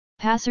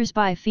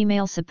Passersby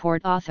female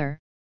support author,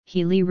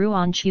 He Li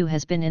Ruanqiu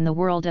has been in the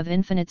world of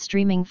infinite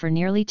streaming for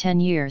nearly 10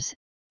 years,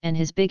 and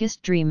his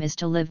biggest dream is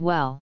to live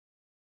well.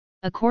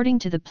 According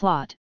to the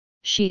plot,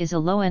 she is a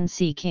low-end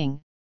sea king.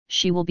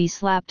 She will be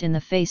slapped in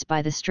the face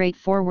by the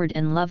straightforward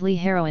and lovely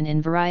heroine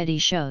in variety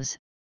shows,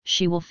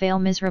 she will fail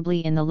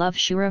miserably in the love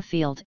Shura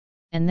field,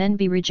 and then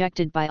be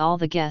rejected by all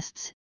the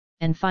guests,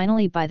 and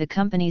finally by the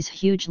company's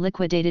huge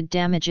liquidated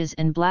damages,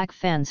 and black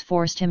fans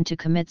forced him to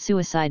commit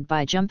suicide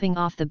by jumping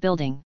off the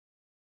building.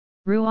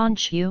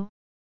 Ruanqiu?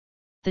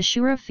 The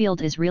Shura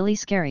field is really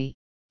scary,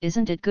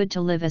 isn't it good to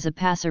live as a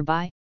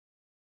passerby?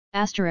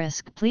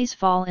 Asterisk Please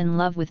Fall in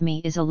Love with Me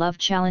is a love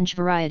challenge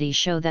variety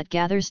show that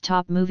gathers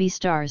top movie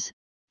stars,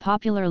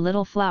 popular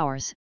little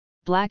flowers,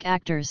 black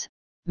actors,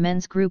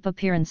 men's group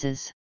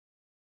appearances.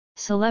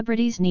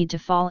 Celebrities need to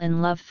fall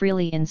in love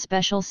freely in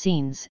special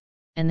scenes,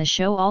 and the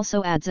show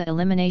also adds a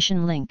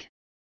elimination link.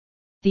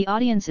 The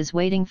audience is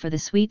waiting for the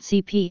sweet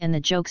CP and the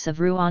jokes of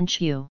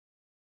Ruanqiu.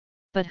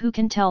 But who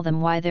can tell them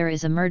why there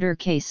is a murder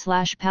case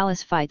 /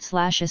 palace fight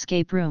 /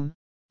 escape room?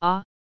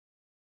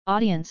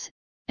 Audience,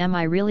 am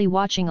I really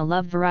watching a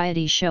love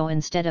variety show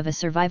instead of a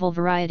survival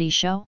variety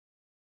show?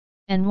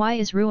 And why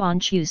is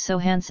Ruanqiu so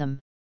handsome?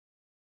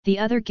 The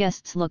other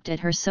guests looked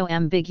at her so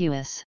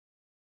ambiguous.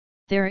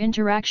 Their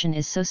interaction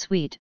is so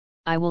sweet,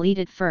 I will eat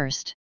it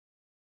first.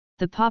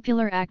 The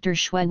popular actor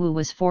Shui Wu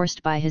was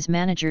forced by his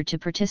manager to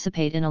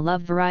participate in a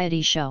love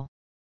variety show.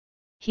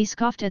 He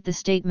scoffed at the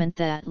statement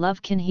that love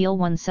can heal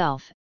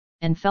oneself,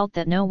 and felt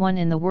that no one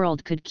in the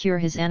world could cure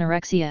his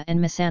anorexia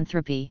and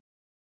misanthropy.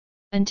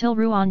 Until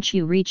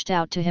Ruanqiu reached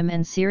out to him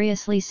and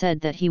seriously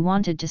said that he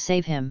wanted to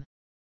save him.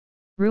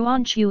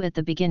 Ruanqiu at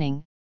the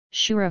beginning,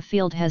 Shura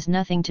field has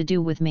nothing to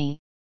do with me,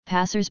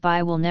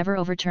 passersby will never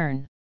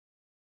overturn.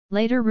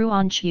 Later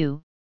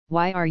Ruanqiu,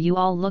 why are you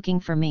all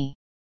looking for me?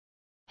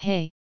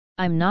 Hey,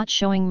 I'm not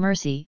showing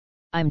mercy,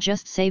 I'm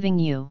just saving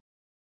you.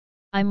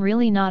 I'm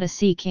really not a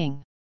sea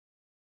king.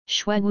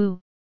 Shui Wu,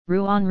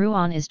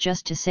 Ruan is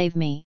just to save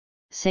me,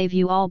 save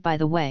you all by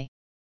the way.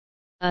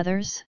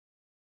 Others?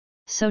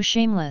 So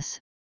shameless,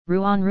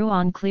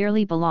 Ruan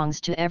clearly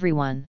belongs to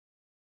everyone.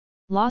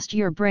 Lost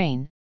your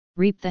brain,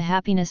 reap the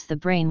happiness. The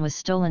brain was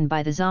stolen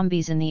by the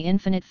zombies in the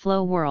infinite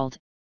flow world,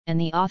 and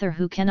the author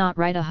who cannot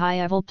write a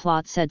high-level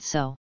plot said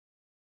so.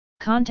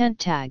 Content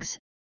tags,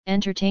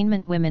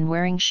 entertainment women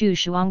wearing shu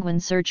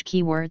shuangwen search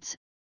keywords,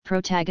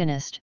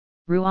 protagonist,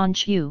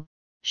 Ruanqiu,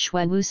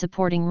 Shui Wu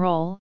supporting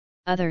role,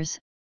 others,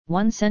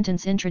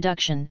 one-sentence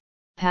introduction,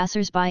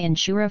 passersby in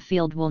Shura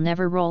field will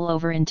never roll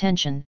over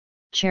intention,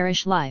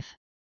 cherish life.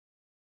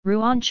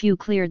 Ruanqiu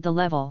cleared the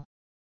level.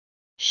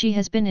 She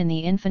has been in the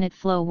infinite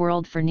flow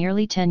world for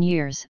nearly 10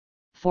 years,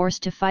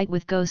 forced to fight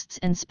with ghosts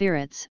and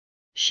spirits.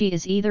 She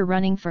is either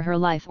running for her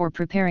life or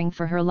preparing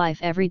for her life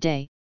every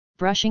day,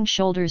 brushing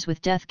shoulders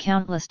with death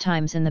countless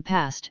times in the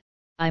past.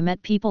 I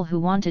met people who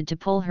wanted to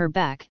pull her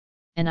back,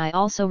 and I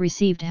also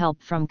received help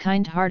from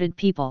kind-hearted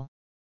people.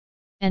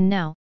 And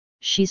now,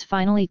 she's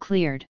finally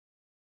cleared.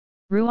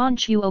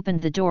 Ruanqiu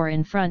opened the door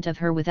in front of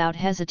her without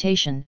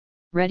hesitation,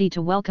 ready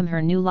to welcome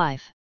her new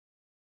life.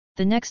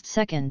 The next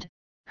second,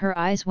 her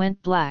eyes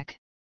went black.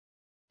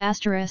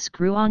 Asterisk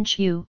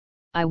Ruanqiu,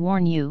 I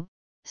warn you,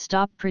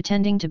 stop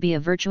pretending to be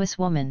a virtuous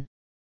woman.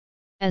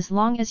 As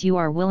long as you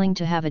are willing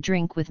to have a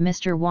drink with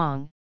Mr.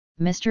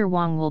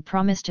 Wang will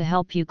promise to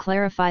help you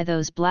clarify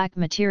those black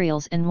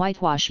materials and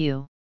whitewash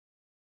you.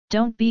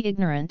 Don't be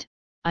ignorant,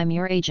 I'm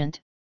your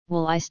agent,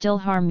 will I still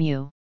harm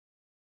you?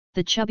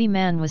 The chubby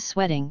man was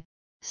sweating,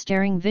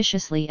 staring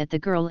viciously at the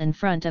girl in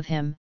front of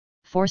him,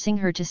 forcing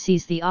her to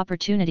seize the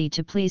opportunity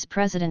to please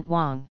President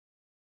Wang.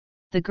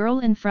 The girl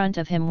in front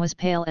of him was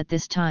pale at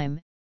this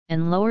time,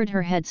 and lowered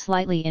her head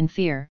slightly in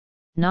fear,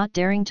 not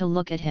daring to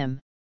look at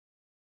him.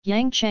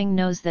 Yang Cheng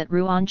knows that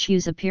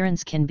Ruanqiu's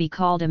appearance can be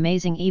called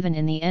amazing even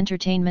in the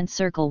entertainment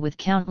circle with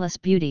countless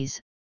beauties,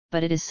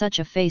 but it is such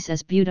a face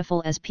as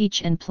beautiful as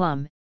peach and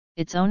plum.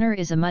 Its owner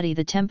is a muddy.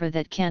 The temper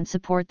that can't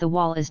support the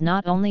wall is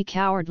not only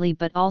cowardly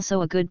but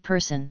also a good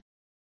person.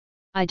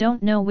 I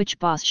don't know which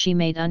boss she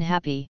made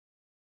unhappy.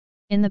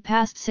 In the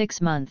past 6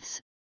 months,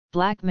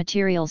 black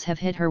materials have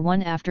hit her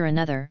one after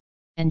another,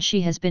 and she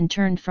has been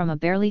turned from a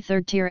barely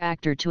 3rd-tier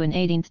actor to an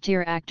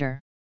 18th-tier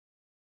actor.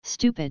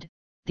 Stupid,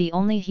 the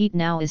only heat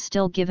now is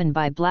still given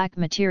by black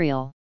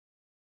material.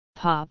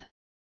 Pop.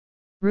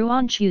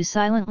 Ruanqiu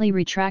silently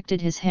retracted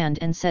his hand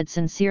and said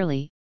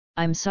sincerely,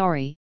 I'm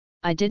sorry,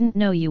 I didn't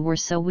know you were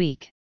so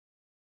weak.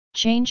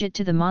 Change it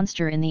to the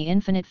monster in the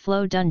infinite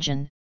flow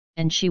dungeon,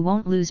 and she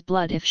won't lose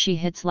blood if she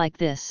hits like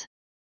this.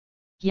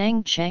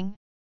 Yang Cheng?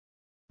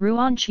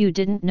 Ruanqiu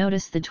didn't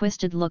notice the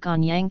twisted look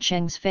on Yang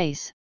Cheng's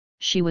face,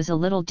 she was a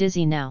little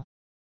dizzy now.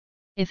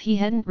 If he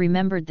hadn't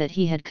remembered that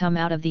he had come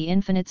out of the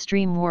infinite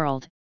stream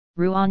world,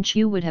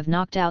 Ruanqiu would have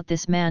knocked out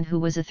this man who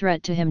was a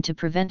threat to him to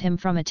prevent him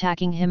from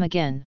attacking him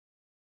again.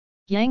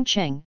 Yang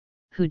Cheng,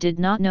 who did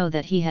not know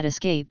that he had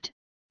escaped,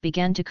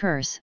 began to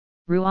curse.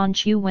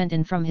 Ruanqiu went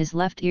in from his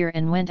left ear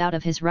and went out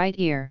of his right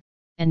ear,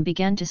 and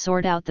began to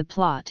sort out the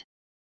plot.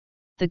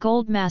 The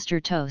Gold Master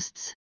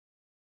toasts.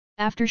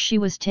 After she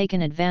was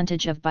taken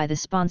advantage of by the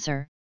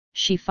sponsor,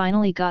 she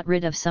finally got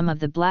rid of some of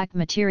the black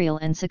material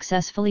and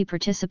successfully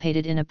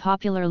participated in a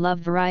popular love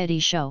variety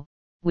show,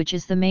 which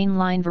is the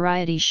mainline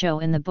variety show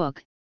in the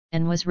book,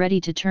 and was ready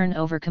to turn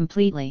over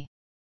completely.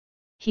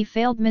 He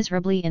failed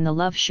miserably in the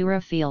love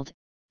shura field,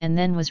 and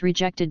then was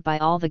rejected by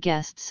all the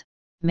guests,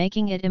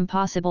 making it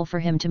impossible for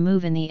him to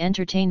move in the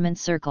entertainment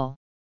circle.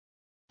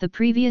 The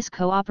previous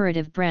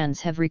cooperative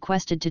brands have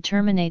requested to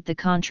terminate the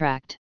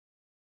contract.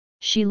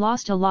 She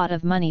lost a lot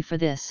of money for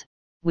this,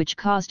 which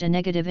caused a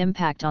negative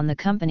impact on the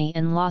company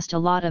and lost a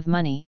lot of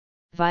money,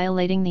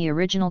 violating the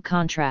original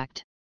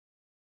contract.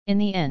 In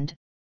the end,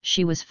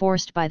 she was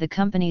forced by the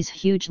company's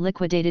huge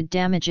liquidated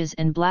damages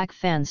and black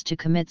fans to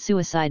commit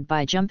suicide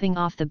by jumping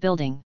off the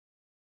building.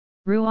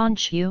 Ruan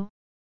Chiu?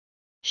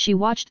 She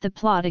watched the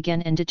plot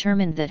again and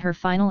determined that her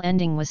final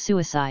ending was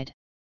suicide.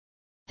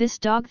 This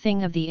dog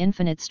thing of the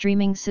infinite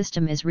streaming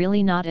system is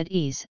really not at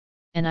ease,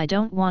 and I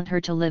don't want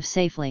her to live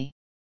safely.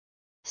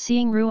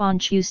 Seeing Ruan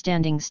Chiu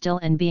standing still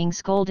and being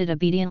scolded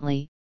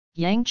obediently,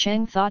 Yang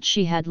Cheng thought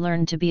she had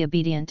learned to be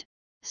obedient,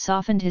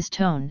 softened his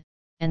tone,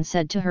 and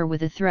said to her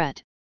with a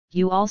threat,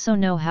 "You also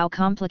know how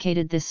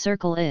complicated this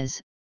circle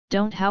is,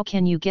 don't? How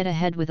can you get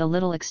ahead with a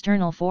little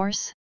external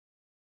force?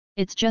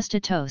 It's just a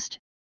toast,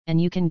 and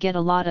you can get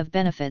a lot of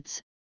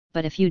benefits,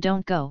 but if you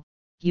don't go,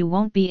 you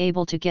won't be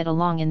able to get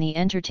along in the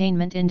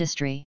entertainment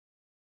industry.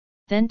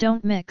 Then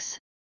don't mix."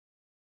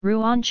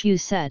 Ruan Chiu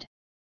said.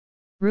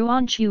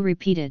 Ruan Chiu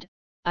repeated,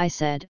 "I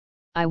said,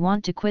 I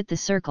want to quit the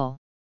circle."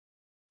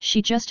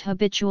 She just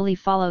habitually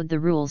followed the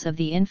rules of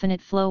the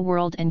infinite flow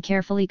world and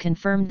carefully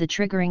confirmed the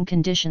triggering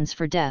conditions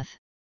for death.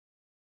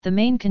 The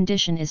main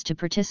condition is to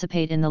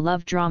participate in the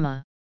love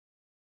drama.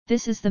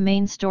 This is the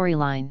main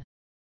storyline.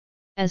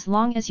 As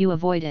long as you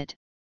avoid it,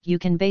 you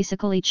can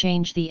basically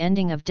change the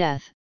ending of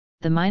death.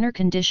 The minor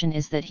condition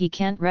is that he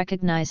can't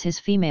recognize his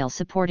female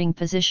supporting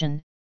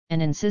position,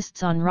 and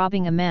insists on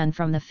robbing a man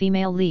from the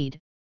female lead.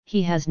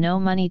 He has no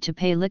money to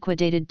pay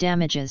liquidated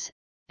damages,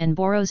 and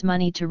borrows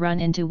money to run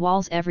into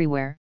walls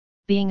everywhere,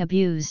 being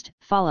abused,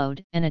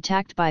 followed, and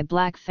attacked by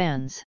black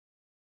fans.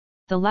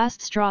 The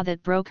last straw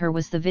that broke her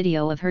was the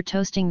video of her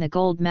toasting the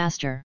Gold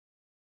Master.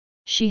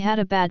 She had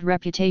a bad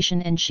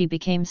reputation and she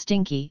became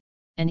stinky,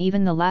 and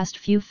even the last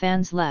few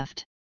fans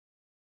left.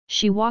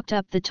 She walked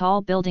up the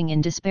tall building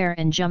in despair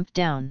and jumped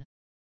down.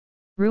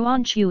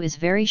 Ruan Chiu is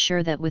very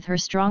sure that with her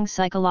strong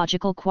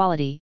psychological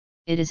quality,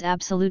 it is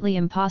absolutely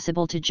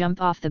impossible to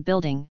jump off the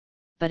building,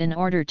 but in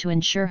order to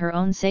ensure her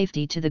own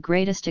safety to the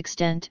greatest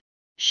extent,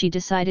 she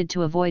decided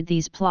to avoid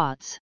these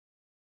plots.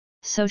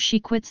 So she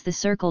quits the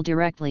circle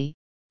directly,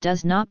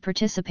 does not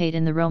participate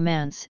in the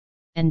romance,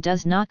 and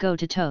does not go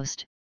to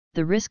toast.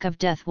 The risk of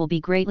death will be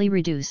greatly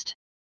reduced.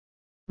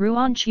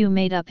 Ruan Chiu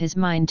made up his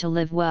mind to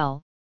live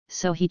well,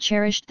 so he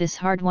cherished this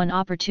hard-won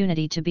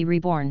opportunity to be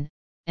reborn,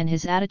 and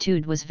his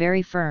attitude was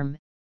very firm.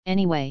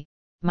 "Anyway,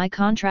 my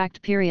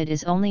contract period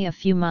is only a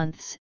few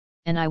months,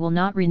 and I will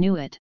not renew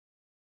it."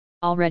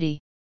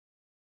 "Already?"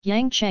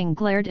 Yang Cheng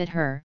glared at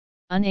her,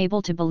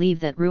 unable to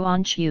believe that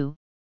Ruan Chiu,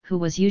 who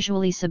was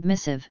usually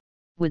submissive,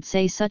 would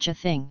say such a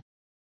thing.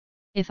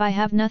 "If I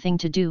have nothing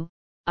to do,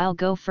 I'll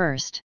go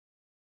first."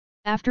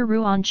 After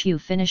Ruan Chiu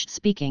finished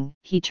speaking,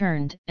 he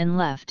turned and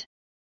left.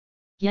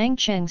 Yang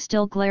Cheng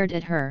still glared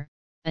at her,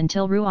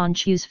 until Ruan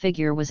Chiu's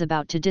figure was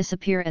about to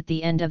disappear at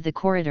the end of the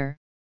corridor,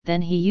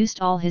 then he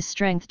used all his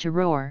strength to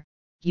roar,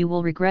 "You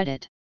will regret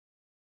it."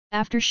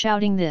 After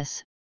shouting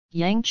this,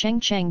 Yang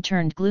Cheng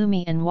turned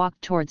gloomy and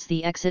walked towards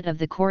the exit of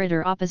the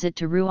corridor opposite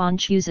to Ruan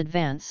Chiu's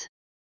advance.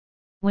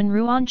 When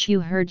Ruan Chiu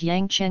heard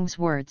Yang Cheng's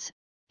words,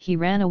 he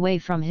ran away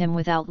from him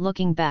without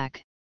looking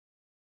back.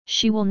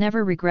 She will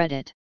never regret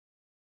it.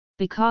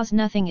 Because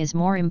nothing is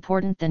more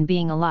important than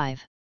being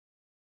alive.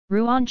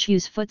 Ruan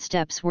Chiu's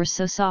footsteps were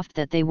so soft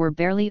that they were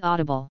barely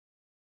audible.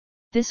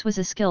 This was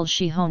a skill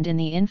she honed in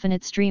the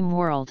infinite stream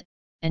world,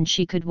 and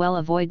she could well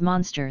avoid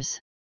monsters.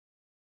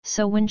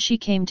 So when she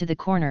came to the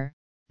corner,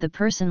 the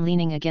person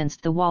leaning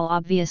against the wall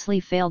obviously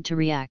failed to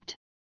react.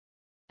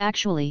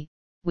 Actually,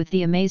 with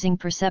the amazing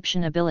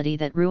perception ability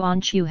that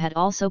Ruan Chiu had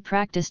also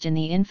practiced in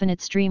the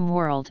infinite stream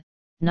world,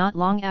 not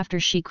long after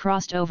she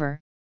crossed over,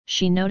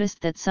 she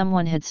noticed that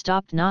someone had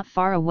stopped not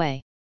far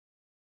away.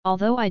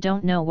 Although I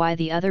don't know why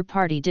the other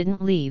party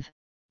didn't leave,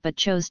 but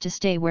chose to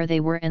stay where they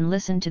were and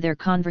listen to their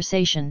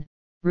conversation,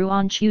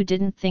 Ruan Chiu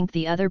didn't think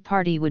the other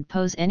party would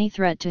pose any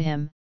threat to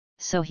him,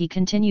 so he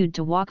continued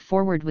to walk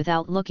forward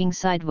without looking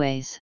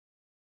sideways.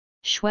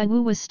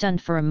 Xuewu was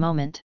stunned for a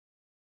moment.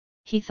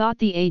 He thought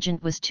the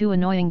agent was too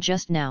annoying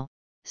just now,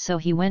 so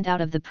he went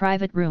out of the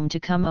private room to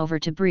come over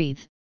to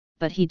breathe,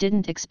 but he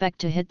didn't expect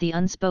to hit the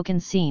unspoken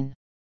scene.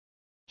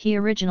 He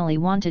originally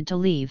wanted to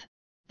leave,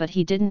 but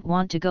he didn't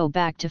want to go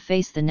back to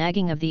face the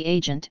nagging of the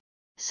agent,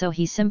 so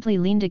he simply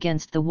leaned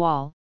against the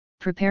wall,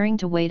 preparing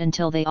to wait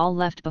until they all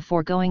left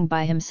before going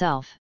by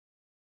himself.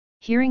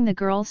 Hearing the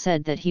girl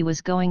said that he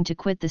was going to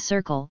quit the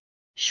circle,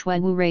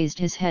 Xuewu raised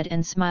his head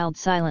and smiled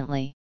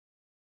silently.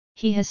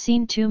 He has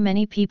seen too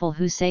many people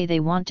who say they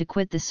want to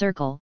quit the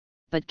circle,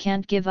 but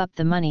can't give up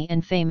the money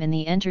and fame in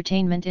the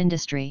entertainment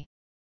industry.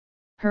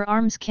 Her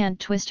arms can't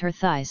twist her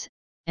thighs,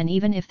 and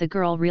even if the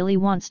girl really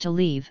wants to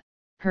leave,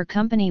 her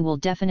company will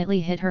definitely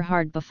hit her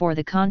hard before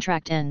the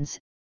contract ends,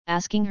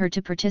 asking her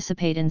to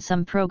participate in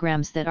some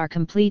programs that are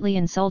completely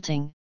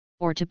insulting,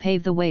 or to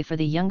pave the way for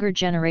the younger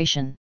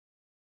generation.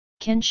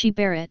 Can she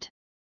bear it?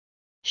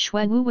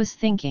 Xuewu was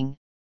thinking,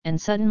 and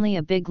suddenly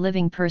a big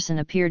living person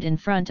appeared in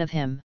front of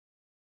him.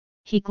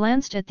 He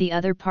glanced at the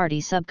other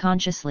party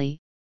subconsciously,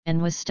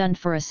 and was stunned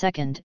for a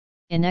second,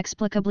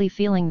 inexplicably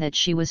feeling that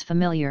she was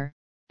familiar,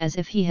 as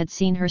if he had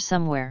seen her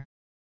somewhere.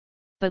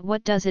 But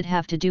what does it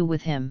have to do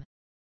with him?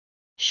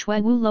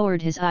 Xuewu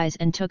lowered his eyes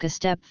and took a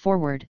step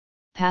forward,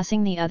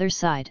 passing the other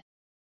side.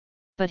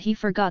 But he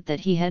forgot that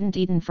he hadn't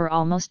eaten for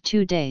almost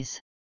 2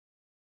 days.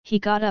 He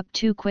got up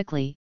too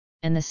quickly,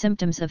 and the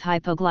symptoms of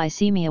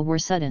hypoglycemia were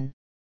sudden.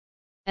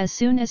 As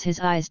soon as his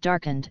eyes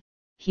darkened,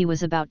 he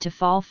was about to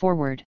fall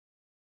forward.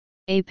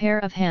 A pair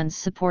of hands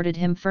supported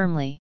him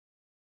firmly.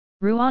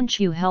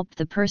 Ruanqiu helped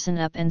the person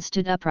up and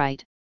stood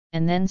upright,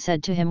 and then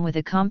said to him with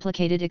a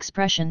complicated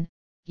expression,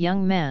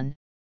 "Young man,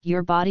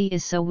 your body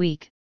is so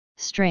weak,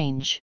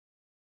 strange."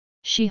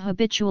 She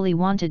habitually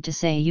wanted to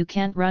say you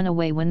can't run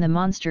away when the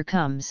monster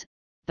comes,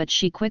 but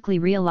she quickly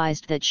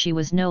realized that she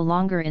was no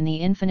longer in the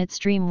infinite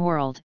stream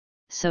world,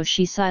 so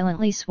she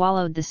silently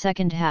swallowed the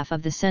second half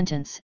of the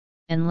sentence,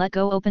 and let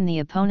go open the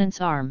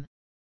opponent's arm.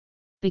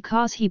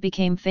 Because he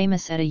became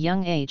famous at a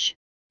young age,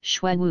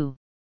 Xuewu,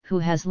 who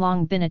has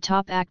long been a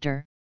top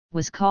actor,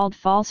 was called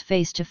false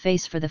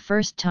face-to-face for the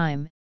first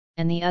time,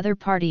 and the other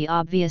party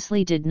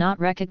obviously did not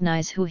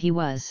recognize who he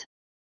was.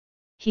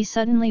 He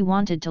suddenly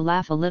wanted to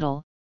laugh a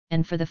little,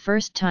 and for the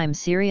first time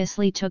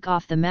seriously took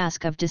off the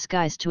mask of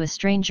disguise to a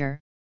stranger,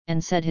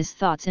 and said his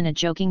thoughts in a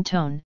joking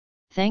tone,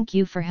 "Thank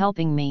you for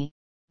helping me,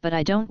 but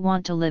I don't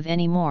want to live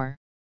anymore."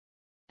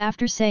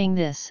 After saying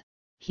this,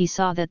 he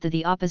saw that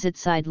the opposite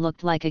side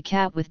looked like a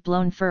cat with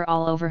blown fur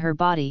all over her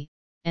body,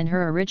 and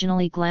her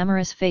originally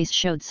glamorous face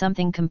showed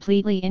something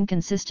completely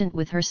inconsistent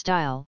with her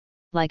style,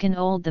 like an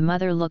old the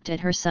mother looked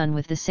at her son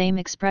with the same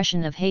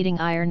expression of hating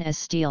iron as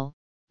steel.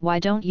 "Why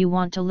don't you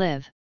want to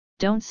live?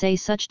 Don't say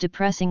such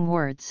depressing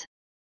words."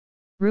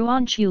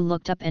 Ruanqiu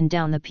looked up and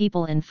down the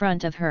people in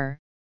front of her.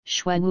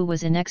 Xuewu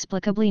was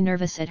inexplicably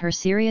nervous at her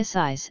serious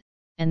eyes,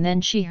 and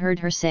then she heard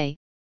her say,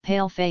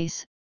 "Pale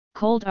face,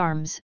 cold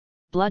arms,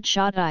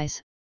 bloodshot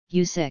eyes,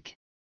 you sick."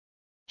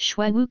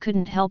 Xuewu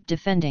couldn't help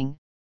defending,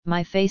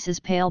 "My face is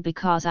pale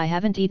because I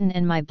haven't eaten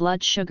and my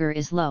blood sugar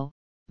is low,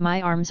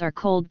 my arms are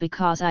cold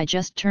because I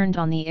just turned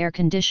on the air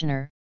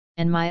conditioner,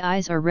 and my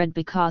eyes are red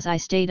because I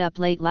stayed up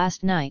late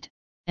last night,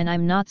 and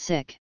I'm not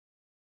sick.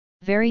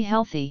 Very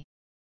healthy."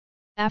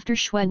 After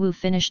Xuewu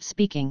finished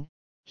speaking,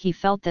 he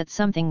felt that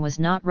something was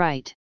not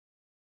right.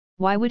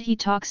 Why would he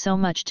talk so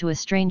much to a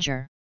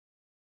stranger?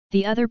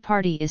 The other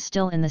party is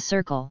still in the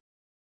circle.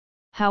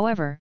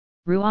 However,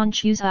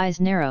 Ruanqiu's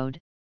eyes narrowed.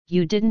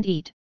 "You didn't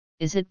eat,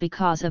 is it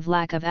because of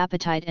lack of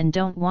appetite and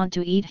don't want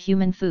to eat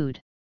human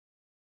food?"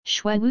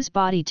 Xuewu's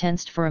body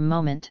tensed for a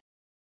moment.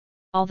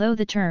 Although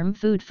the term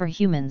food for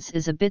humans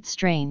is a bit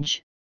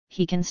strange,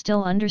 he can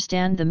still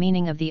understand the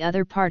meaning of the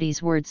other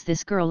party's words.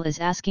 This girl is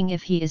asking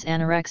if he is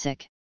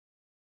anorexic.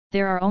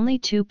 There are only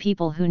 2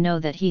 people who know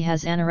that he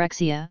has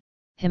anorexia,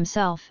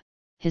 himself,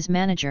 his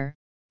manager,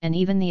 and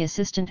even the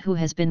assistant who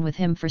has been with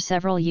him for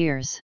several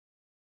years.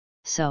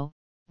 So,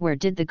 where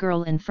did the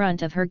girl in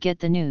front of her get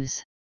the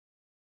news?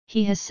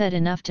 He has said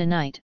enough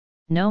tonight.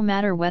 No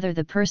matter whether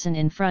the person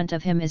in front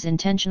of him is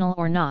intentional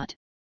or not,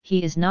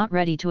 he is not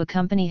ready to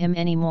accompany him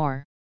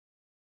anymore.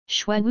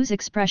 Xuewu's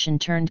expression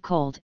turned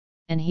cold,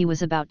 and he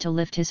was about to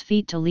lift his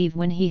feet to leave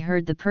when he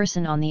heard the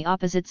person on the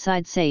opposite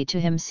side say to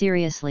him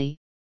seriously,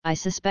 "I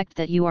suspect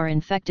that you are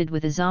infected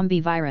with a zombie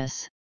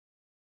virus."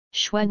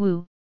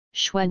 Xuewu,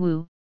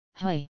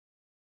 hey.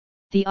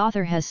 The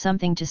author has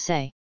something to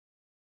say.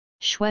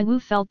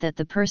 Xuewu felt that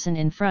the person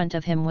in front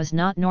of him was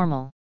not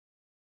normal.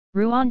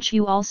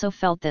 Ruanqiu also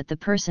felt that the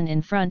person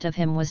in front of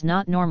him was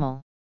not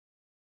normal.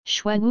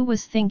 Xuewu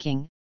was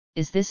thinking,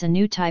 is this a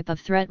new type of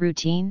threat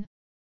routine?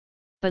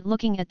 But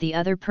looking at the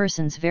other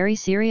person's very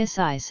serious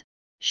eyes,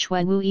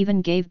 Xuewu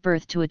even gave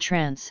birth to a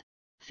trance,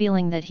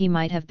 feeling that he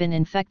might have been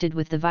infected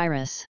with the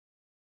virus.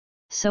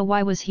 So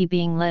why was he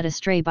being led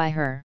astray by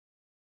her?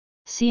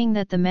 Seeing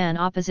that the man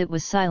opposite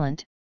was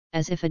silent,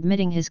 as if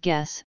admitting his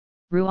guess,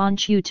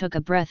 Ruanqiu took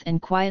a breath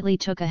and quietly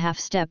took a half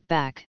step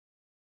back.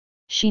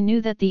 She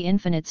knew that the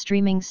infinite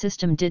streaming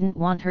system didn't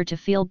want her to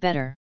feel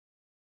better.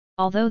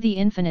 Although the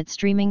infinite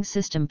streaming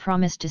system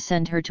promised to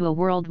send her to a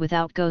world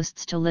without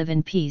ghosts to live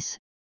in peace,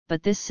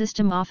 but this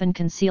system often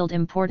concealed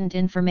important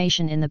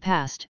information in the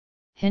past,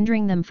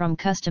 hindering them from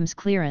customs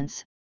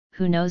clearance.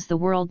 Who knows the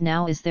world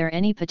now? Is there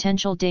any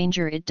potential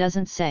danger? It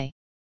doesn't say.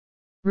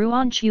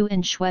 Ruanqiu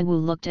and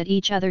Xuewu looked at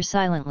each other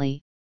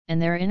silently, and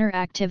their inner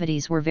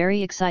activities were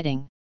very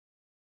exciting.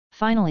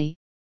 Finally,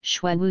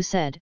 Xuewu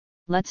said,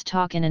 "Let's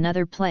talk in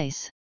another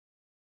place.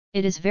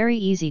 It is very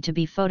easy to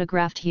be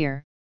photographed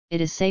here, it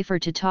is safer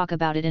to talk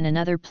about it in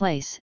another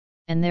place,"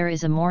 and there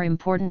is a more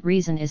important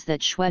reason, is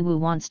that Xuewu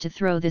wants to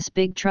throw this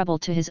big trouble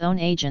to his own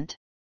agent.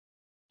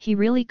 He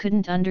really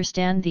couldn't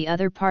understand the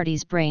other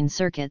party's brain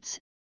circuits,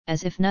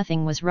 as if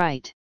nothing was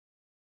right.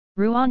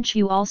 Ruan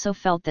Chu also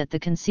felt that the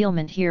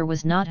concealment here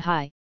was not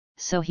high,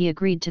 so he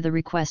agreed to the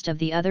request of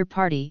the other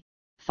party,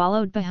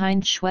 followed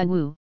behind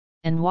Xuewu,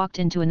 and walked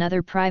into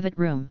another private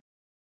room.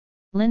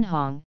 Lin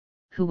Hong,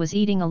 who was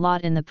eating a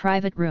lot in the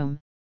private room,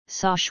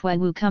 saw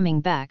Xuewu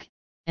coming back,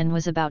 and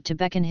was about to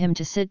beckon him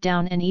to sit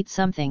down and eat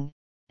something,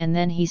 and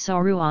then he saw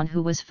Ruan,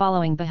 who was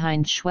following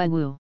behind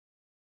Xuewu.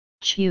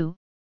 Chu,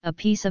 a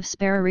piece of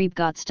spare rib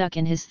got stuck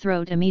in his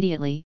throat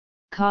immediately,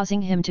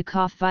 causing him to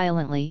cough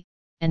violently,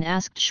 and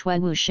asked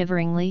Xuewu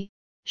shiveringly,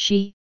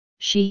 she.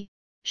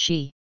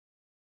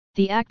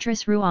 The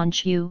actress Ruan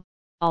Chu,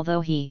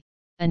 although he,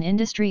 an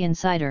industry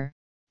insider,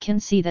 can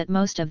see that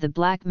most of the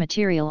black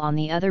material on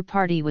the other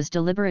party was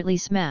deliberately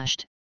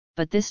smashed,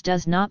 but this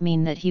does not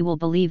mean that he will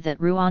believe that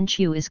Ruan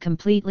Chu is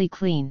completely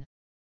clean.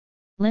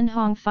 Lin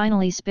Hong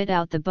finally spit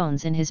out the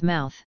bones in his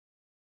mouth.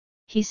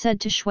 He said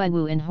to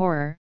Xuewu in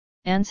horror,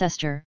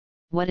 "Ancestor,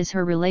 what is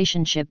her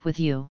relationship with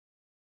you?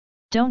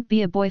 Don't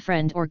be a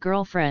boyfriend or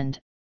girlfriend,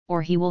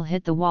 or he will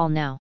hit the wall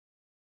now."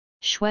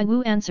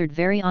 Xuewu answered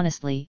very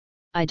honestly,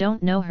 "I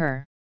don't know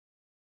her."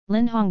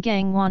 Lin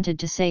Honggang wanted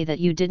to say that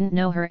you didn't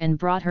know her and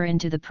brought her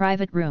into the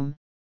private room,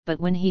 but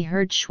when he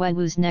heard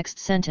Xuewu's next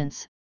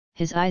sentence,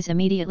 his eyes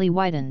immediately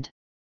widened.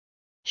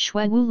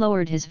 Xuewu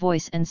lowered his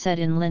voice and said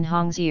in Lin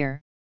Hong's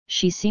ear,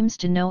 "She seems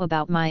to know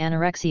about my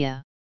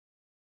anorexia."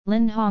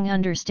 Lin Hong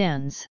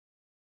understands.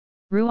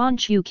 Ruan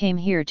Chu came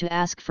here to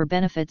ask for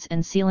benefits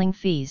and sealing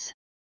fees.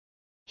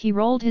 He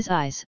rolled his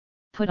eyes,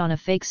 put on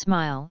a fake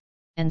smile,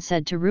 and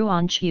said to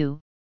Ruan Chu,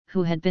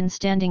 who had been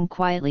standing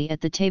quietly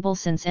at the table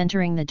since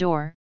entering the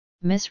door,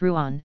 "Miss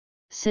Ruan,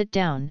 sit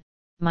down,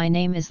 my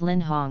name is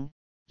Lin Hong,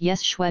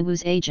 yes,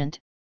 Xuewu's agent,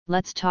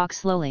 let's talk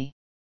slowly."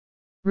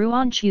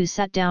 Ruan Chu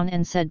sat down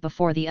and said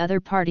before the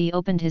other party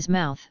opened his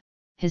mouth,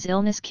 "His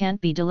illness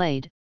can't be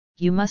delayed,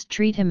 you must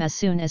treat him as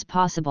soon as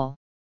possible."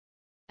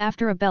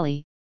 After a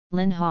belly,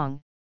 Lin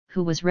Hong,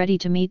 who was ready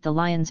to meet the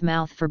lion's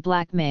mouth for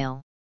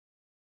blackmail.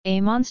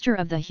 A monster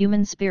of the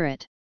human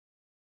spirit.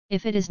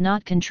 If it is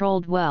not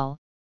controlled well,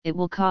 it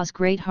will cause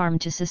great harm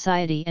to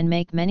society and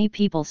make many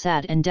people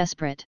sad and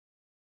desperate.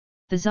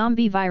 The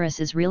zombie virus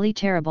is really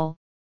terrible,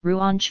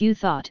 Ruan Chu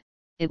thought,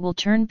 it will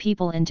turn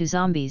people into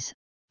zombies,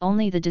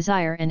 only the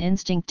desire and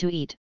instinct to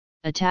eat,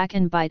 attack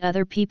and bite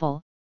other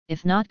people,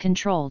 if not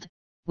controlled,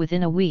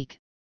 within a week,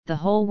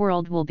 the whole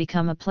world will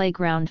become a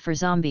playground for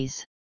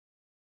zombies.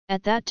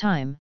 At that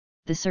time,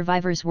 the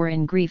survivors were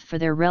in grief for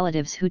their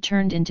relatives who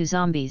turned into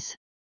zombies.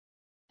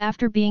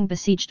 After being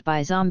besieged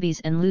by zombies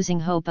and losing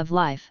hope of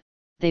life,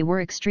 they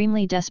were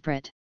extremely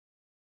desperate.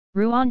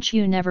 Ruan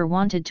Chu never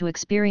wanted to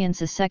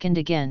experience a second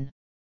again.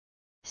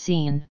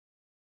 Scene.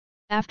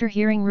 After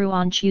hearing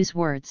Ruan Chu's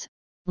words,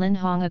 Lin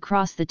Hong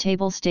across the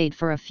table stayed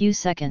for a few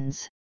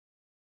seconds.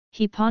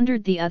 He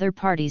pondered the other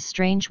party's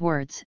strange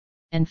words,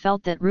 and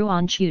felt that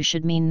Ruan Chu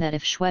should mean that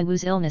if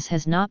Xuewu's illness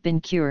has not been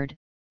cured,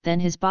 then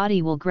his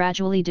body will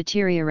gradually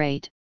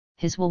deteriorate,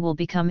 his will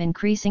become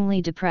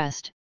increasingly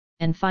depressed,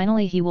 and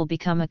finally he will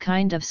become a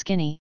kind of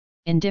skinny,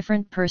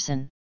 indifferent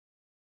person.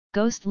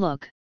 Ghost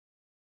look.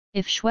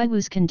 If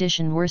Xuewu's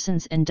condition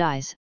worsens and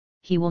dies,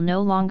 he will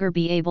no longer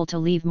be able to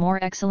leave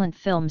more excellent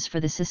films for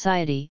the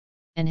society,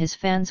 and his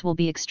fans will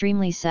be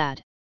extremely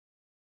sad.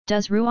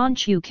 Does Ruan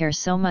Chu care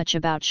so much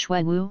about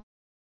Xuewu?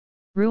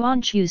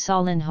 Ruan Chu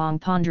saw Lin Hong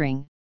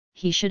pondering,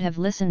 he should have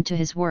listened to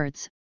his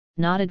words,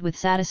 nodded with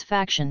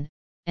satisfaction,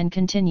 and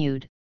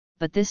continued,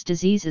 "But this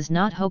disease is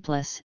not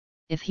hopeless,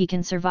 if he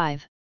can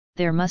survive,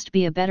 there must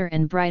be a better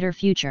and brighter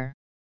future."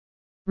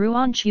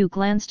 Ruan Chu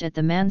glanced at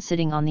the man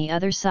sitting on the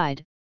other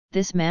side,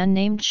 this man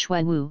named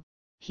Xuewu.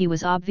 He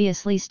was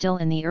obviously still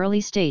in the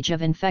early stage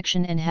of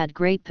infection and had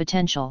great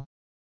potential.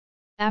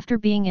 After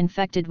being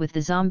infected with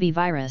the zombie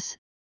virus,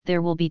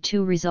 there will be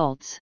two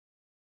results.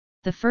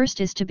 The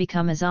first is to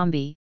become a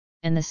zombie,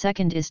 and the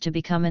second is to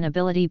become an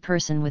ability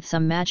person with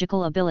some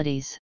magical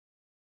abilities.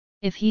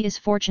 If he is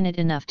fortunate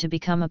enough to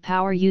become a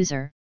power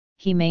user,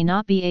 he may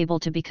not be able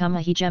to become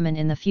a hegemon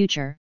in the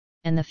future,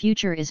 and the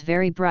future is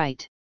very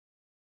bright.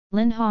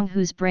 Lin Hong,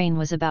 whose brain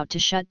was about to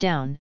shut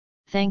down,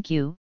 thank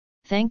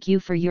you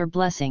for your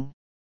blessing."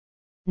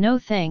 "No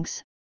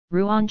thanks,"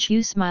 Ruan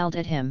Chu smiled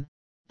at him,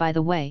 "by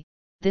the way,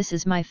 this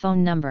is my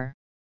phone number.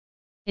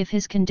 If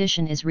his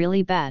condition is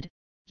really bad,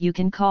 you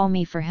can call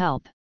me for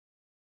help."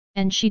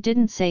 And she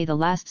didn't say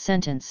the last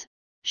sentence,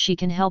 she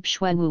can help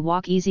Xuewu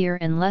walk easier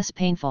and less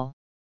painful.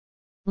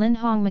 Lin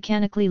Hong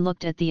mechanically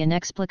looked at the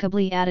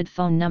inexplicably added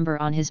phone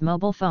number on his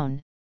mobile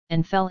phone,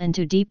 and fell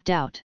into deep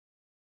doubt.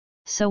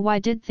 So why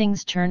did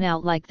things turn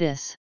out like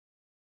this?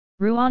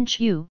 Ruan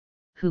Chu,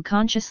 who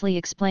consciously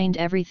explained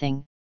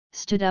everything,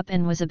 stood up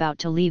and was about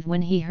to leave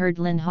when he heard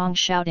Lin Hong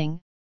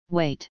shouting,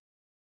 "Wait!"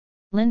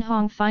 Lin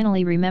Hong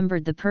finally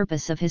remembered the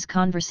purpose of his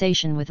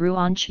conversation with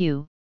Ruan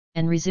Chu,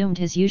 and resumed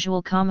his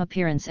usual calm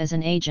appearance as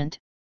an agent,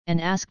 and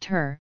asked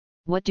her,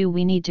 "What do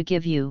we need to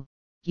give you,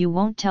 you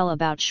won't tell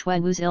about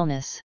Shuiwu's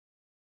illness.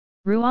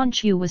 Ruan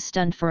Chu was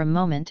stunned for a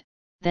moment,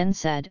 then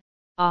said,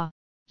 "Ah,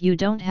 you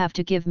don't have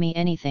to give me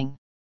anything."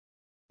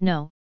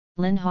 "No,"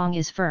 Lin Hong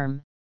is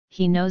firm,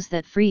 he knows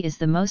that free is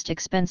the most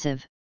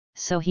expensive,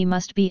 so he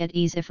must be at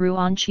ease. "If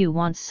Ruan Chu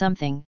wants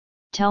something,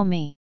 tell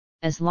me,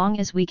 as long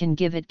as we can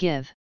give it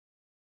give.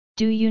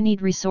 Do you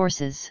need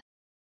resources?"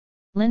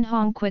 Lin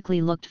Hong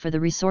quickly looked for the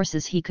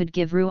resources he could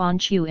give Ruan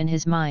Chu in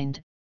his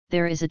mind.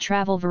 "There is a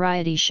travel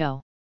variety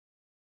show."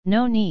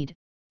 "No need,"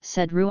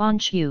 said Ruan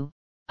Chu,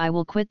 "I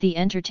will quit the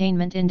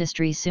entertainment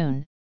industry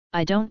soon,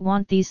 I don't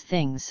want these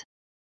things."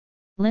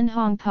 Lin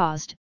Hong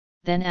paused,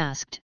 then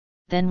asked,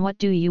 "Then what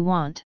do you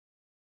want?"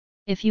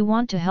 "If you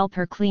want to help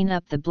her clean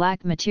up the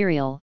black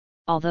material,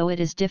 although it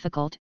is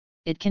difficult,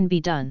 it can be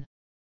done."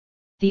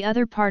 The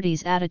other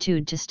party's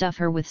attitude to stuff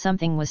her with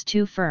something was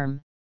too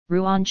firm.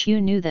 Ruan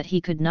Chu knew that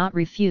he could not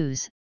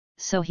refuse,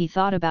 so he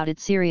thought about it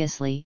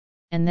seriously,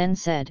 and then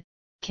said,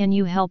 "Can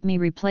you help me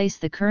replace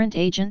the current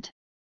agent?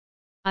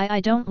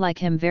 I don't like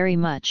him very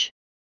much."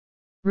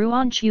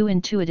 Ruan Chu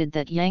intuited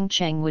that Yang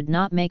Cheng would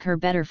not make her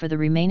better for the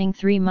remaining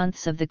 3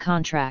 months of the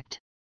contract.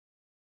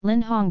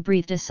 Lin Hong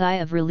breathed a sigh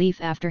of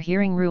relief after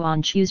hearing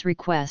Ruan Chu's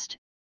request,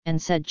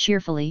 and said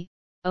cheerfully,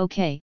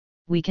 "Okay,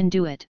 we can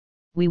do it,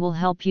 we will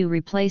help you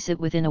replace it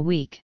within a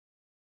week."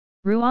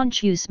 Ruan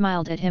Chu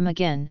smiled at him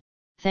again,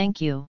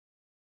 "Thank you."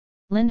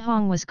 Lin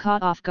Hong was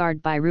caught off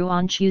guard by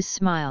Ruan Chu's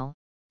smile,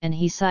 and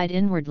he sighed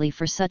inwardly.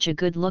 For such a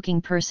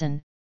good-looking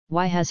person,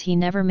 why has he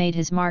never made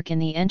his mark in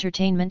the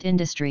entertainment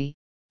industry,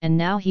 and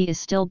now he is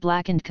still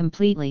blackened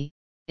completely,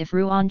 if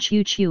Ruan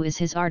Chu is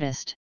his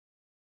artist.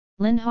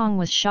 Lin Hong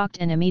was shocked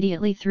and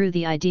immediately threw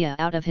the idea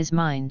out of his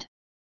mind.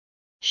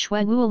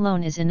 Shuiwu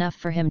alone is enough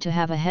for him to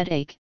have a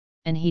headache,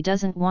 and he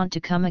doesn't want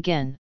to come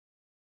again.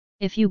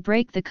 "If you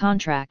break the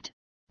contract,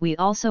 we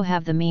also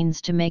have the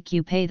means to make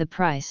you pay the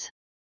price."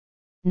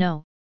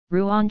 "No,"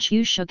 Ruan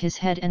Chu shook his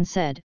head and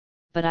said,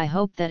 "but I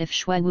hope that if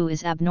Shuiwu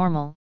is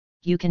abnormal,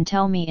 you can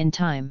tell me in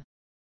time.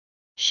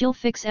 She'll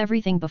fix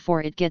everything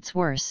before it gets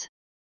worse."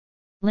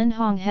 Lin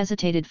Hong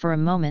hesitated for a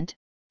moment,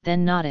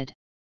 then nodded.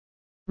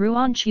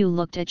 Ruan Chu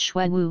looked at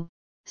Shuiwu,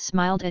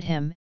 smiled at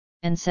him,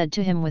 and said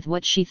to him with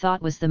what she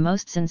thought was the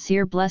most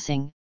sincere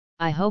blessing,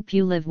 "I hope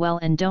you live well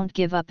and don't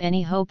give up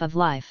any hope of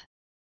life."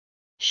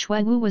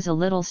 Shuiwu was a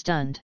little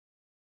stunned.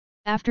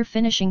 After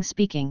finishing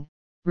speaking,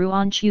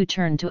 Ruan Chu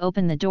turned to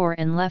open the door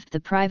and left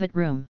the private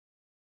room.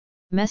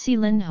 Messy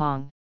Lin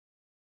Hong.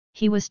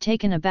 He was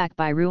taken aback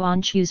by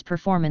Ruan Chu's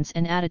performance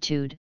and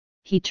attitude.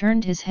 He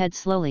turned his head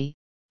slowly,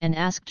 and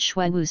asked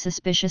Shuiwu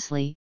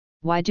suspiciously,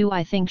 "Why do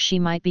I think she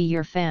might be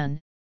your fan,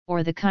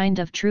 or the kind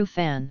of true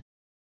fan?"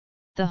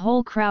 The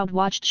whole crowd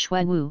watched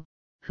Shuiwu,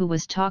 who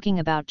was talking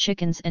about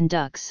chickens and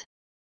ducks.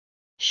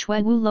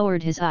 Shuiwu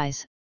lowered his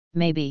eyes,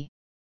 "Maybe."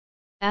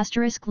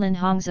 Lin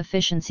Hong's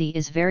efficiency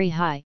is very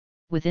high.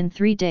 Within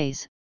 3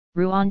 days,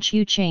 Ruan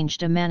Chu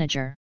changed a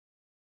manager.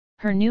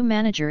 Her new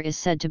manager is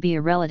said to be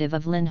a relative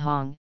of Lin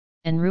Hong,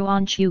 and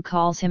Ruan Chu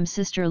calls him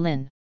Sister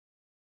Lin.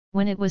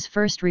 When it was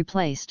first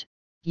replaced,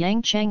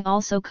 Yang Cheng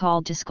also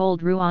called to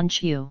scold Ruan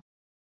Chu.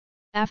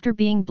 After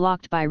being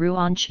blocked by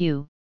Ruan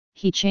Chu,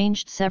 he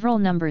changed several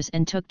numbers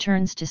and took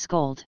turns to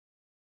scold.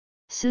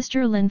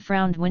 Sister Lin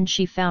frowned when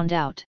she found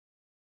out.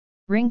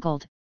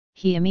 Wrinkled,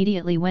 he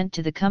immediately went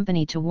to the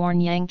company to warn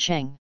Yang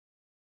Cheng.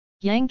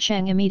 Yang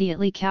Cheng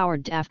immediately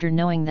cowered after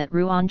knowing that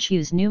Ruan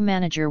Chu's new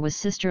manager was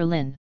Sister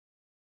Lin.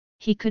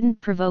 He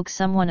couldn't provoke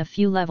someone a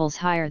few levels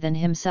higher than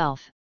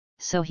himself,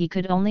 so he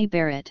could only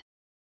bear it.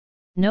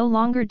 No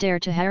longer dare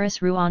to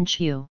harass Ruan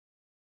Chu.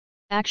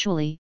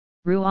 Actually,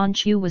 Ruan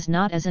Chu was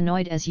not as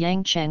annoyed as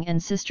Yang Cheng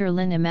and Sister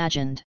Lin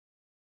imagined.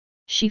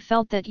 She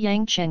felt that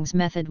Yang Cheng's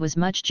method was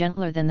much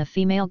gentler than the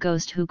female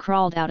ghost who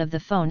crawled out of the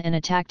phone and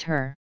attacked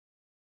her.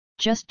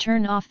 Just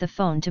turn off the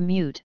phone to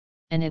mute,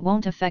 and it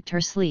won't affect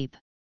her sleep.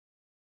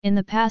 In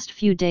the past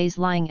few days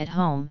lying at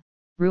home,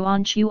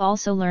 Ruan Chu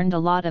also learned a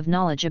lot of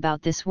knowledge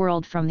about this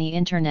world from the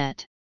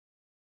internet.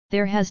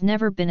 There has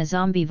never been a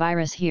zombie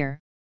virus here,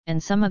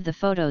 and some of the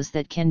photos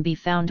that can be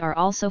found are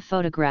also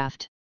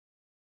photographed.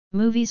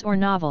 Movies or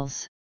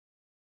novels.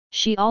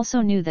 She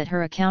also knew that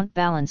her account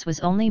balance was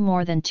only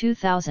more than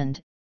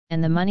 2,000,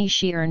 and the money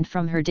she earned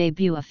from her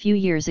debut a few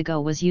years ago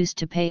was used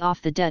to pay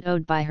off the debt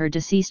owed by her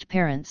deceased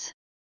parents.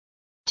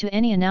 To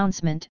any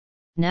announcement,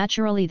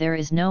 naturally there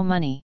is no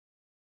money.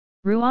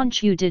 Ruan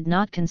Chu did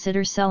not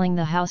consider selling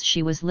the house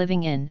she was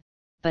living in,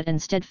 but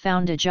instead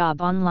found a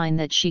job online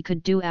that she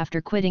could do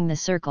after quitting the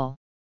circle.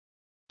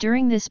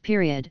 During this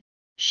period,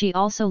 she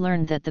also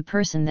learned that the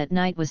person that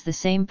night was the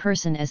same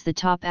person as the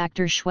top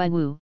actor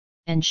Shuiwu,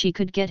 and she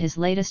could get his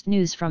latest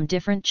news from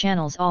different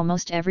channels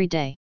almost every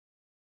day.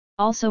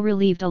 Also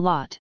relieved a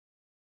lot.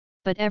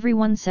 But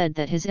everyone said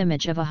that his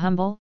image of a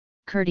humble,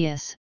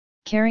 courteous,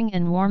 caring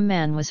and warm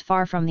man was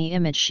far from the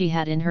image she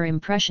had in her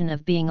impression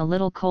of being a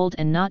little cold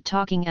and not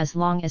talking as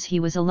long as he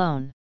was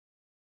alone.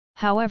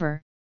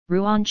 However,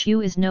 Ruan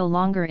Chu is no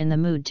longer in the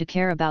mood to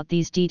care about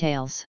these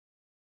details.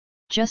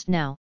 Just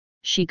now,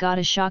 she got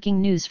a shocking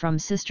news from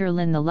Sister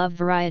Lin. The love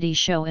variety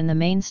show in the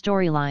main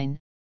storyline,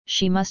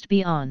 she must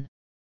be on.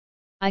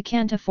 I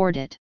can't afford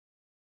it.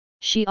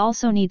 She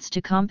also needs to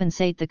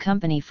compensate the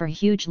company for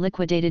huge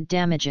liquidated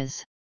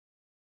damages.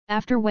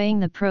 After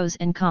weighing the pros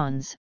and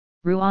cons,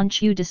 Ruan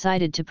Chu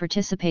decided to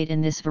participate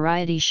in this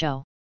variety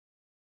show.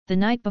 The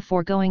night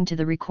before going to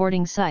the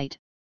recording site,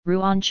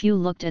 Ruan Chu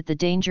looked at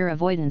the danger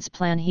avoidance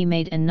plan he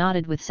made and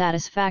nodded with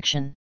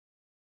satisfaction.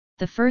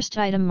 The first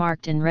item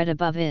marked in red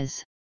above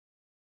is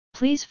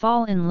 "Please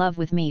Fall in Love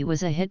with Me"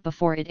 was a hit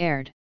before it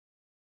aired.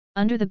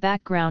 Under the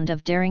background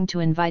of daring to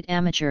invite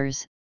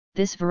amateurs,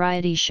 this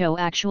variety show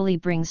actually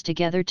brings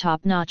together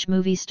top-notch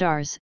movie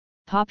stars,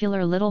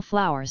 popular little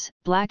flowers,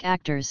 black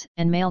actors,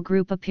 and male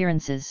group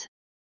appearances.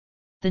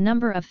 The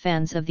number of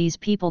fans of these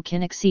people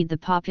can exceed the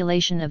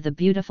population of the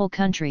beautiful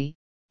country.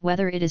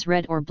 Whether it is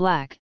red or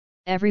black,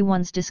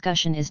 everyone's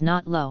discussion is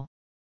not low.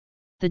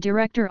 The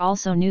director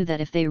also knew that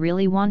if they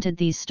really wanted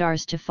these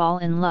stars to fall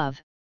in love,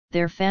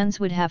 their fans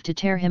would have to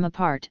tear him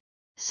apart,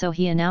 so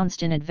he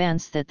announced in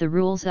advance that the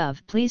rules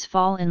of "Please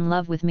Fall in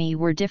Love with Me"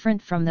 were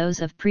different from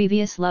those of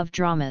previous love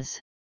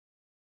dramas.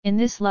 In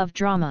this love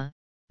drama,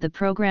 the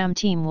program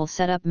team will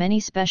set up many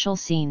special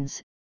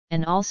scenes,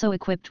 and also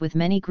equipped with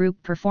many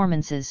group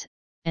performances,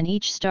 and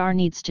each star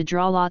needs to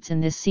draw lots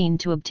in this scene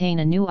to obtain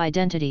a new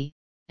identity,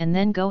 and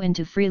then go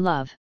into free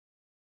love.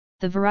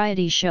 The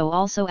variety show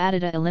also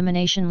added a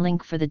elimination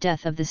link for the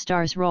death of the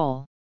star's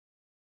role.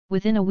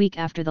 Within a week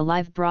after the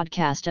live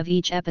broadcast of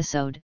each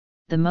episode,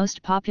 the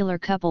most popular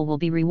couple will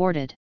be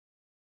rewarded.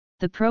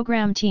 The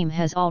program team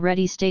has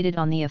already stated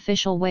on the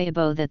official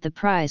Weibo that the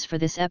prize for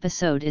this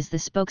episode is the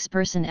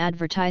spokesperson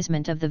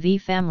advertisement of the V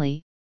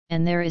family,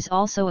 and there is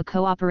also a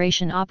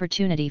cooperation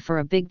opportunity for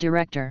a big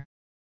director.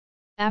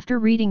 After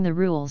reading the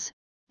rules,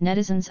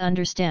 netizens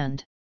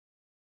understand.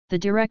 The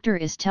director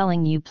is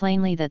telling you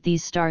plainly that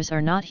these stars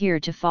are not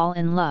here to fall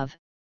in love,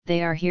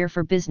 they are here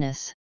for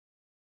business.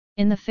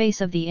 In the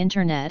face of the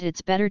internet,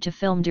 it's better to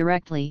film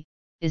directly.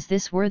 Is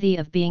this worthy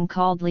of being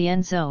called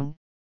liaison?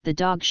 The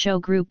dog show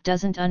group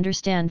doesn't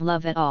understand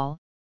love at all,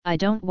 I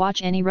don't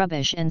watch any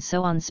rubbish and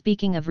so on.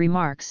 Speaking of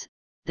remarks,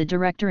 the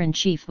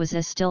director-in-chief was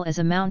as still as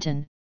a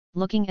mountain,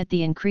 looking at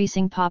the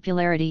increasing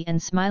popularity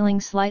and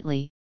smiling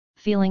slightly,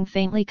 feeling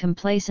faintly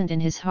complacent in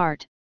his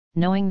heart,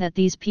 knowing that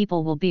these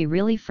people will be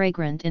really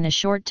fragrant in a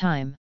short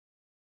time.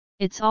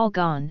 It's all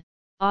gone,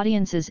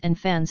 audiences and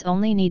fans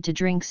only need to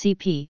drink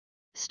CP,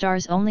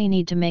 stars only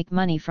need to make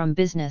money from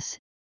business,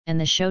 and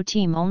the show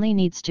team only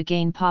needs to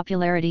gain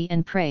popularity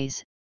and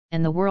praise,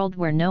 and the world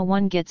where no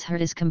one gets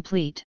hurt is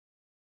complete.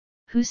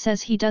 Who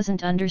says he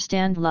doesn't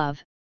understand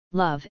love?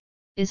 Love,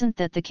 isn't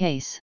that the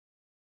case?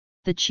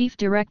 The chief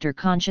director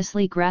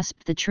consciously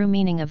grasped the true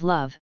meaning of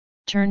love,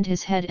 turned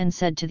his head and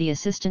said to the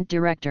assistant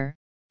director,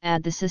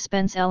 "Add the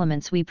suspense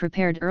elements we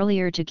prepared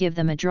earlier to give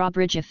them a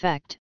drawbridge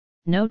effect.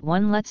 Note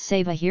 1, let's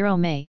save a hero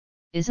May."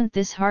 Isn't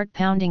this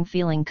heart-pounding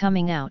feeling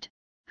coming out?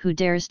 Who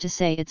dares to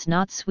say it's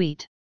not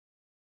sweet?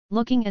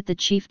 Looking at the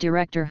chief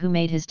director who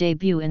made his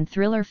debut in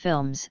thriller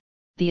films,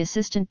 the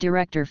assistant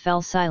director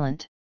fell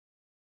silent.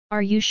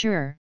 Are you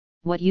sure,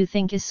 what you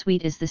think is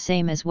sweet is the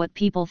same as what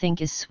people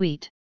think is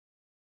sweet?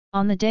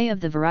 On the day of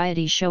the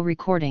variety show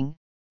recording,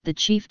 the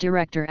chief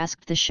director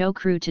asked the show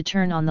crew to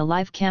turn on the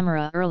live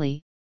camera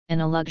early,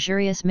 and a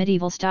luxurious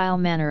medieval-style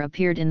manner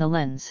appeared in the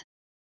lens.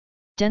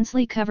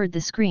 Densely covered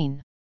the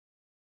screen.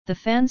 The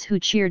fans who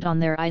cheered on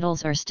their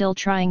idols are still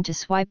trying to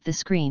swipe the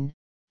screen,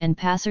 and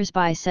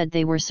passers-by said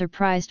they were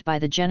surprised by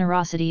the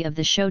generosity of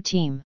the show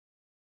team.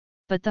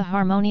 But the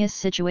harmonious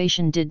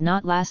situation did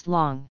not last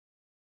long.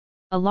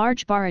 A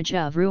large barrage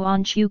of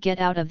Ruan Chu get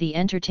out of the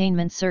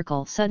entertainment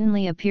circle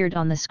suddenly appeared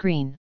on the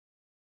screen.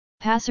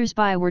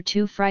 Passers-by were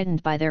too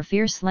frightened by their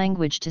fierce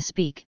language to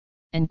speak,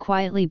 and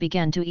quietly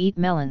began to eat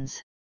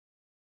melons.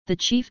 The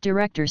chief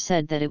director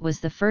said that it was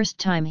the first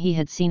time he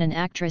had seen an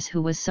actress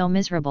who was so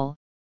miserable,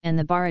 and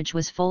the barrage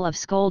was full of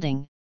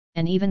scolding,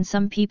 and even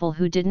some people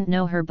who didn't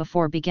know her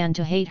before began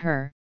to hate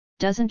her.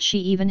 Doesn't she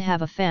even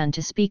have a fan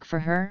to speak for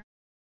her?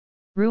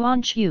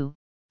 Ruan Chu,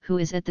 who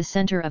is at the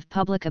center of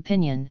public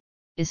opinion,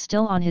 is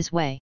still on his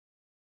way.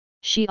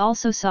 She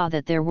also saw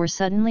that there were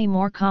suddenly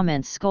more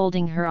comments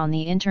scolding her on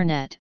the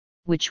internet,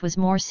 which was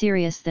more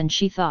serious than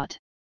she thought.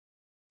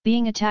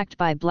 Being attacked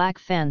by black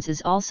fans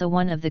is also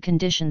one of the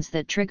conditions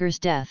that triggers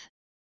death.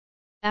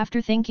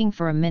 After thinking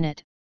for a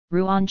minute,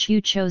 Ruan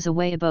Chu chose a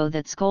Weibo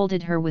that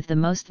scolded her with the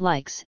most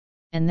likes,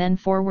 and then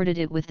forwarded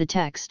it with the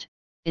text,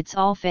 "It's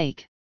all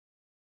fake."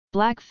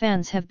 Black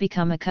fans have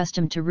become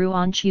accustomed to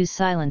Ruan Chu's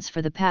silence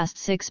for the past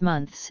 6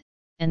 months,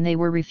 and they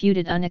were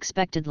refuted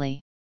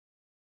unexpectedly.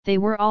 They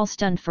were all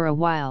stunned for a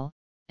while,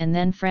 and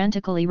then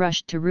frantically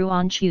rushed to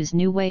Ruan Chu's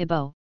new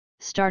Weibo,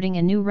 starting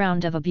a new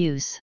round of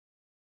abuse.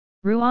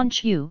 Ruan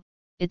Chu,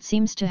 it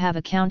seems to have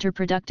a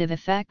counterproductive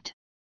effect?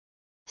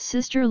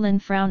 Sister Lin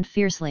frowned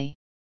fiercely.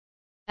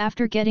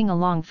 After getting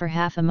along for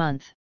half a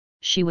month,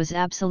 she was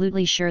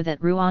absolutely sure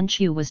that Ruan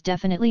Chu was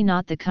definitely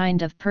not the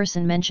kind of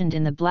person mentioned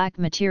in the black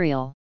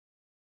material.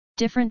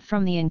 Different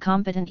from the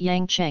incompetent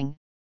Yang Cheng,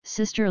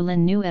 Sister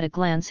Lin knew at a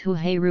glance who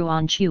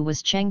Ruan Chu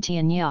was. Cheng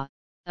Tianya,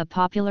 a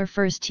popular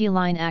first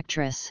T-line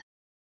actress.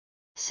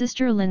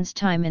 Sister Lin's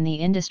time in the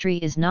industry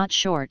is not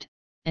short,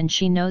 and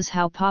she knows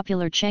how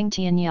popular Cheng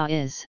Tianya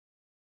is.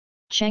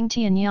 Cheng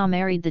Tianya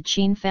married the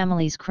Qin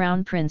family's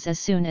crown prince as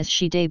soon as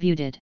she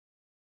debuted.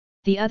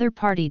 The other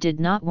party did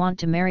not want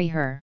to marry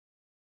her.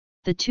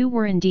 The two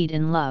were indeed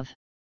in love.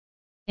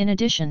 In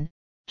addition,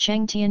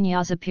 Cheng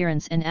Tianya's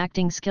appearance and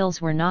acting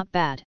skills were not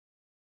bad.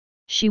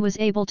 She was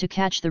able to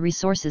catch the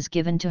resources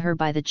given to her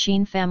by the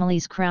Qin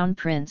family's crown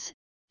prince,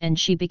 and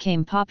she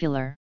became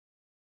popular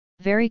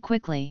very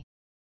quickly.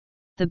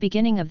 The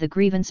beginning of the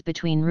grievance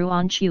between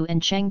Ruanqiu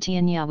and Cheng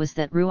Tianya was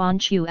that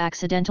Ruanqiu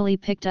accidentally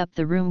picked up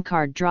the room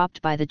card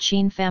dropped by the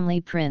Qin family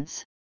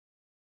prince.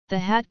 The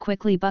hat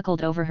quickly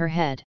buckled over her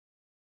head.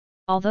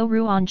 Although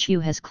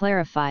Ruanqiu has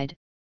clarified,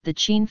 the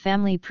Qin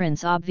family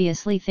prince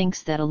obviously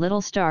thinks that a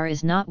little star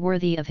is not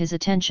worthy of his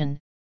attention,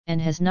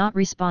 and has not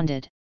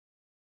responded.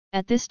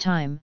 At this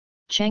time,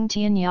 Cheng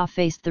Tianya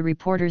faced the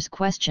reporter's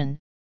question,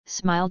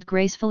 smiled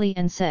gracefully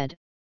and said,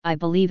 "I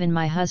believe in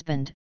my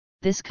husband,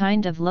 this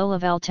kind of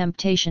low-level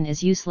temptation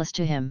is useless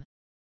to him."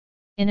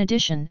 In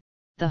addition,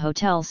 the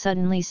hotel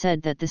suddenly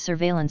said that the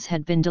surveillance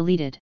had been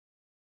deleted.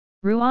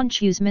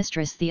 Ruanqiu's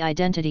mistress, the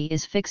identity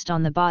is fixed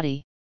on the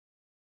body.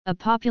 A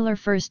popular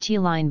first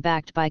T-line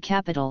backed by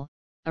capital,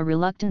 a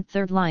reluctant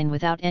third line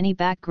without any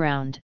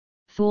background,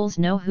 fools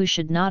know who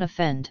should not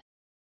offend.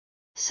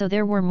 So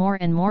there were more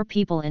and more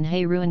people in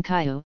He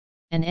Ruanqiu,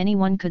 and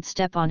anyone could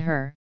step on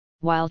her,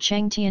 while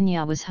Cheng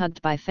Tianya was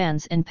hugged by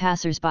fans and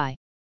passers-by.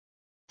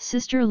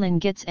 Sister Lin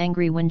gets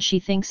angry when she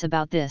thinks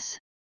about this.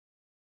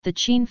 The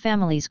Qin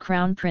family's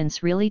crown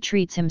prince really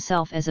treats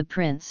himself as a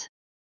prince.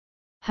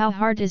 How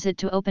hard is it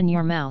to open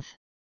your mouth?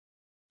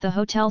 The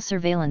hotel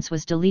surveillance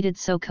was deleted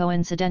so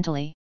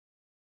coincidentally.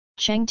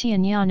 Cheng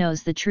Tianya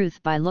knows the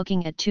truth by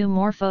looking at two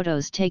more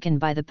photos taken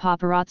by the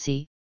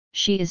paparazzi.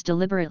 She is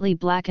deliberately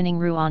blackening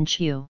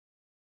Ruanqiu.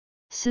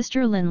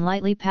 Sister Lin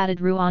lightly patted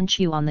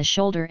Ruanqiu on the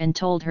shoulder and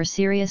told her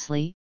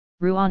seriously,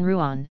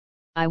 Ruan,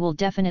 I will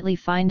definitely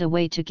find a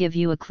way to give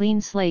you a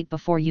clean slate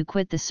before you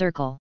quit the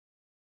circle."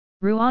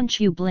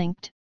 Ruanqiu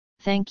blinked,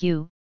 "Thank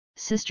you,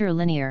 Sister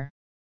Linier."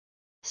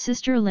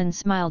 Sister Lin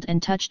smiled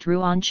and touched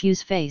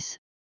Ruanqiu's face.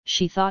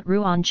 She thought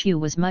Ruanqiu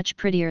was much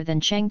prettier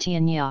than Cheng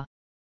Tianya.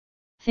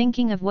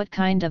 Thinking of what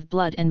kind of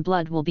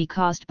blood will be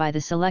caused by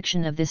the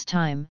selection of this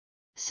time,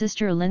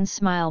 Sister Lin's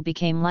smile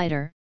became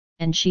lighter,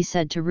 and she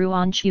said to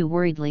Ruanqiu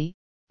worriedly,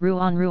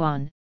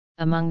 Ruan,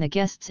 among the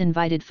guests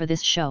invited for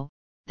this show,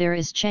 there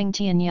is Cheng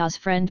Tianya's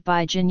friend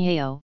Bai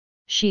Jinyao.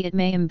 It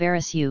may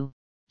embarrass you,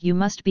 you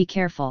must be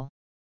careful."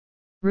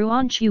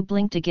 Ruanqiu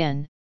blinked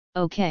again,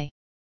 "Okay.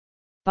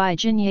 Bai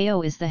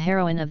Jinyao is the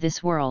heroine of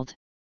this world."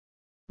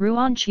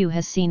 Ruanqiu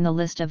has seen the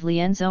list of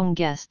Lian's own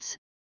guests,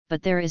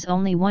 but there is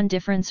only one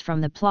difference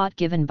from the plot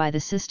given by the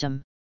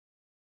system.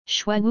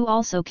 Xuewu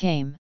also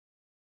came.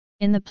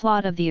 In the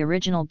plot of the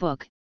original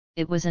book,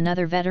 it was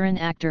another veteran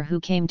actor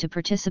who came to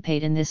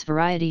participate in this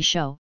variety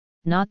show,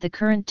 not the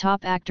current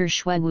top actor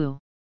Xuewu.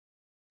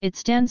 It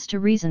stands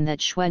to reason that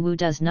Xuewu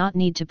does not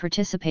need to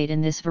participate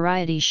in this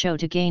variety show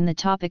to gain the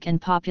topic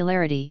and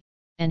popularity,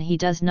 and he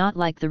does not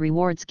like the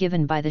rewards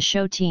given by the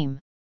show team.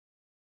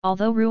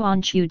 Although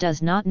Ruanqiu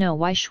does not know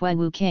why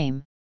Xuewu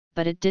came,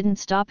 but it didn't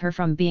stop her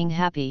from being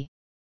happy.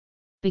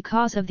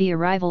 Because of the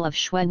arrival of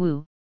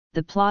Xuewu,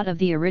 the plot of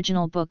the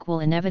original book will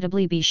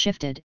inevitably be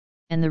shifted,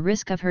 and the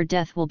risk of her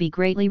death will be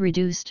greatly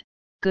reduced.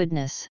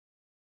 Goodness!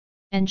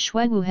 And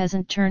Xuewu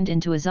hasn't turned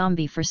into a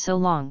zombie for so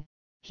long,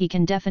 he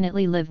can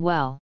definitely live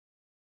well.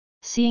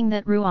 Seeing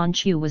that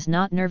Ruanqiu was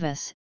not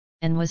nervous,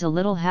 and was a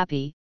little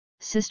happy,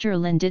 Sister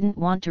Lin didn't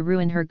want to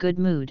ruin her good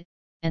mood,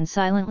 and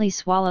silently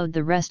swallowed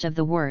the rest of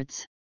the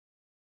words.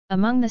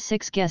 Among the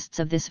 6 guests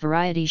of this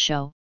variety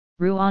show,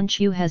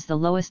 Ruanqiu has the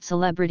lowest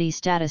celebrity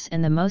status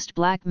and the most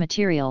black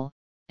material,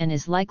 and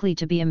is likely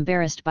to be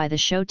embarrassed by the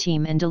show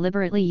team and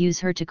deliberately use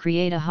her to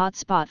create a hot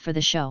spot for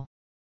the show.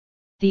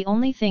 The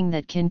only thing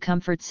that can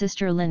comfort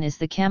Sister Lin is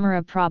the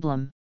camera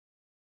problem.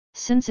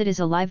 Since it is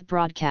a live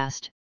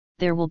broadcast,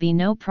 there will be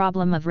no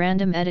problem of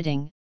random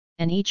editing,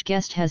 and each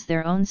guest has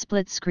their own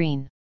split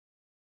screen.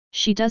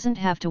 She doesn't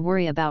have to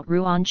worry about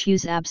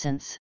Ruanqiu's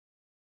absence.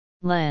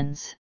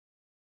 Lens.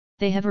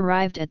 They have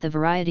arrived at the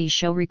variety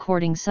show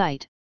recording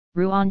site.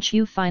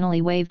 Ruanqiu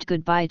finally waved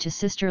goodbye to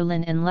Sister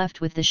Lin and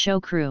left with the show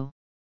crew.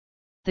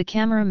 The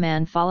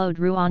cameraman followed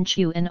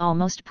Ruanqiu and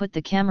almost put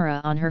the camera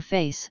on her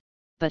face,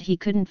 but he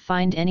couldn't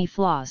find any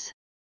flaws.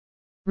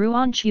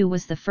 Ruanqiu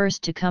was the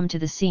first to come to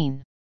the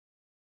scene.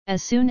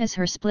 As soon as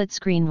her split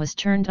screen was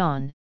turned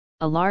on,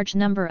 a large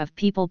number of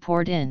people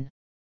poured in.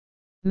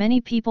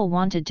 Many people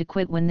wanted to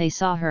quit when they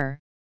saw her,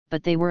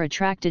 but they were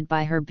attracted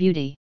by her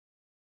beauty.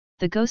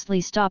 The ghostly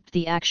stopped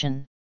the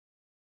action.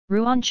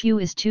 Ruanqiu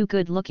is too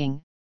good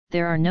looking,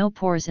 there are no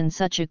pores in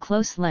such a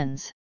close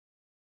lens.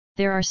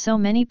 There are so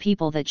many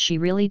people that she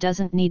really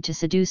doesn't need to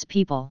seduce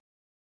people.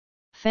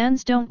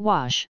 Fans don't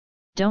wash,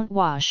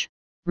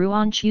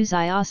 Ruanqiu's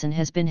Iasan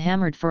has been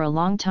hammered for a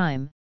long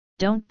time,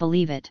 don't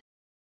believe it.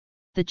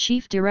 The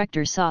chief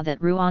director saw that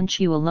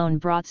Ruanqiu alone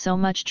brought so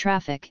much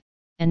traffic,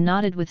 and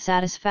nodded with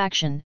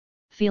satisfaction,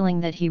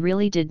 feeling that he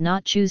really did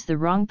not choose the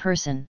wrong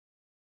person.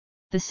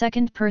 The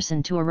second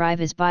person to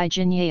arrive is Bai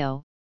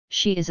Jinyeo.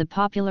 She is a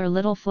popular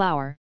little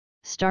flower,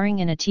 starring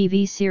in a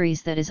TV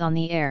series that is on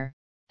the air.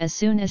 As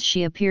soon as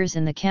she appears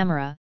in the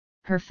camera,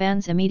 her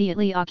fans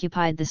immediately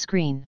occupied the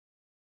screen.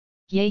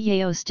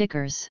 Yeyeo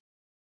stickers.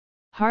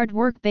 Hard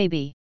work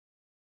baby.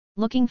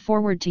 Looking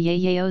forward to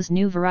Yeyeo's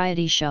new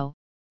variety show,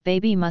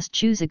 baby must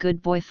choose a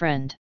good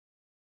boyfriend.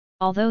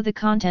 Although the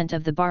content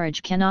of the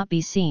barrage cannot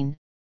be seen,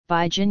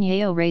 Bai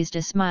Jinyeo raised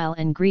a smile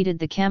and greeted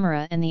the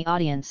camera and the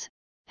audience.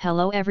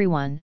 Hello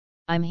everyone,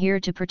 I'm here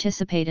to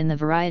participate in the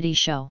variety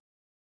show.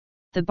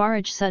 The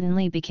barrage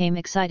suddenly became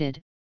excited.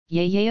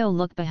 Yeyeo,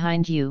 look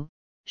behind you,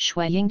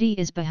 Shui Yingdi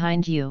is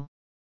behind you.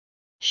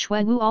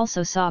 Shui Wu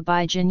also saw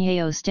Bai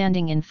Jinyeo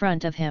standing in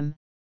front of him.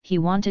 He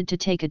wanted to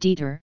take a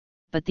detour,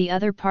 but the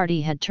other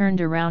party had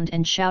turned around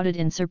and shouted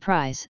in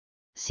surprise,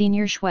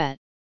 Senior Shui.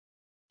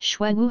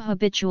 Shui Wu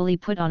habitually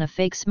put on a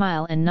fake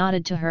smile and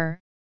nodded to her,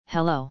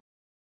 hello.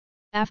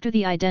 After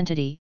the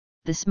identity,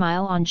 the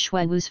smile on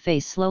Shui Wu's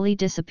face slowly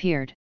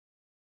disappeared.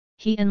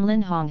 He and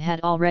Lin Hong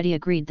had already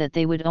agreed that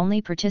they would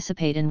only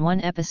participate in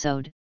one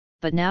episode,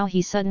 but now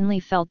he suddenly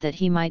felt that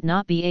he might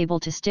not be able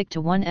to stick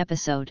to one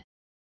episode.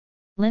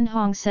 Lin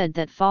Hong said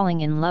that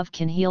falling in love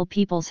can heal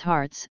people's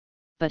hearts,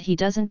 but he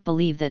doesn't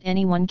believe that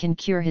anyone can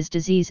cure his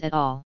disease at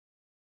all.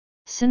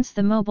 Since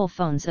the mobile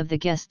phones of the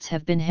guests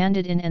have been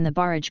handed in and the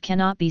barrage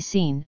cannot be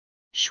seen,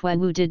 Shui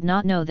Wu did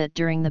not know that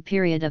during the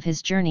period of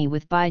his journey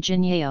with Bai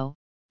Jinyeo,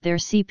 their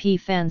CP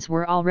fans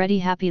were already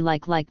happy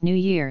like New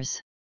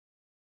Year's.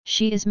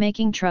 She is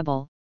making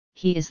trouble,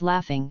 he is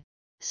laughing,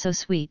 so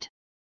sweet.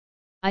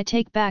 I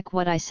take back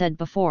what I said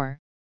before,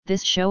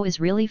 this show is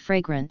really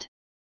fragrant.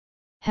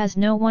 Has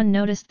no one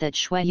noticed that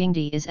Shui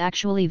Yingdi is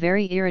actually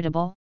very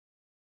irritable?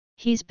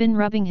 He's been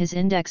rubbing his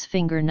index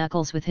finger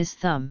knuckles with his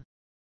thumb.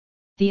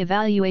 The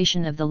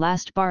evaluation of the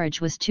last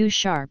barrage was too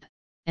sharp,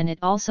 and it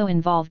also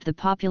involved the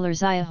popular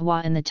Xia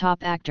Hua and the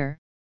top actor,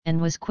 and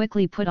was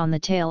quickly put on the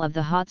tail of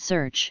the hot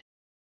search.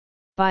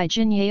 Bai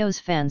Jinyeo's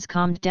fans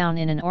calmed down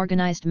in an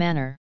organized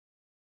manner.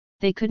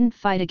 They couldn't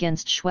fight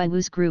against Shui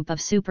Wu's group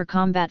of super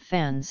combat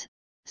fans,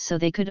 so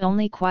they could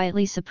only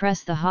quietly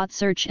suppress the hot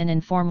search and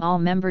inform all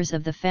members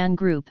of the fan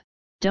group,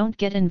 don't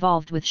get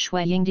involved with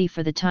Shui Yingdi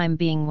for the time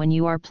being when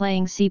you are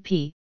playing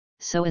CP,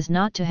 so as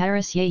not to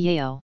harass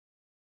Yeyeo.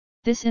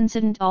 This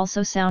incident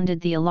also sounded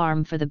the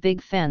alarm for the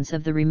big fans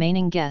of the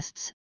remaining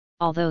guests,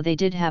 although they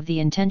did have the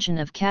intention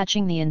of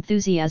catching the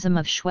enthusiasm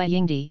of Shui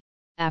Yingdi.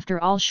 After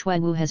all, Shui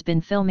Wu has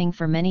been filming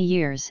for many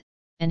years,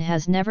 and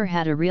has never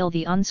had a real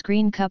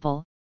on-screen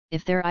couple.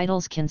 If their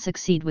idols can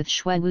succeed with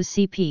Shui Wu's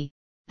CP,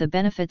 the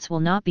benefits will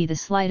not be the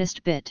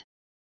slightest bit.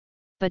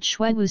 But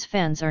Shui Wu's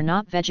fans are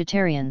not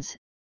vegetarians,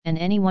 and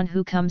anyone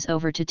who comes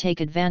over to take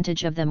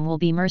advantage of them will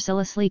be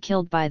mercilessly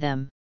killed by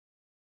them.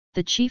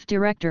 The chief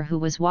director who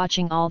was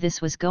watching all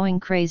this was going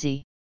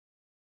crazy.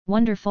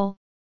 Wonderful,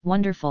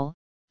 wonderful,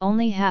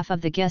 only half of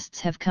the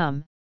guests have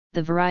come,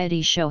 the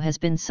variety show has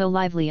been so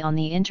lively on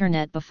the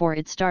internet before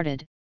it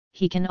started,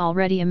 he can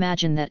already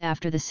imagine that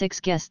after the 6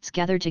 guests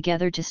gather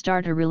together to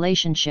start a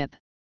relationship,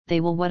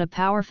 they will what a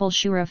powerful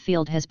Shura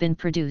field has been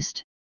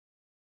produced.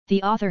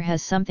 The author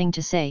has something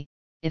to say,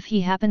 if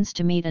he happens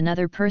to meet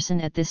another person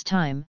at this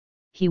time,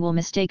 he will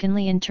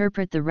mistakenly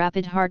interpret the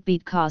rapid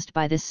heartbeat caused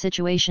by this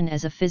situation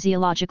as a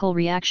physiological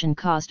reaction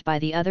caused by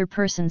the other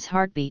person's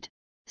heartbeat,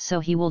 so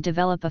he will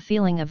develop a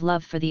feeling of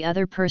love for the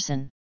other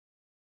person.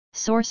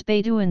 Source: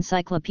 Baidu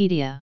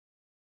Encyclopedia.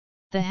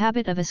 The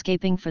habit of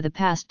escaping for the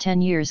past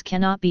 10 years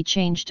cannot be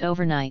changed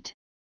overnight.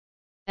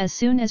 As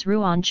soon as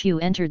Ruan Chu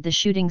entered the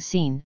shooting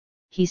scene,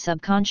 he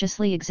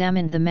subconsciously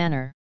examined the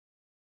manor.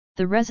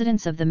 The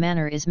residence of the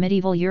manor is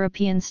medieval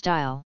European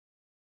style.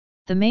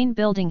 The main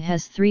building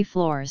has 3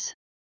 floors.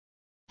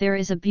 There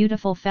is a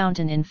beautiful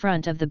fountain in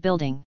front of the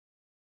building.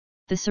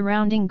 The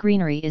surrounding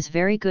greenery is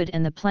very good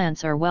and the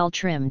plants are well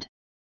trimmed.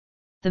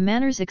 The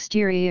manor's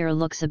exterior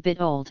looks a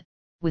bit old,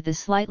 with a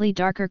slightly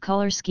darker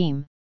color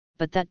scheme,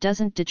 but that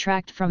doesn't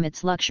detract from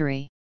its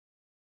luxury.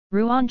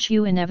 Ruan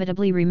Chu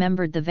inevitably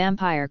remembered the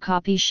vampire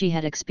copy she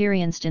had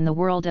experienced in the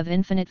world of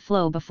Infinite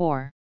Flow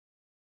before.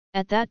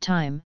 At that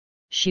time,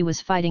 she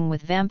was fighting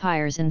with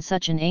vampires in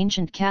such an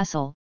ancient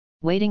castle,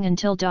 waiting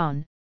until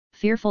dawn,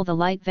 fearful the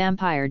light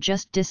vampire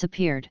just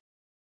disappeared.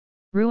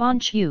 Ruan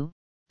Chu,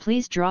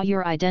 please draw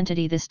your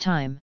identity this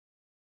time.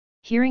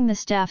 Hearing the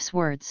staff's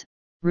words,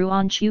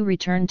 Ruan Chu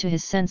returned to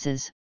his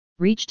senses,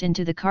 reached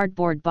into the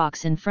cardboard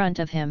box in front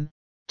of him,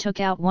 took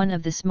out one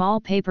of the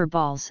small paper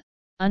balls,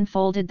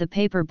 unfolded the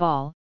paper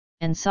ball,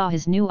 and saw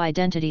his new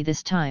identity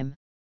this time.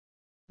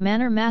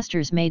 Manor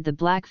masters made the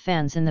black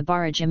fans in the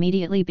barrage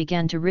immediately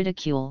began to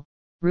ridicule,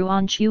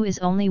 Ruan Chu is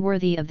only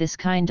worthy of this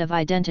kind of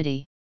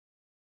identity.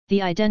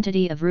 The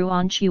identity of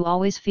Ruan Chu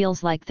always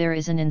feels like there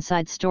is an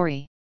inside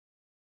story.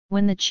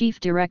 When the chief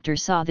director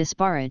saw this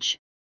barrage,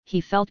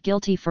 he felt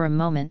guilty for a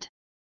moment.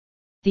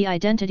 The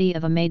identity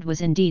of a maid was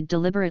indeed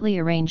deliberately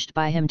arranged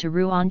by him to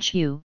Ruan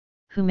Chu,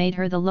 who made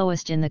her the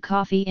lowest in the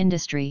coffee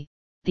industry.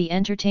 The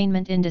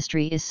entertainment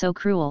industry is so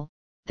cruel,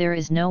 there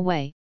is no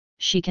way,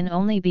 she can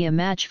only be a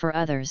match for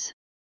others.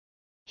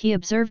 He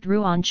observed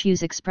Ruan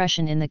Chu's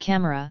expression in the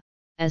camera.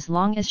 As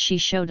long as she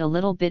showed a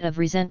little bit of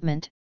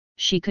resentment,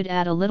 she could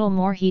add a little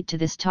more heat to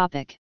this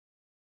topic.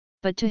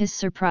 But to his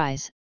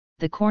surprise,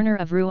 the corner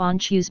of Ruan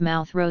Chu's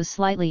mouth rose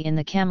slightly in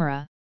the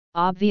camera,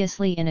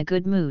 obviously in a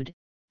good mood,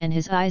 and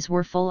his eyes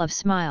were full of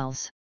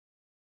smiles.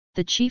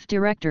 The chief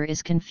director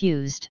is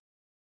confused.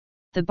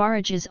 The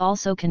barrage is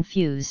also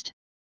confused.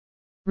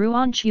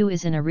 Ruan Chu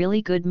is in a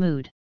really good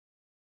mood.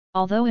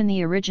 Although in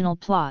the original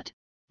plot,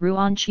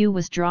 Ruan Chu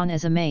was drawn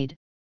as a maid,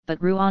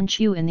 but Ruan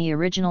Chu in the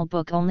original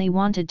book only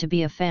wanted to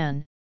be a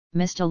fan,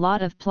 missed a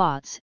lot of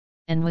plots,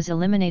 and was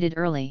eliminated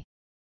early.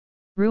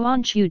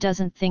 Ruan Chu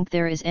doesn't think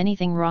there is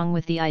anything wrong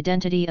with the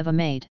identity of a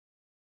maid.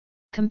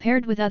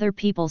 Compared with other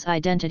people's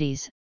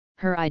identities,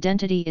 her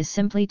identity is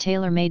simply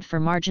tailor-made for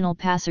marginal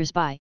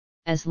passers-by.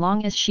 As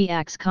long as she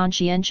acts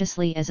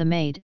conscientiously as a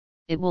maid,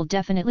 it will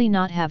definitely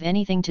not have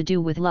anything to do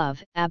with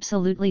love,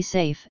 absolutely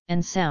safe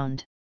and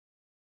sound.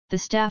 The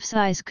staff's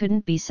eyes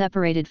couldn't be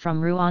separated from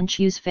Ruan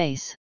Chu's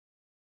face.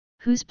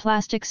 Whose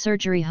plastic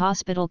surgery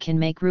hospital can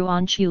make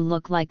Ruan Chu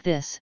look like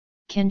this?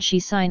 Can she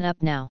sign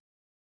up now?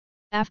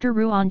 After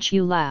Ruan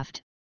Chu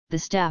laughed, the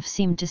staff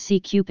seemed to see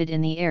Cupid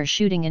in the air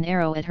shooting an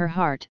arrow at her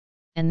heart,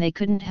 and they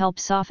couldn't help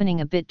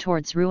softening a bit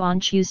towards Ruan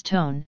Chu's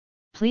tone.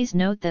 Please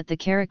note that the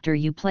character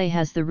you play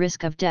has the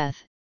risk of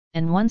death,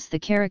 and once the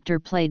character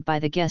played by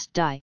the guest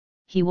die,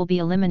 he will be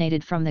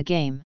eliminated from the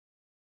game.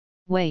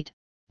 Wait,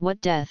 what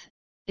death?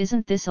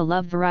 Isn't this a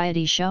love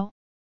variety show?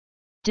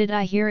 Did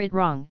I hear it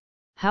wrong?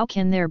 How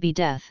can there be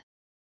death?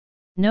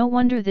 No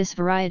wonder this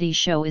variety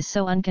show is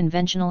so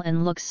unconventional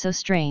and looks so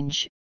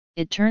strange.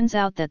 It turns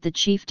out that the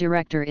chief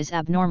director is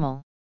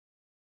abnormal.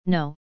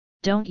 No,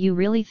 don't you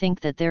really think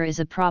that there is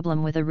a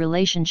problem with a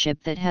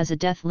relationship that has a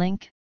death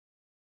link?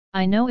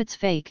 I know it's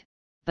fake,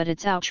 but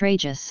it's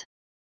outrageous.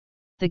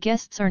 The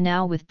guests are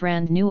now with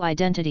brand new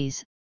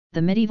identities,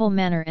 the medieval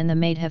manor and the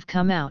maid have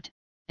come out,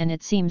 and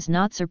it seems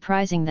not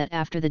surprising that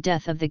after the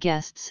death of the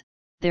guests,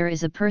 there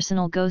is a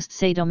personal ghost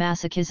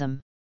sadomasochism.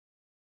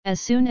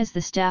 As soon as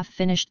the staff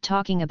finished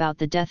talking about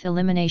the death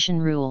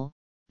elimination rule,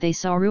 they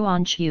saw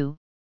Ruan Chu,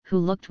 who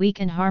looked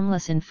weak and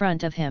harmless in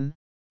front of him,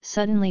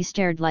 suddenly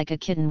stared like a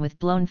kitten with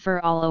blown fur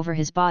all over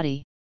his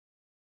body.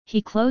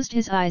 He closed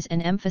his eyes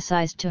and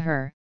emphasized to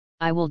her,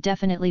 I will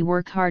definitely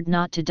work hard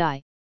not to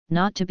die,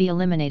 not to be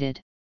eliminated.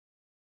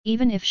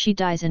 Even if she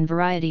dies in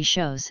variety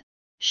shows,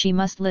 she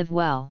must live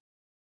well.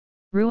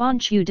 Ruan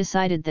Chu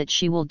decided that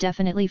she will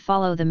definitely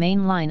follow the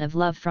main line of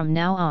love from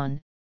now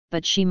on,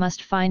 but she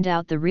must find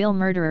out the real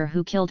murderer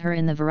who killed her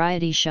in the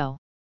variety show.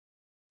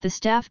 The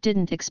staff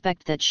didn't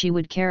expect that she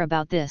would care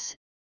about this,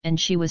 and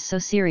she was so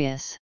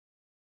serious.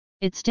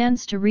 It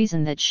stands to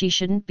reason that she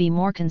shouldn't be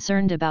more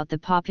concerned about the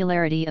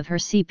popularity of her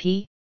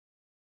CP.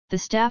 The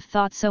staff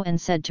thought so and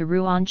said to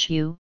Ruan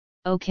Chu,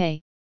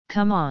 okay,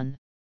 come on.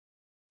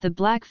 The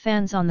black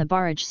fans on the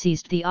barrage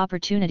seized the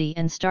opportunity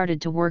and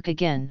started to work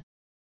again.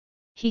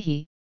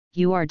 Hehe,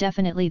 you are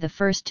definitely the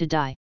first to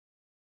die.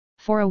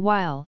 For a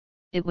while,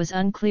 it was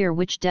unclear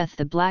which death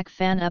the black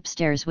fan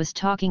upstairs was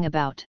talking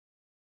about.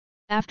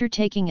 After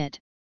taking it,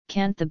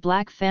 can't the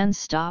black fans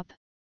stop?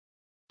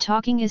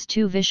 Talking is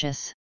too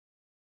vicious.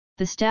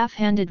 The staff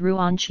handed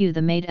Ruan Chu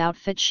the maid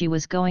outfit she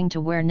was going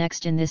to wear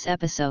next in this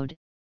episode,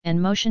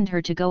 and motioned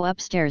her to go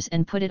upstairs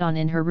and put it on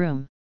in her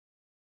room.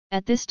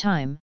 At this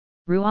time,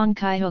 Ruan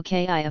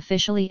Kaihoki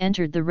officially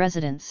entered the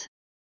residence.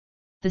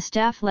 The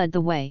staff led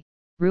the way,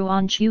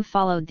 Ruan Chu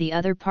followed the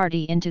other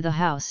party into the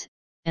house,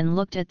 and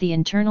looked at the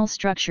internal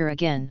structure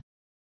again.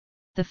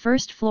 The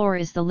first floor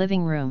is the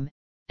living room,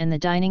 and the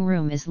dining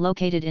room is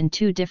located in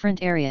two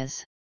different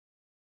areas.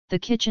 The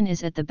kitchen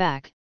is at the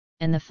back,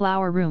 and the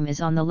flower room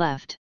is on the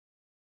left.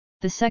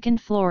 The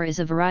second floor is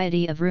a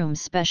variety of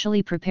rooms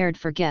specially prepared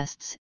for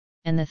guests,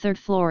 and the third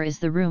floor is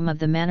the room of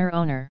the manor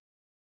owner.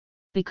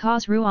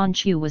 Because Ruan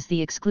Chu was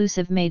the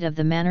exclusive maid of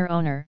the manor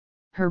owner,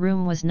 her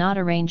room was not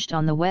arranged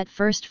on the wet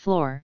first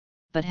floor,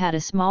 but had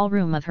a small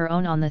room of her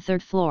own on the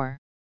third floor.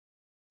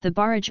 The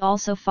barrage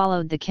also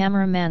followed the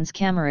cameraman's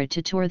camera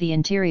to tour the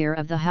interior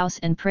of the house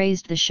and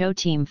praised the show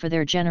team for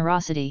their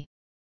generosity.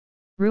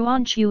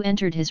 Ruan Chu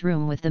entered his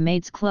room with the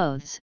maid's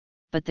clothes,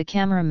 but the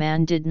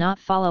cameraman did not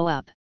follow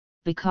up,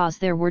 because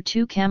there were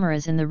two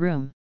cameras in the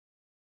room.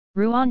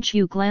 Ruan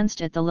Chu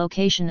glanced at the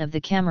location of the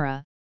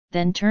camera,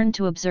 then turned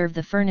to observe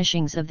the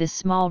furnishings of this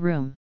small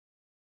room.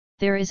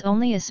 There is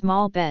only a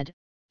small bed,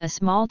 a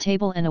small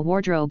table and a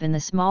wardrobe in the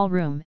small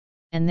room,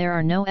 and there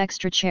are no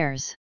extra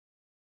chairs.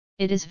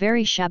 It is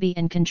very shabby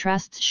and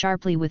contrasts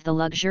sharply with the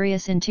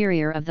luxurious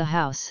interior of the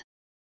house.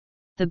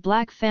 The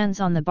black fans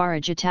on the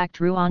barrage attacked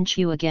Ruan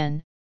Chu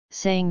again,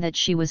 saying that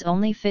she was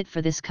only fit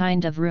for this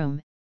kind of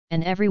room,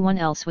 and everyone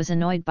else was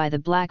annoyed by the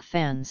black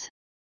fans.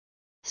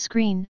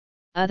 Screen,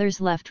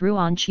 others left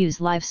Ruan Chu's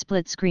live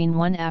split screen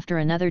one after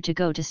another to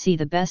go to see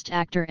the best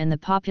actor and the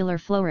popular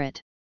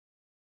floret.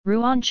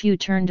 Ruan Chu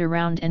turned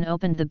around and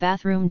opened the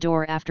bathroom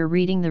door after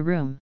reading the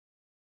room.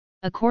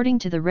 According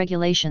to the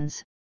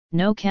regulations,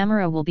 no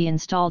camera will be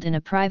installed in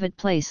a private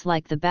place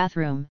like the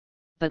bathroom,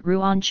 but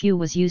Ruan Chu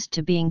was used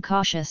to being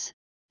cautious,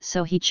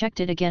 so he checked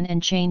it again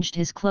and changed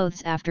his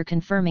clothes after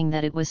confirming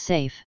that it was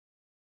safe.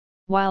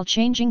 While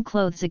changing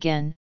clothes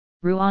again,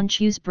 Ruan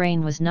Chu's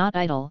brain was not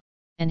idle,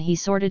 and he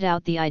sorted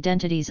out the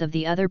identities of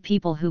the other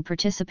people who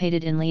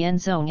participated in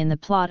Lianzong in the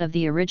plot of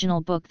the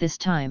original book this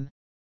time.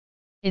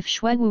 If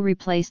Xuewu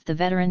replaced the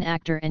veteran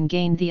actor and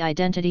gained the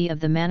identity of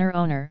the manor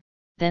owner,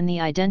 then the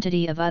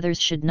identity of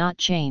others should not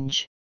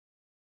change.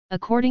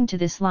 According to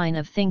this line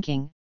of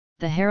thinking,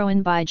 the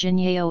heroine Bai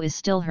Jinyao is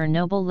still her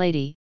noble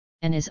lady,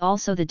 and is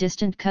also the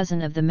distant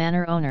cousin of the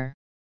manor owner.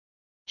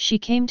 She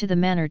came to the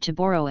manor to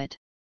borrow it.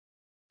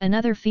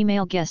 Another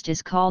female guest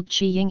is called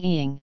Qi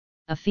Yingying,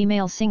 a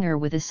female singer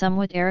with a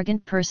somewhat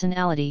arrogant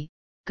personality,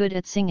 good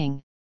at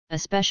singing,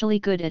 especially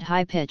good at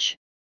high pitch,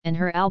 and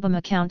her album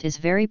account is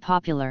very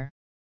popular.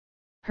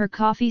 Her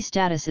coffee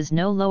status is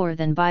no lower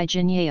than Bai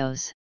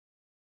Jinyao's.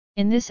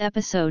 In this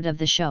episode of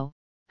the show,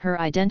 her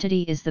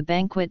identity is the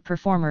banquet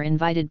performer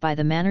invited by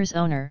the manor's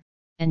owner,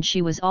 and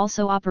she was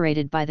also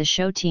operated by the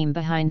show team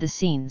behind the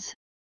scenes.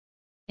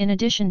 In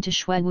addition to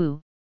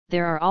Xuewu,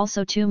 there are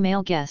also two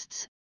male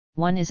guests.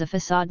 One is a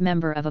facade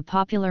member of a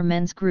popular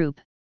men's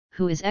group,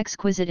 who is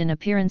exquisite in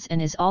appearance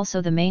and is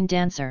also the main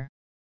dancer.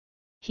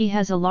 He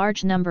has a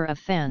large number of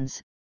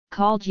fans,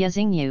 called Ye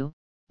Xingyu,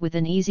 with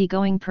an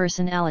easygoing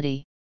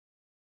personality.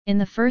 In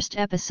the first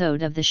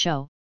episode of the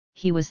show,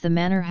 he was the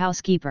manor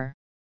housekeeper.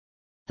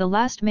 The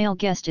last male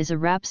guest is a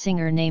rap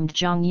singer named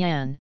Zhang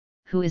Yan,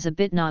 who is a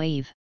bit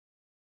naive.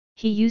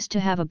 He used to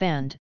have a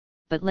band,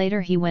 but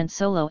later he went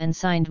solo and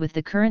signed with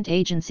the current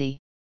agency.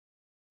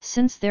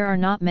 Since there are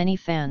not many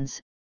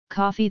fans,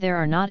 there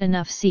are not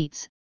enough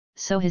seats,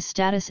 so his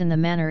status in the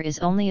manor is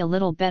only a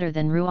little better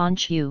than Ruan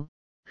Chu,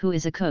 who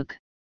is a cook.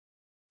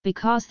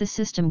 Because the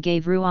system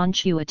gave Ruan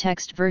Chu a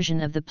text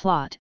version of the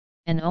plot,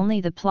 and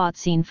only the plot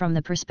seen from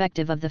the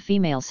perspective of the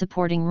female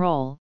supporting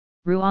role,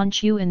 Ruan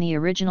Chu in the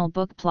original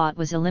book plot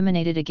was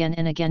eliminated again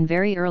and again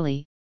very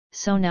early,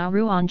 so now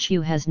Ruan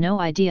Chu has no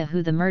idea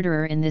who the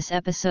murderer in this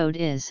episode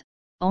is,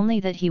 only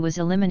that he was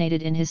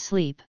eliminated in his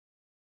sleep.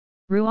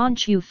 Ruan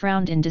Chu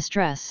frowned in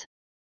distress.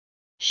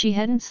 She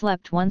hadn't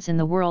slept once in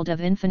the world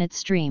of Infinite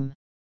Stream.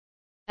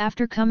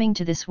 After coming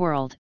to this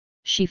world,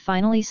 she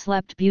finally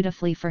slept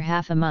beautifully for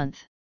half a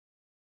month.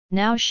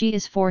 Now she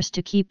is forced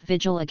to keep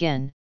vigil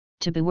again,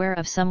 to beware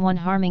of someone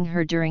harming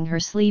her during her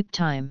sleep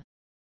time.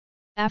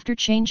 After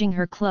changing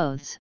her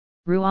clothes,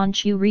 Ruan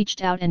Chu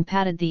reached out and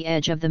patted the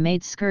edge of the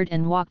maid's skirt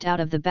and walked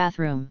out of the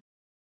bathroom.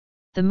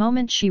 The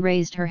moment she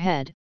raised her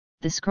head,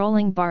 the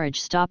scrolling barrage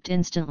stopped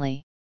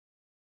instantly.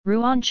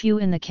 Ruan Chu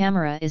in the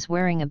camera is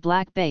wearing a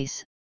black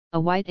base, a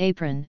white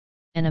apron,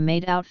 and a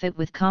maid outfit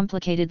with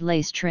complicated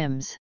lace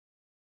trims.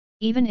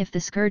 Even if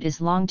the skirt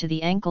is long to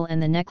the ankle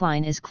and the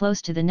neckline is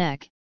close to the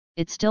neck,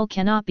 it still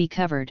cannot be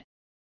covered.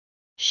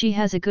 She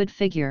has a good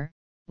figure,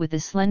 with a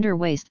slender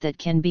waist that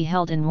can be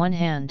held in one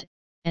hand,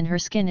 and her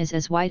skin is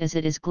as white as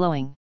it is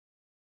glowing.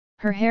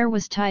 Her hair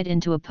was tied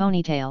into a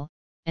ponytail,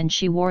 and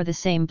she wore the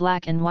same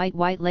black and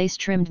white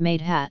lace-trimmed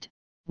maid hat,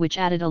 which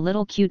added a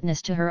little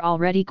cuteness to her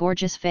already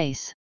gorgeous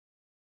face.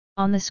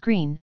 On the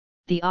screen,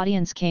 the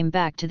audience came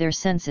back to their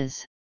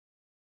senses.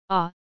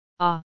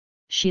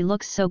 She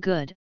looks so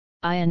good,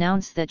 I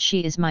announce that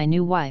she is my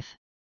new wife.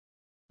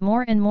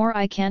 More and more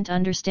I can't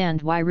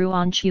understand why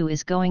Ruan Chu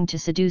is going to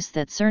seduce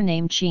that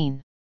surnamed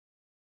Qin.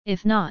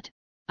 If not,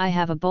 I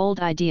have a bold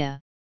idea,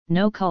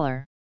 no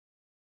color.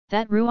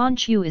 That Ruan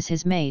Chu is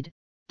his maid,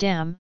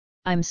 damn,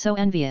 I'm so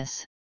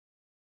envious.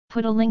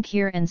 Put a link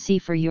here and see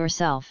for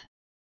yourself.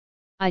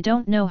 I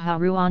don't know how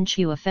Ruan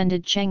Chu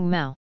offended Cheng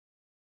Mao.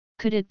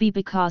 Could it be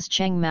because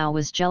Cheng Mao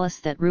was jealous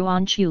that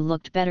Ruan Chu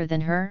looked better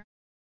than her?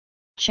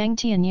 Cheng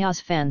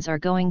Tianya's fans are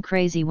going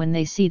crazy when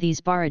they see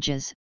these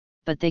barrages,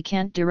 but they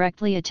can't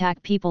directly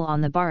attack people on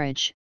the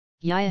barrage.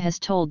 Yaya has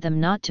told them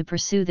not to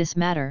pursue this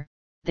matter,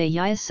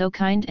 Yaya is so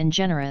kind and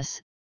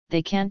generous,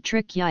 they can't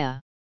trick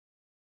Yaya.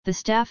 The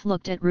staff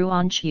looked at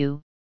Ruan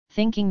Chu,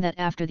 thinking that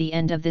after the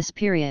end of this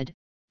period,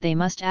 they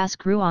must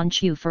ask Ruan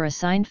Chu for a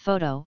signed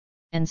photo,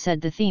 and said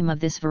the theme of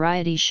this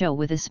variety show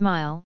with a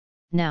smile,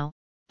 now,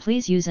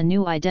 please use a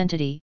new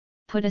identity,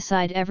 put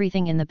aside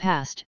everything in the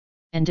past,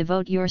 and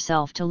devote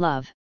yourself to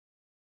love.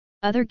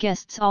 Other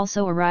guests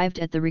also arrived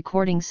at the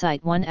recording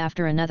site one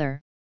after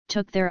another,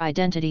 took their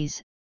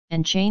identities,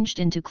 and changed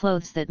into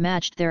clothes that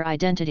matched their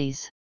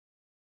identities.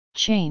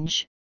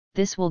 Change,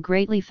 this will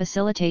greatly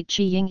facilitate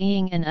Qi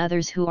Yingying and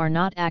others who are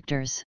not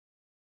actors.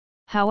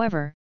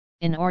 However,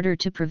 in order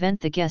to prevent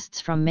the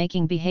guests from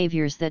making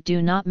behaviors that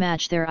do not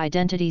match their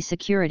identity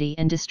security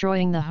and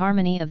destroying the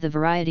harmony of the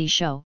variety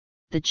show,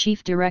 the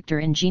chief director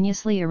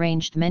ingeniously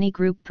arranged many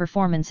group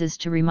performances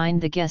to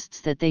remind the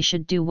guests that they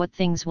should do what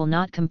things will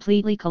not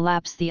completely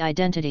collapse the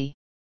identity.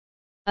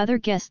 Other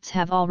guests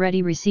have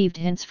already received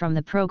hints from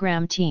the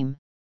program team,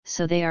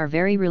 so they are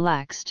very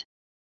relaxed.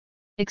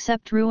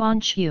 Except Ruan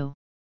Chu.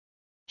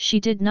 She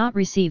did not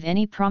receive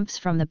any prompts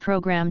from the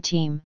program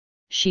team,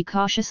 she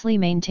cautiously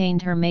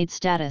maintained her maid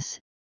status,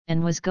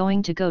 and was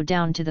going to go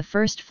down to the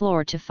first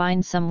floor to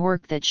find some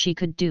work that she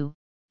could do,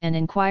 and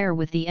inquire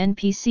with the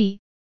NPC,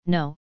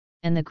 no,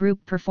 and the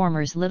group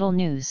performers little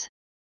news.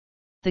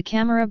 The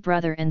camera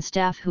brother and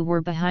staff who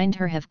were behind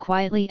her have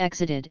quietly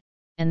exited,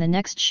 and the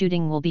next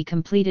shooting will be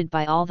completed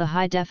by all the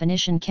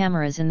high-definition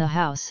cameras in the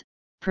house,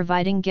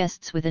 providing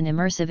guests with an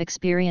immersive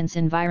experience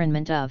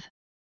environment of.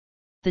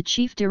 The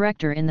chief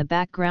director in the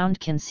background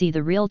can see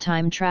the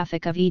real-time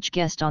traffic of each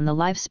guest on the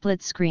live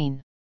split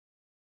screen.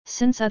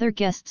 Since other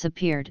guests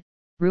appeared,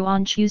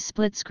 Ruan Chu's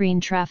split screen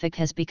traffic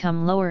has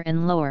become lower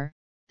and lower.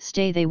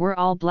 They were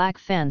all black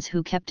fans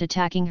who kept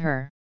attacking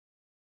her.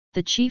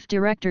 The chief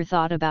director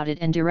thought about it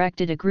and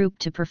directed a group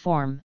to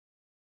perform.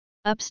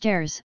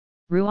 Upstairs,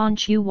 Ruan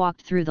Chu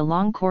walked through the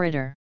long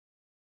corridor.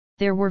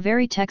 There were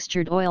very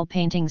textured oil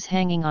paintings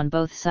hanging on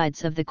both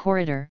sides of the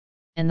corridor,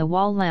 and the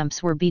wall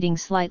lamps were beating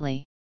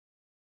slightly.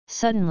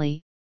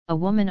 Suddenly, a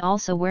woman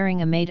also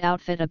wearing a maid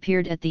outfit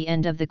appeared at the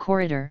end of the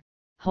corridor,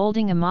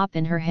 holding a mop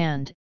in her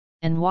hand,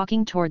 and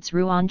walking towards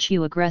Ruan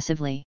Chu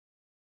aggressively.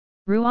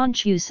 Ruan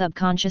Chu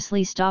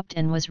subconsciously stopped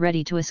and was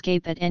ready to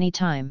escape at any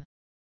time.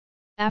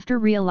 After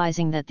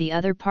realizing that the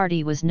other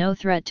party was no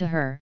threat to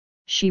her,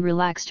 she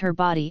relaxed her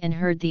body and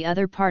heard the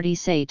other party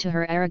say to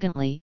her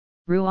arrogantly,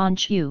 "Ruan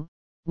Chu,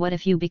 what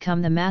if you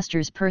become the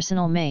master's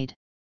personal maid?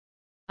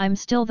 I'm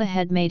still the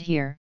head maid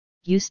here,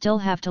 you still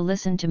have to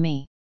listen to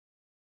me."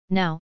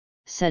 "Now,"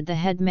 said the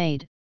head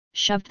maid,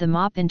 shoved the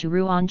mop into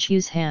Ruan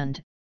Chu's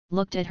hand,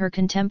 looked at her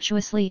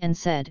contemptuously and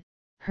said,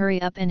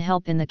 "Hurry up and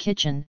help in the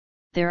kitchen,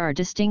 there are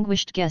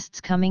distinguished guests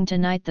coming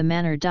tonight. The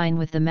manor dine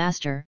with the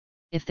master.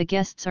 If the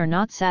guests are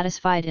not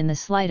satisfied in the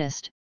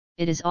slightest,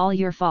 it is all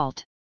your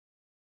fault."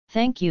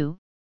 "Thank you,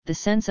 the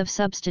sense of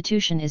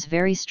substitution is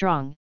very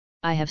strong,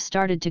 I have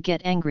started to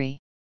get angry."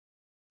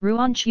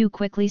 Ruan Chu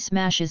quickly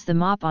smashes the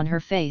mop on her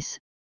face.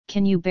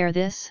 "Can you bear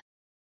this?"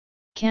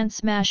 "Can't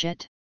smash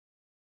it."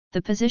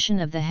 The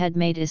position of the head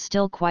maid is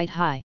still quite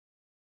high.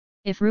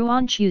 If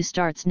Ruan Chu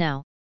starts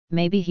now,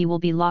 maybe he will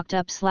be locked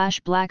up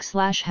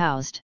 /black/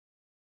 housed.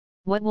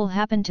 What will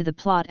happen to the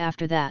plot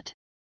after that?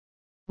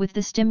 With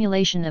the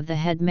stimulation of the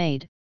head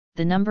maid,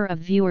 the number of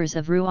viewers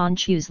of Ruan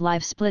Chu's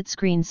live split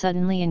screen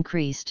suddenly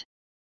increased.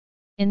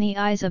 In the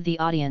eyes of the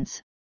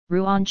audience,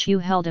 Ruan Chu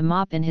held a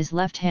mop in his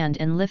left hand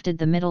and lifted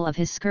the middle of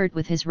his skirt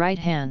with his right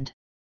hand.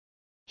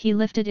 He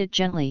lifted it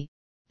gently,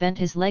 bent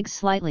his legs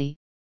slightly,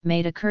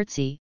 made a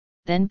curtsy,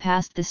 then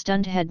passed the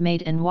stunned head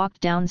maid and walked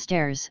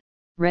downstairs,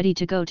 ready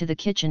to go to the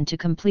kitchen to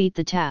complete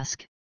the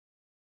task.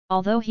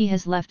 Although he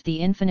has left the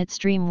infinite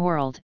stream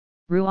world,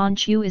 Ruan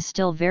Chu is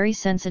still very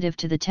sensitive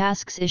to the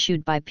tasks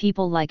issued by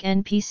people like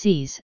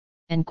NPCs,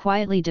 and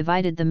quietly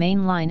divided the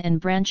main line and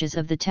branches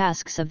of the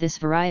tasks of this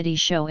variety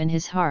show in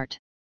his heart.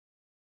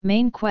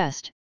 Main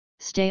quest: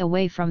 stay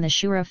away from the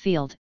Shura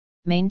field,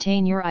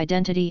 maintain your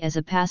identity as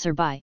a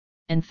passerby,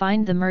 and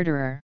find the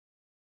murderer.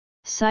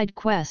 Side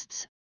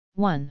quests: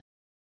 1.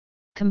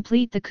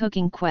 Complete the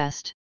cooking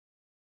quest.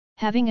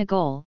 Having a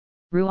goal,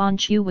 Ruan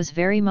Chu was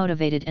very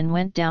motivated and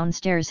went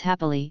downstairs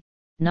happily,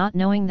 not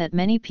knowing that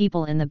many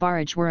people in the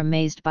barrage were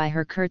amazed by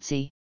her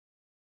curtsy.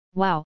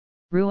 "Wow,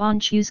 Ruan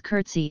Chu's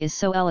curtsy is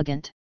so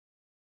elegant.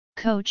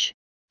 Coach,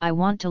 I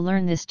want to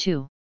learn this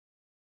too.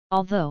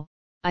 Although,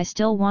 I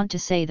still want to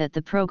say that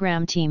the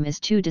program team is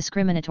too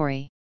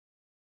discriminatory."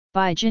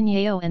 Bai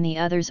Jinyao and the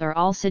others are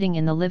all sitting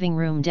in the living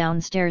room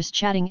downstairs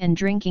chatting and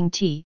drinking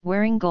tea,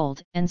 wearing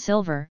gold and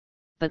silver,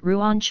 but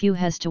Ruan Chu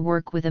has to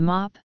work with a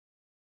mop.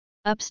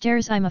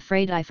 Upstairs, "I'm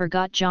afraid I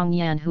forgot Zhang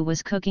Yan who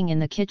was cooking in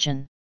the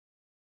kitchen.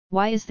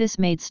 Why is this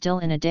maid still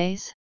in a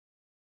daze?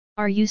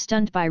 Are you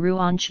stunned by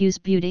Ruan Chu's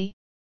beauty?"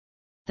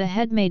 The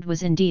head maid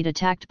was indeed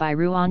attacked by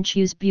Ruan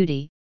Chu's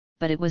beauty,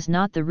 but it was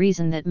not the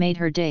reason that made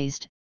her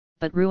dazed,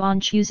 but Ruan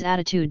Chu's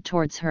attitude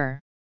towards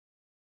her.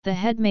 The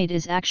head maid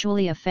is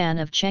actually a fan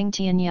of Cheng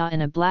Tianya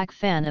and a black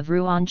fan of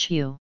Ruan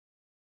Chu.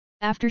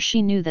 After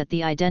she knew that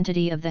the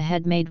identity of the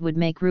head maid would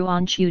make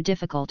Ruan Chu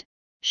difficult,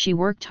 she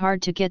worked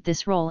hard to get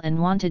this role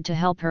and wanted to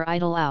help her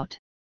idol out.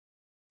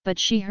 But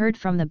she heard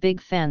from the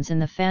big fans in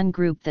the fan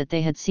group that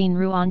they had seen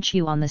Ruan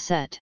Chu on the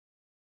set.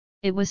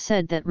 It was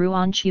said that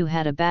Ruan Chu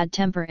had a bad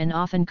temper and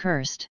often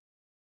cursed.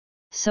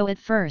 So at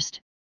first,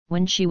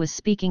 when she was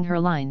speaking her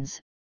lines,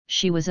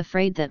 she was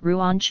afraid that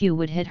Ruan Chu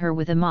would hit her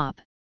with a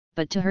mop,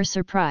 but to her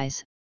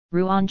surprise,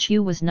 Ruan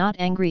Chu was not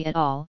angry at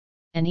all,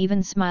 and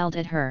even smiled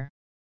at her.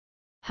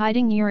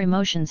 Hiding your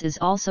emotions is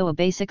also a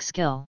basic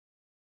skill.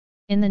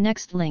 In the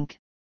next link,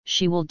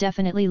 she will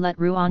definitely let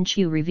Ruan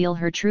Chu reveal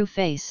her true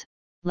face,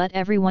 let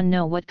everyone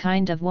know what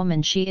kind of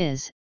woman she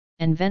is,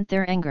 and vent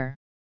their anger.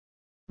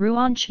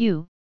 Ruan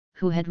Chu,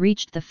 who had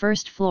reached the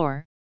first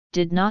floor,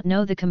 did not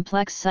know the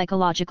complex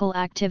psychological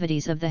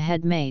activities of the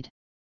head maid.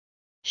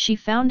 She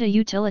found a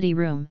utility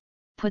room,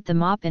 put the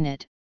mop in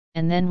it,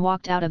 and then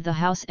walked out of the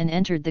house and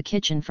entered the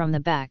kitchen from the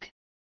back.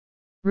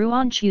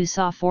 Ruan Chu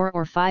saw 4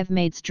 or 5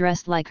 maids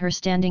dressed like her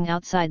standing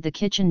outside the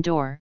kitchen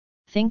door,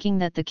 thinking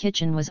that the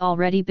kitchen was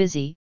already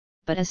busy,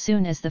 but as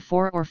soon as the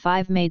 4 or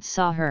 5 maids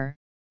saw her,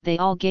 they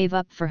all gave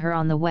up for her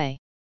on the way.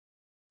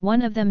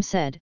 One of them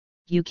said,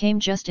 "You came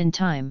just in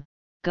time,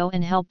 go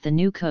and help the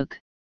new cook."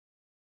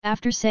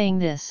 After saying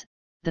this,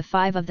 the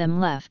 5 of them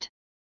left.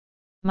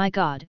 My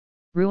god,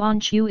 Ruan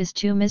Chu is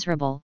too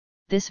miserable,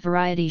 this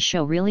variety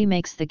show really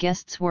makes the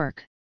guests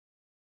work.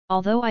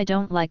 Although I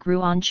don't like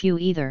Ruan Chu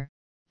either,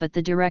 but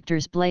the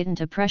director's blatant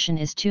oppression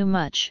is too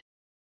much.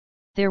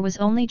 There was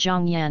only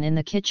Zhang Yan in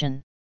the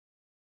kitchen.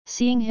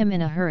 Seeing him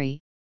in a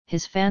hurry,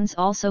 his fans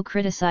also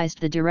criticized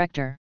the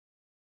director.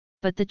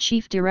 But the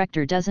chief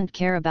director doesn't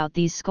care about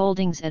these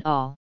scoldings at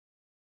all.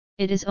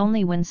 It is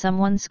only when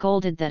someone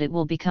scolded that it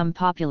will become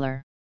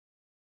popular.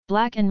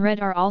 Black and red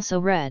are also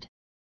red.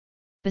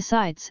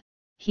 Besides,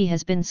 he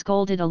has been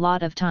scolded a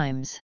lot of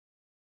times.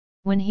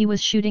 When he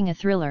was shooting a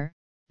thriller,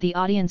 the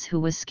audience who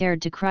was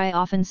scared to cry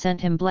often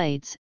sent him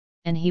blades,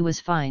 and he was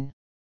fine.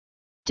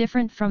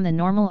 Different from the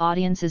normal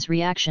audience's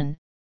reaction,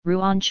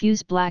 Ruan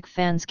Chu's black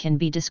fans can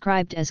be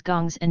described as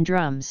gongs and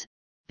drums,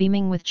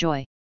 beaming with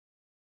joy.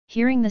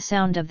 Hearing the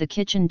sound of the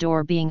kitchen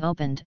door being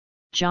opened,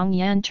 Zhang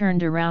Yan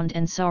turned around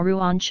and saw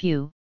Ruan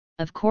Chu.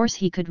 Of course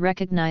he could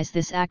recognize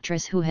this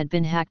actress who had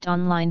been hacked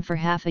online for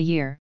half a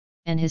year,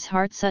 and his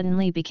heart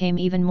suddenly became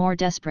even more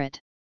desperate.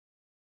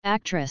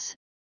 Actress,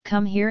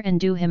 come here and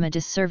do him a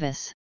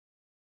disservice.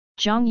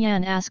 Zhang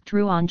Yan asked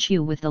Ruan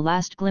Chu with the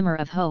last glimmer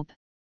of hope,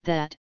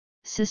 that,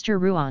 Sister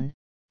Ruan,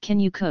 can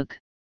you cook?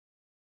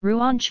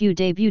 Ruan Chu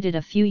debuted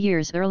a few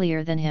years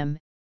earlier than him,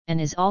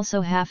 and is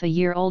also half a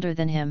year older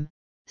than him,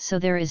 so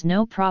there is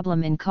no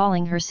problem in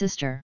calling her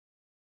sister.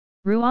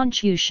 Ruan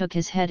Chu shook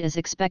his head as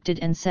expected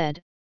and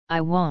said,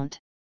 I won't.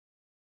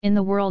 In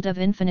the world of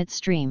infinite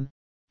stream,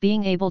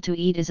 being able to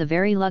eat is a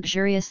very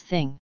luxurious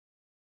thing.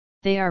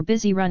 They are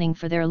busy running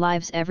for their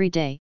lives every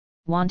day,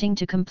 wanting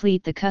to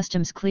complete the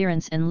customs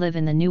clearance and live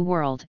in the new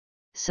world,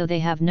 so they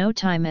have no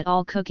time at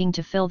all. Cooking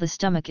to fill the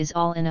stomach is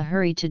all in a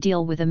hurry to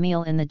deal with a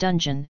meal in the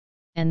dungeon,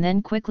 and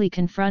then quickly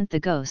confront the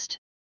ghost.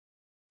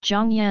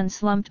 Zhang Yan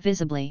slumped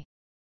visibly.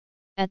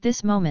 At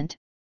this moment,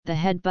 the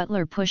head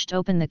butler pushed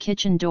open the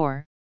kitchen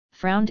door,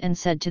 frowned and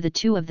said to the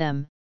two of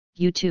them,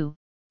 You two,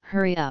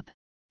 hurry up,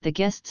 the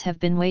guests have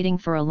been waiting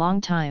for a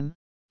long time,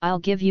 I'll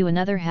give you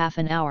another half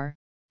an hour,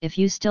 if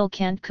you still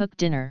can't cook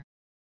dinner.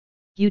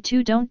 You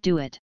two don't do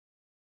it.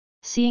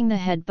 Seeing the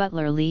head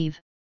butler leave,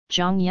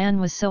 Zhang Yan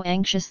was so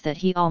anxious that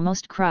he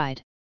almost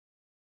cried.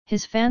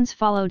 His fans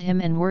followed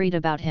him and worried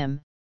about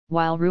him,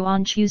 while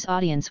Ruan Chu's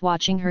audience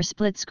watching her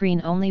split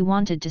screen only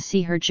wanted to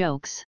see her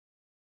jokes.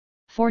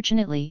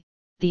 Fortunately,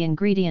 the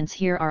ingredients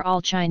here are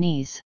all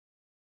Chinese.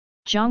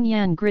 Zhang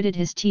Yan gritted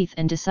his teeth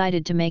and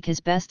decided to make his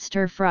best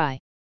stir-fry.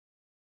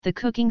 The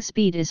cooking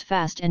speed is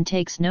fast and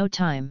takes no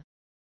time.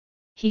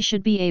 He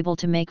should be able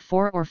to make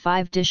 4 or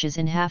 5 dishes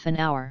in half an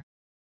hour.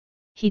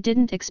 He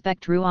didn't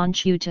expect Ruan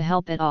Chu to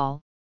help at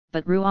all,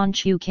 but Ruan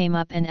Chu came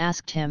up and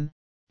asked him,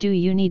 Do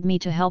you need me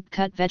to help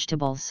cut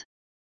vegetables?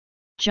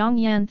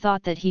 Zhang Yan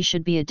thought that he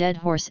should be a dead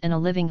horse and a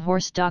living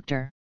horse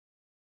doctor.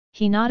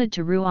 He nodded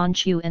to Ruan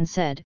Chu and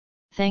said,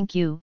 Thank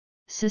you,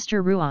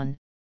 Sister Ruan,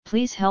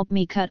 please help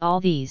me cut all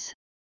these.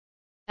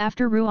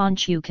 After Ruan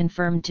Chu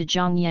confirmed to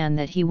Zhang Yan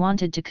that he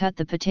wanted to cut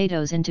the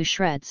potatoes into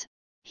shreds,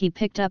 he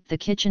picked up the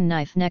kitchen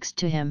knife next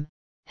to him,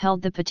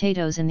 held the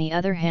potatoes in the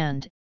other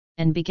hand,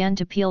 and began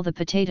to peel the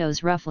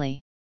potatoes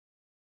roughly.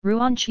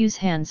 Ruan Chu's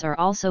hands are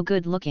also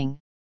good looking,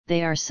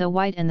 they are so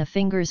white and the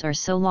fingers are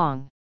so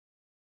long.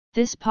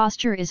 This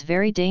posture is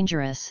very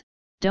dangerous,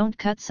 don't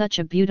cut such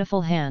a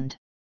beautiful hand.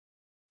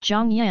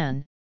 Zhang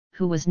Yan,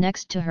 who was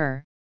next to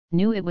her,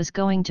 knew it was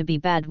going to be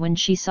bad when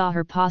she saw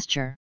her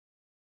posture.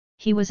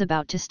 He was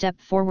about to step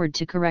forward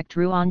to correct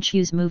Ruan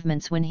Chu's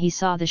movements when he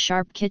saw the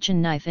sharp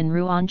kitchen knife in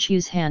Ruan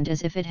Chu's hand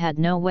as if it had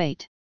no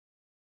weight.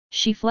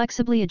 She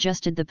flexibly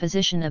adjusted the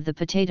position of the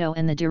potato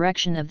and the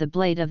direction of the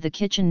blade of the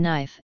kitchen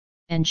knife,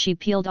 and she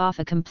peeled off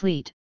a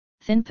complete,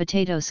 thin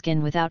potato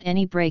skin without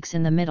any breaks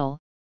in the middle,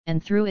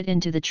 and threw it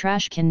into the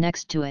trash can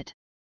next to it.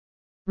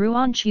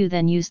 Ruan Chu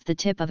then used the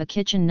tip of a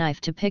kitchen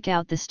knife to pick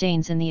out the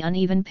stains and the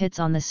uneven pits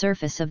on the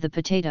surface of the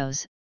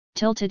potatoes,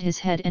 tilted his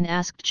head and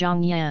asked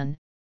Zhang Yan,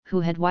 who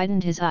had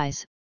widened his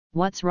eyes,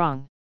 What's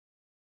wrong?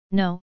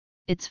 No,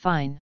 it's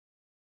fine.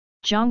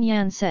 Zhang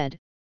Yan said.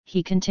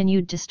 He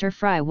continued to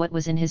stir-fry what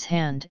was in his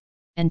hand,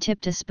 and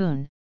tipped a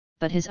spoon,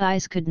 but his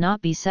eyes could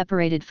not be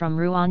separated from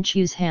Ruan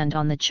Chu's hand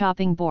on the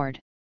chopping board.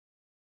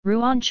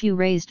 Ruan Chu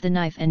raised the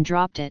knife and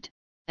dropped it,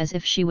 as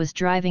if she was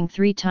driving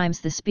 3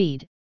 times the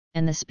speed,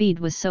 and the speed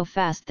was so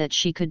fast that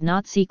she could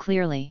not see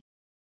clearly.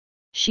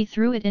 She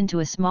threw it into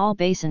a small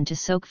basin to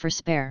soak for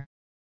spare.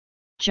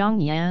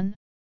 Zhang Yan?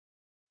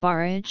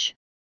 Barrage?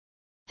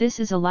 This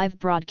is a live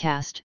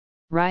broadcast,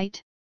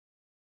 right?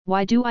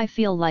 Why do I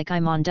feel like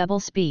I'm on double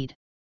speed?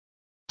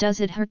 Does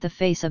it hurt the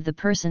face of the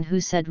person who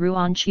said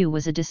Ruan Chu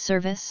was a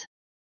disservice?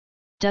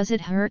 Does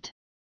it hurt?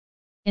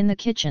 In the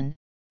kitchen,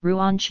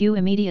 Ruan Chu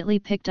immediately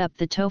picked up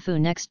the tofu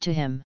next to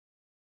him.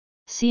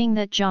 Seeing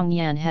that Zhang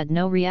Yan had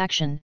no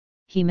reaction,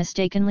 he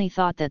mistakenly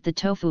thought that the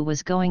tofu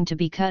was going to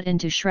be cut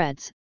into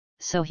shreds,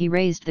 so he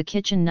raised the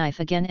kitchen knife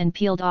again and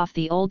peeled off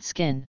the old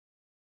skin.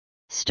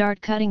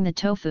 Start cutting the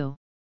tofu.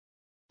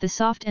 The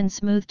soft and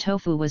smooth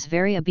tofu was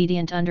very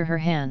obedient under her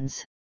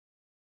hands.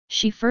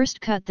 She first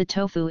cut the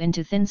tofu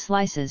into thin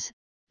slices,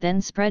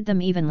 then spread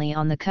them evenly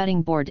on the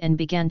cutting board and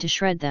began to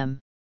shred them.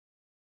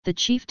 The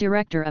chief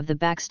director of the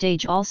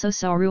backstage also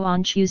saw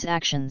Ruan Chu's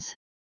actions.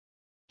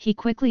 He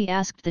quickly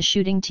asked the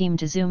shooting team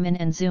to zoom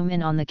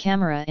in on the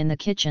camera in the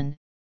kitchen,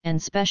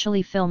 and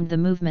specially filmed the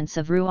movements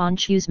of Ruan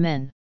Chu's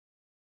men.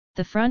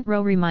 The front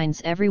row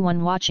reminds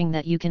everyone watching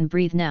that you can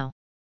breathe now.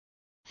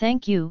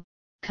 Thank you,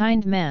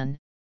 kind man,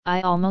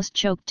 I almost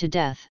choked to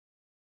death.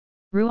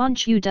 Ruan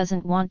Chu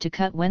doesn't want to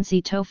cut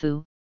Wensi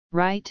tofu,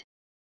 right?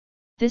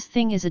 This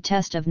thing is a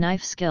test of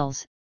knife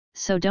skills,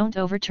 so don't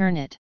overturn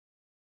it.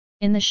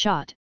 In the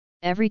shot,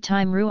 every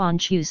time Ruan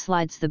Chu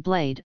slides the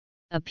blade,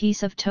 a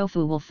piece of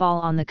tofu will fall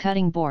on the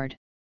cutting board.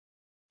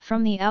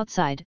 From the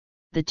outside,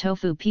 the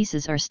tofu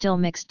pieces are still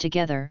mixed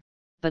together,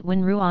 but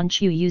when Ruan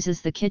Chu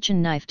uses the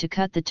kitchen knife to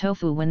cut the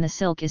tofu when the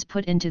silk is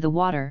put into the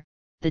water,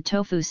 the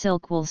tofu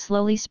silk will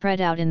slowly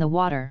spread out in the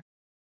water.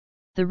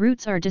 The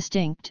roots are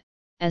distinct,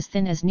 as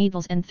thin as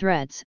needles and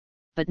threads,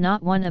 but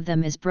not one of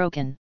them is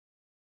broken.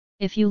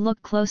 If you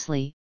look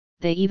closely,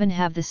 they even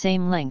have the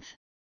same length.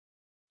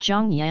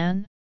 Zhang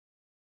Yan?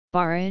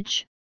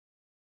 Barrage?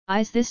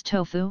 Is this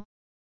tofu?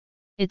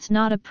 It's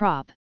not a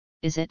prop,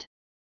 is it?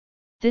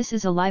 This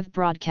is a live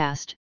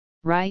broadcast,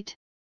 right?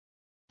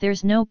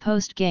 There's no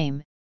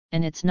post-game,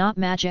 and it's not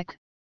magic,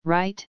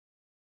 right?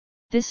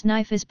 This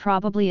knife is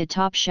probably a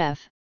top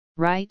chef,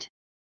 right?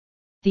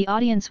 The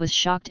audience was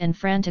shocked and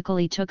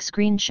frantically took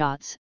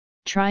screenshots,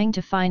 trying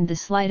to find the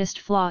slightest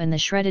flaw in the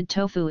shredded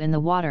tofu in the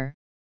water,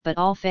 but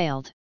all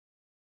failed.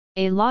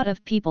 A lot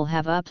of people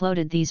have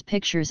uploaded these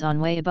pictures on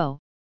Weibo,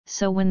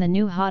 so when the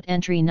new hot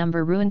entry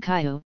number Ruan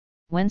Kaiu,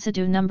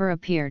 Wensidu number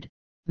appeared,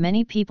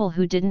 many people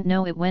who didn't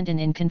know it went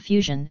in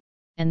confusion,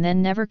 and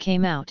then never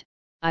came out.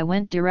 I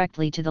went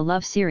directly to the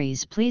love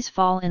series Please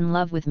Fall in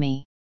Love with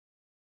Me.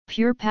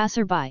 Pure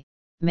passerby,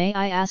 may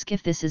I ask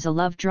if this is a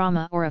love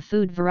drama or a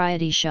food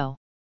variety show?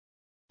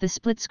 The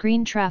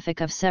split-screen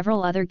traffic of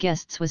several other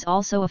guests was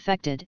also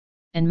affected,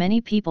 and many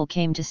people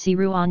came to see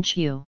Ruan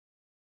Chu.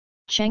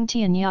 Cheng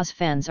Tianya's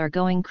fans are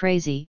going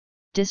crazy,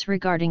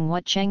 disregarding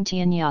what Cheng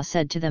Tianya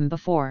said to them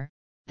before.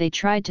 They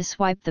tried to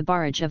swipe the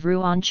barrage of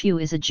Ruan Chu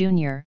as a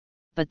junior,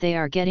 but they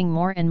are getting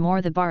more and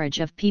more. The barrage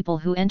of people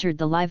who entered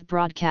the live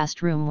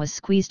broadcast room was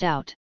squeezed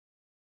out.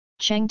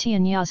 Cheng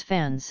Tianya's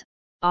fans,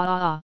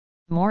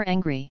 more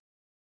angry.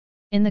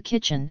 In the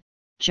kitchen,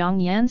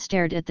 Zhang Yan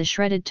stared at the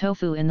shredded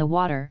tofu in the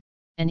water,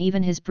 and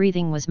even his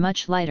breathing was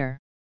much lighter.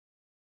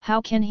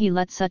 How can he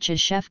let such a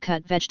chef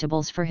cut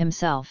vegetables for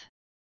himself?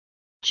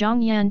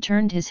 Zhang Yan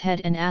turned his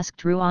head and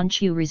asked Ruan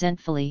Chu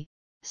resentfully,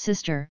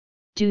 "Sister,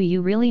 do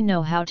you really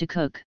know how to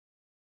cook?"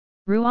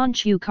 Ruan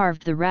Chu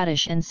carved the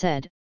radish and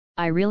said,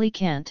 "I really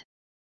can't."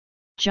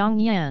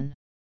 Zhang Yan,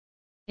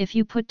 if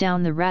you put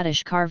down the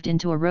radish carved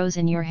into a rose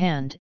in your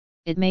hand,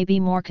 it may be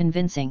more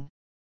convincing.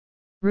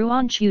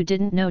 Ruan Chu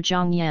didn't know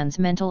Zhang Yan's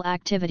mental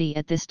activity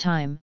at this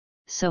time,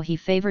 so he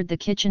favored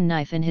the kitchen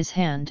knife in his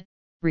hand,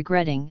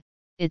 regretting,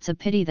 "It's a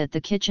pity that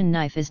the kitchen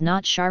knife is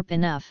not sharp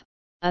enough,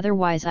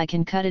 otherwise I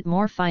can cut it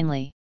more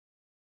finely."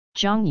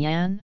 Zhang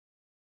Yan?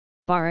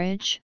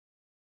 Barrage?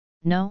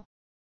 No?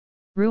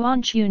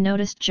 Ruan Chu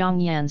noticed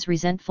Zhang Yan's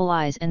resentful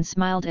eyes and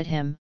smiled at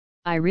him.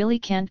 "I really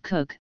can't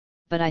cook,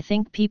 but I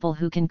think people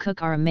who can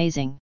cook are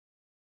amazing."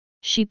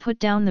 She put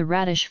down the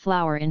radish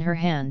flour in her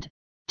hand,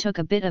 took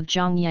a bit of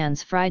Zhang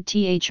Yan's fried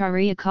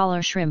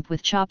triacala shrimp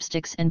with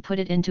chopsticks and put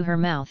it into her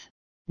mouth,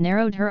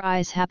 narrowed her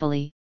eyes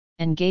happily,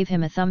 and gave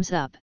him a thumbs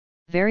up.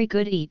 "Very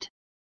good, eat."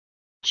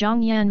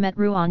 Zhang Yan met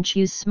Ruan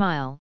Chu's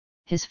smile,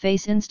 his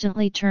face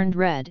instantly turned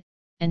red,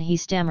 and he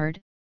stammered,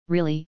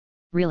 "Really,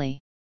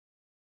 really?"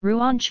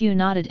 Ruan Chu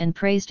nodded and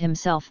praised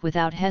himself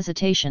without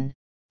hesitation,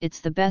 "It's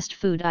the best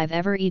food I've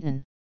ever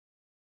eaten."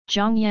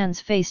 Zhang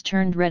Yan's face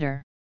turned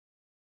redder.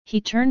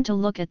 He turned to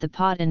look at the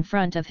pot in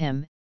front of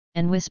him,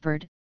 and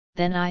whispered,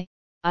 "Then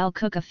I'll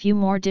cook a few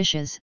more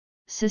dishes,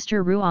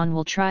 Sister Ruan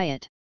will try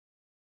it."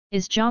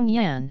 Is Zhang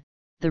Yan,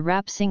 the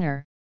rap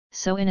singer,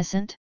 so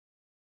innocent?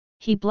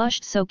 He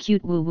blushed so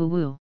cute, woo woo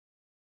woo.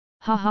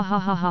 Ha ha ha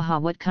ha ha ha,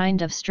 what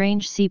kind of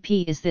strange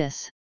CP is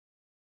this?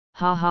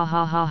 Ha ha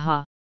ha ha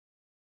ha.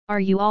 Are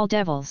you all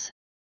devils?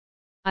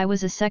 I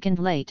was a second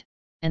late,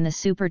 and the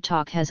super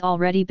talk has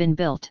already been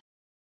built.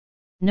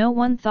 No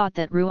one thought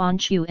that Ruan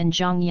Chu and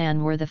Zhang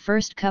Yan were the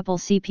first couple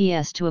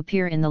CPS to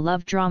appear in the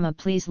love drama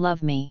Please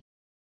Love Me.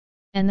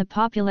 And the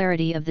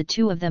popularity of the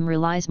two of them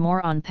relies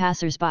more on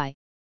passers-by,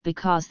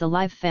 because the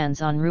live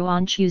fans on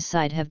Ruan Chu's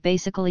side have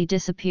basically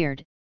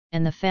disappeared,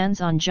 and the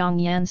fans on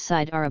Zhang Yan's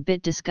side are a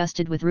bit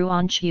disgusted with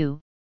Ruan Chu,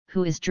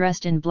 who is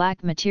dressed in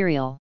black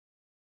material.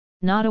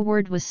 Not a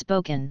word was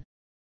spoken.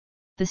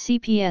 The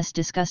CPS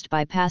discussed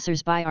by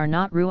passers-by are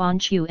not Ruan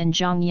Chu and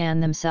Zhang Yan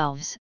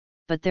themselves,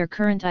 but their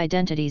current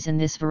identities in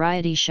this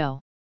variety show.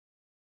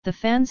 The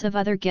fans of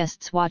other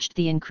guests watched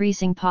the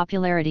increasing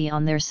popularity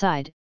on their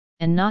side,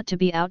 and not to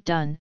be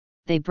outdone,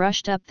 they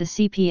brushed up the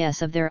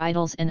CPS of their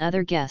idols and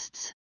other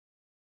guests.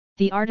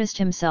 The artist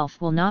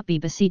himself will not be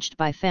besieged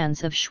by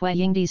fans of Shui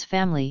Yingdi's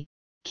family,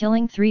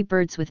 killing 3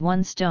 birds with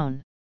 1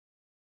 stone.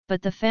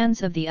 But the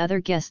fans of the other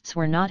guests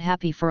were not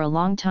happy for a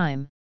long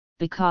time.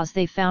 because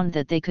they found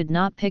that they could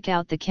not pick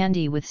out the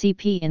candy with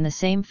CP in the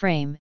same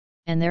frame,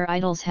 and their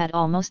idols had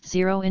almost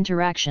zero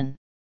interaction.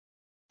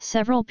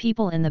 Several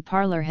people in the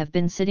parlor have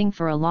been sitting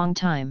for a long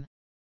time.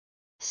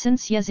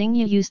 Since Ye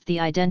Xingye used the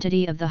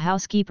identity of the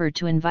housekeeper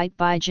to invite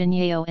Bai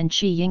Jinyao and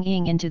Qi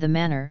Yingying into the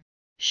manor,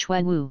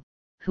 Shui Wu,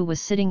 who was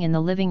sitting in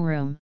the living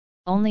room,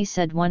 only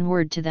said one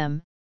word to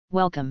them,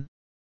 "Welcome."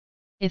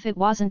 If it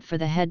wasn't for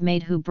the head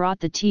maid who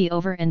brought the tea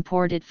over and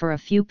poured it for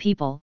a few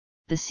people,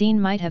 the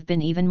scene might have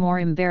been even more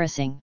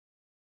embarrassing.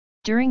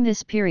 During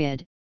this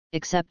period,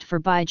 except for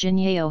Bai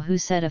Jinyao who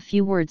said a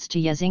few words to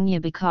Ye Xingye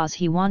because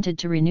he wanted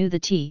to renew the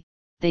tea,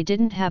 they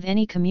didn't have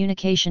any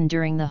communication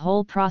during the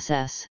whole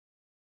process.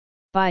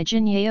 Bai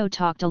Jinyao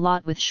talked a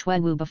lot with Shui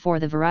Wu before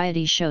the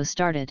variety show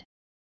started.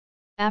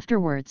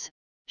 Afterwards,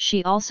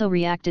 she also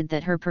reacted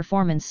that her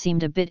performance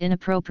seemed a bit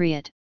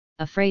inappropriate,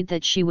 afraid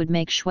that she would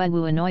make Shui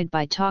Wu annoyed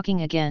by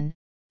talking again,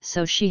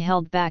 so she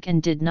held back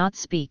and did not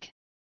speak.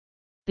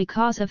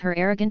 Because of her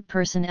arrogant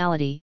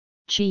personality,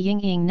 Qi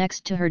Yingying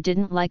next to her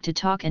didn't like to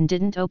talk and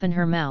didn't open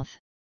her mouth.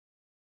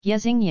 Ye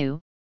Xingye,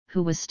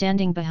 who was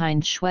standing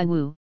behind Shui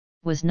Wu,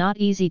 was not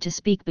easy to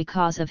speak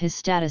because of his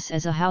status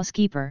as a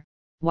housekeeper,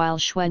 while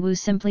Shui Wu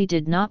simply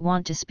did not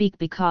want to speak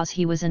because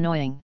he was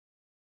annoying.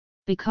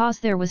 Because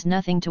there was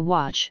nothing to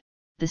watch,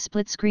 the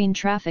split-screen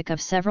traffic of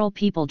several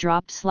people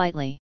dropped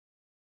slightly.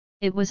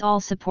 It was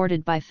all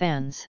supported by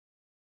fans.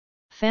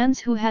 Fans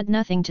who had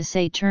nothing to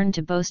say turned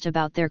to boast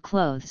about their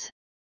clothes.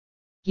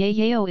 Ye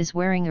Yao is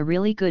wearing a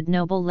really good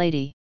noble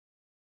lady.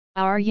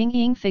 Our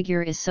Yingying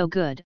figure is so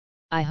good,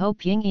 I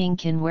hope Yingying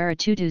can wear a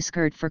tutu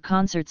skirt for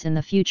concerts in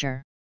the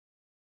future.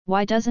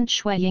 Why doesn't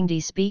Shui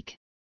Yingdi speak?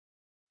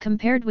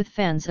 Compared with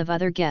fans of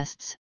other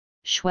guests,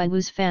 Shui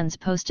Wu's fans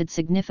posted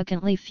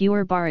significantly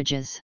fewer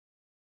barrages.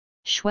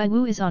 Shui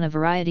Wu is on a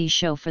variety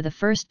show for the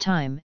first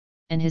time,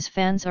 and his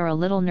fans are a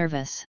little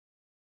nervous.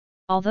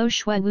 Although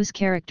Shui Wu's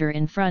character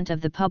in front of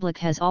the public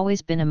has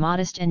always been a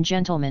modest and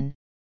gentleman,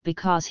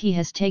 because he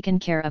has taken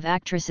care of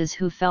actresses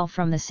who fell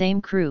from the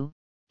same crew,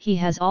 he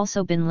has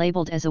also been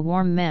labeled as a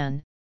warm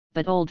man,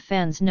 but old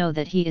fans know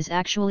that he is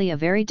actually a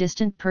very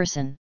distant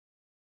person.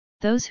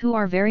 Those who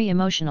are very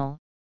emotional,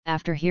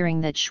 after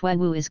hearing that Shui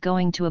Wu is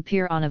going to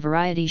appear on a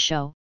variety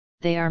show,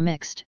 they are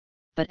mixed,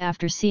 but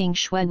after seeing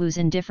Shui Wu's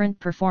indifferent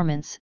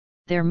performance,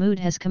 their mood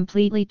has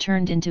completely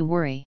turned into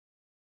worry.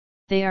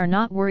 They are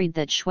not worried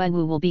that Shui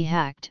Wu will be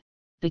hacked,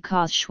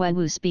 because Shui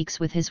Wu speaks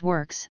with his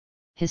works,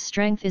 his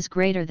strength is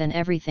greater than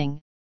everything,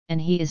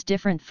 and he is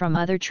different from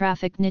other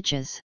traffic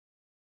niches.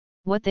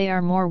 What they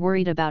are more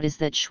worried about is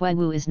that Shui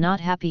Wu is not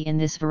happy in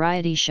this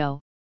variety show,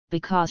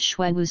 because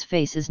Shui Wu's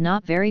face is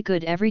not very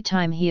good every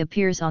time he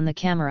appears on the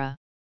camera.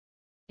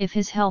 If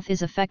his health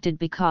is affected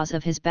because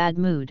of his bad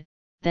mood,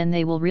 then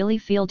they will really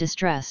feel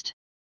distressed.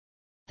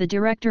 The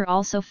director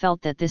also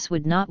felt that this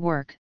would not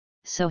work,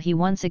 so he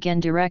once again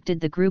directed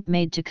the group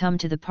maid to come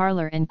to the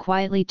parlor and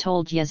quietly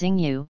told Ye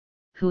Xingye,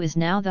 who is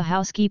now the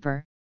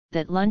housekeeper,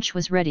 that lunch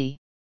was ready.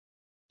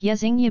 Ye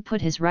Xingye put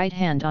his right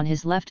hand on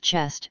his left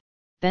chest,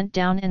 bent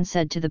down and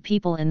said to the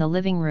people in the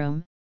living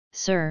room,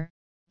 "Sir,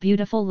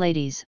 beautiful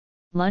ladies,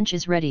 lunch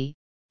is ready,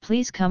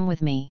 please come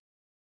with me."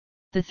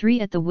 The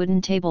three at the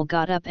wooden table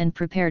got up and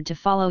prepared to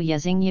follow Ye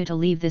Xingye to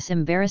leave this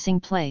embarrassing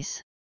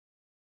place.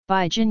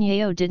 Bai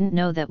Jinyao didn't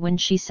know that when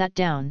she sat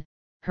down,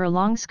 her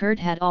long skirt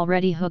had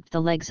already hooked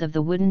the legs of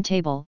the wooden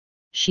table.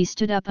 She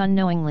stood up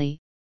unknowingly,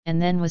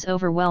 and then was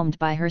overwhelmed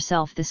by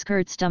herself. The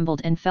skirt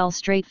stumbled and fell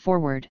straight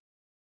forward.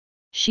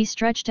 She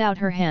stretched out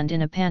her hand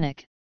in a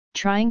panic,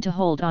 trying to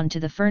hold on to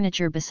the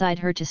furniture beside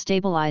her to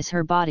stabilize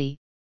her body,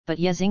 but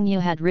Ye Xingye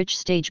had rich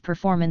stage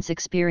performance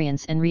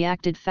experience and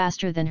reacted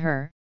faster than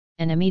her,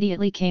 and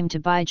immediately came to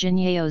Bai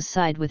Jinyao's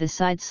side with a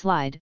side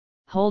slide,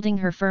 holding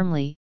her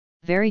firmly,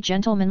 very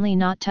gentlemanly,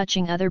 not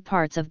touching other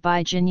parts of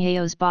Bai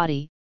Jinyao's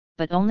body,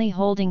 but only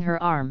holding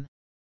her arm.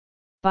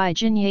 Bai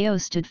Jinyao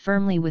stood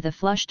firmly with a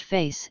flushed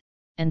face,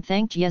 and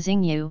thanked Ye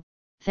Xingye,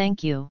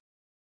 "Thank you."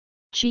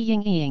 Qi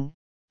Yingying,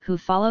 who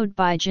followed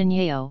Bai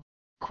Jinyao,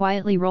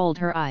 quietly rolled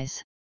her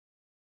eyes.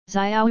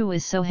 "Xiao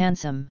is so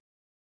handsome.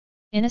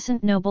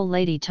 Innocent noble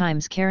lady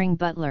times caring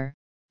butler,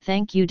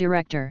 thank you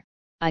director,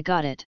 I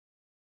got it."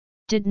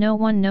 Did no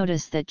one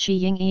notice that Qi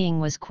Yingying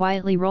was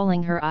quietly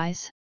rolling her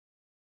eyes?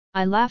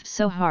 I laughed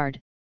so hard,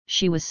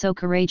 she was so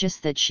courageous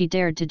that she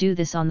dared to do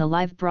this on the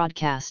live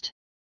broadcast.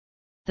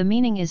 The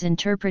meaning is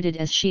interpreted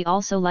as she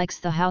also likes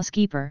the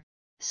housekeeper,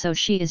 so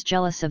she is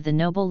jealous of the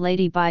noble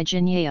lady Bai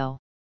Jinyao.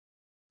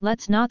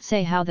 Let's not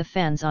say how the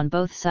fans on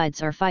both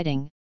sides are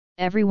fighting.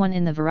 Everyone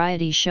in the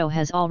variety show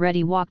has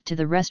already walked to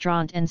the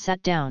restaurant and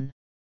sat down.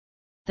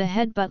 The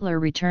head butler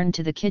returned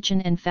to the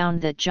kitchen and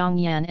found that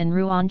Zhang Yan and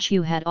Ruan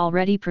Chu had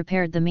already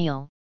prepared the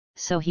meal,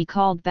 so he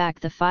called back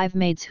the 5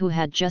 maids who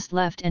had just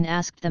left and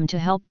asked them to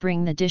help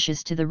bring the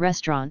dishes to the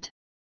restaurant.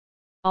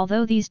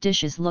 Although these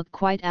dishes look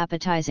quite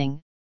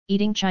appetizing,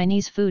 eating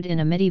Chinese food in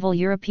a medieval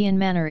European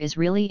manner is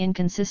really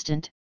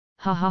inconsistent.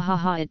 Ha ha ha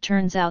ha, it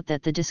turns out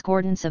that the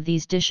discordance of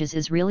these dishes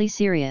is really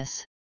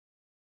serious.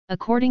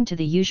 According to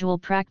the usual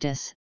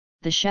practice,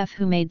 the chef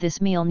who made this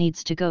meal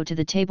needs to go to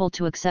the table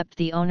to accept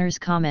the owner's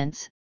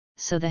comments,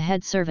 so the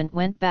head servant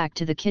went back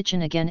to the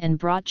kitchen again and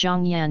brought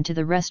Zhang Yan to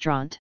the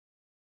restaurant.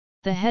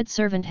 The head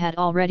servant had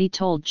already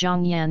told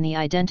Zhang Yan the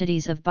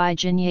identities of Bai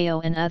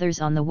Jinyao and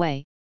others on the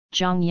way.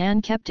 Zhang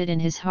Yan kept it in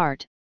his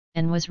heart,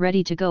 and was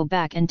ready to go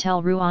back and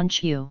tell Ruan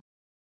Qiu.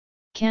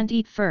 Can't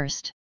eat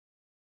first.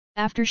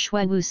 After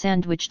Shuiwu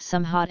sandwiched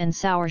some hot and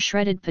sour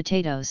shredded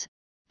potatoes,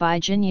 Bai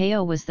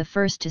Jinyao was the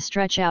first to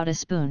stretch out a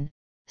spoon,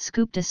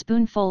 scooped a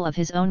spoonful of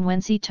his own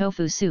Wensi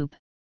tofu soup,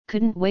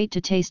 couldn't wait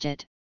to taste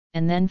it,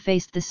 and then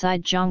faced the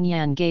side. Zhang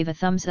Yan gave a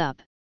thumbs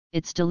up.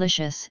 It's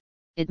delicious,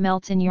 it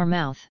melts in your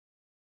mouth.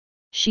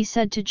 She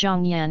said to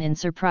Zhang Yan in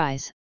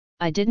surprise,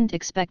 I didn't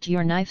expect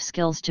your knife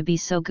skills to be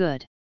so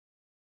good.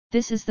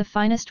 This is the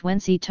finest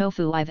Wensi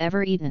tofu I've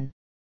ever eaten.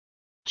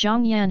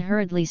 Zhang Yan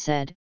hurriedly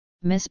said,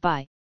 Miss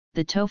Bai,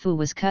 the tofu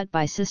was cut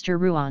by Sister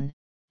Ruan,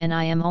 and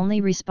I am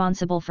only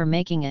responsible for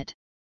making it.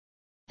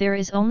 There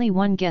is only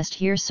one guest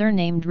here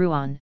surnamed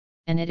Ruan,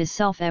 and it is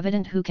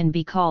self-evident who can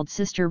be called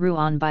Sister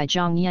Ruan by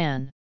Zhang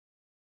Yan.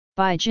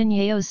 Bai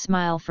Jinyao's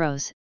smile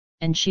froze,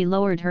 and she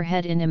lowered her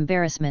head in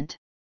embarrassment.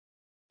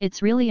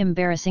 It's really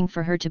embarrassing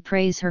for her to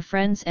praise her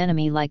friend's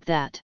enemy like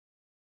that.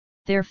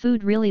 Their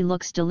food really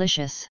looks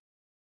delicious.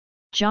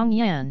 Zhang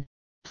Yan,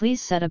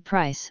 please set a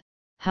price.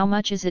 How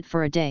much is it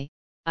for a day?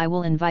 I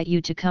will invite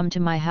you to come to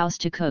my house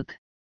to cook.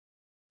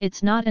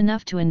 It's not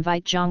enough to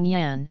invite Zhang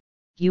Yan,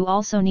 you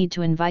also need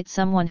to invite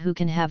someone who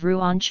can have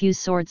Ruan Qiu's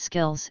sword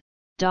skills.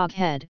 Dog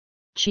head,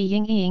 Qi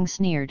Yingying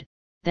sneered,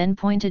 then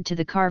pointed to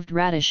the carved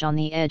radish on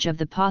the edge of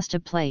the pasta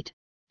plate,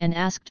 and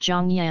asked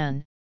Zhang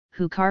Yan,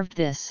 who carved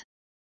this?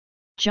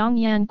 Zhang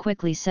Yan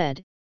quickly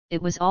said,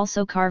 it was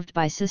also carved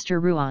by Sister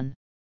Ruan.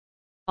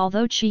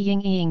 Although Qi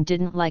Yingying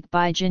didn't like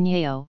Bai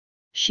Jinyao,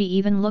 she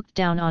even looked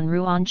down on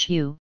Ruan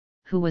Qiu,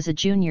 who was a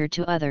junior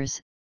to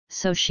others,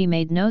 so she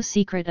made no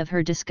secret of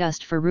her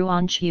disgust for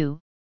Ruan Qiu,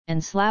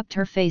 and slapped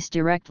her face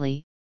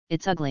directly,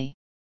 it's ugly.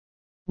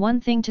 One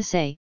thing to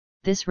say,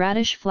 this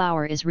radish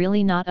flower is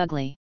really not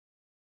ugly.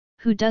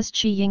 Who does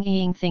Qi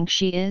Yingying think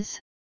she is?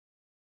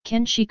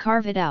 Can she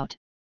carve it out?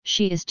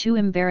 She is too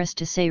embarrassed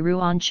to say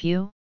Ruan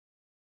Qiu.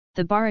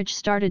 The barrage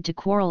started to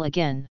quarrel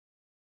again.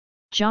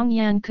 Zhang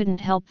Yan couldn't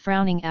help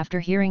frowning after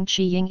hearing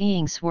Qi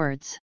Yingying's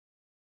words.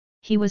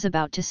 He was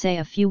about to say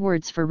a few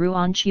words for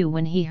Ruan Qiu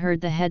when he heard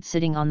the head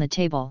sitting on the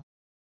table.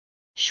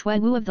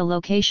 Shuiwu of the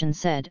location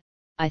said,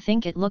 I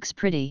think it looks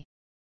pretty.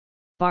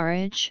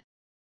 Barrage?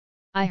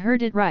 I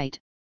heard it right,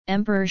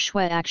 Emperor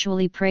Shui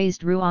actually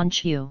praised Ruan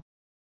Qiu.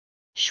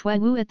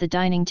 Shuiwu at the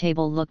dining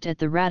table looked at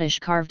the radish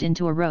carved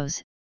into a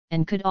rose,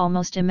 and could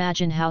almost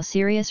imagine how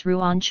serious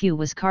Ruan Qiu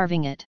was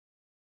carving it.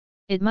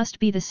 It must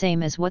be the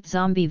same as what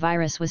zombie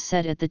virus was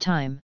said at the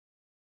time.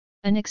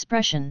 An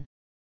expression.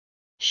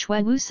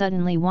 Shuiwu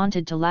suddenly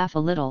wanted to laugh a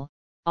little,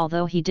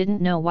 although he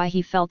didn't know why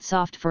he felt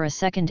soft for a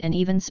second and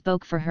even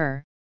spoke for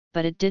her,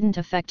 but it didn't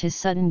affect his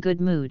sudden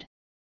good mood.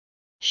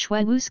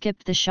 Shuiwu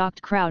skipped the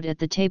shocked crowd at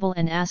the table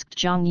and asked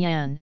Zhang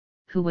Yan,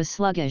 who was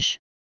sluggish,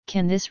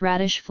 can this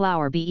radish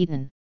flower be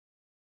eaten?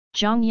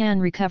 Zhang Yan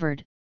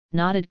recovered,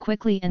 nodded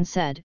quickly and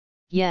said,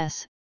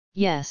 yes,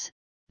 yes,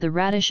 the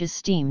radish is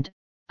steamed,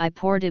 I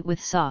poured it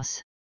with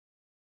sauce.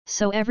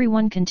 So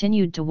everyone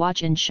continued to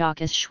watch in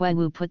shock as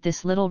Shuiwu put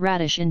this little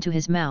radish into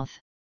his mouth.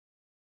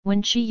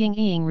 When Qi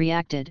Yingying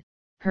reacted,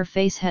 her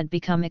face had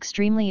become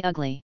extremely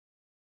ugly.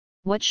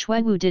 What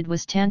Shuiwu did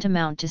was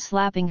tantamount to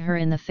slapping her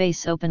in the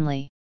face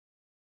openly.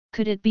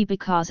 Could it be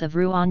because of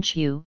Ruan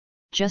Qiu,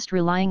 just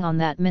relying on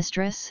that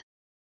mistress?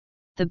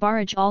 The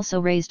barrage also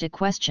raised a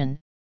question,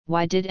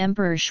 why did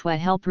Emperor Shui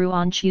help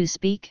Ruan Qiu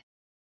speak?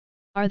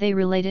 Are they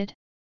related?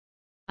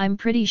 I'm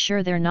pretty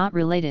sure they're not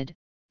related,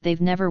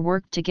 they've never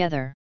worked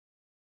together.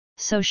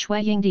 So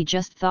Shui Yingdi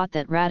just thought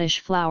that radish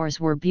flowers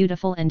were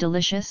beautiful and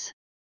delicious?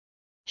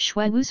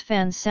 Shuiwu's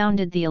fans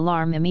sounded the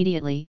alarm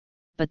immediately,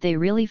 but they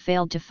really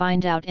failed to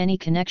find out any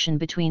connection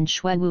between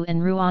Shuiwu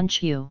and Ruan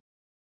Qiu.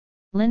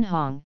 Lin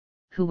Hong,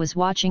 who was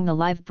watching the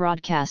live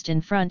broadcast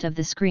in front of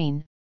the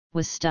screen,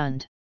 was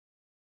stunned.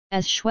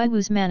 As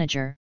Shuiwu's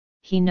manager,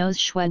 he knows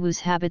Shuiwu's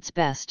habits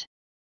best.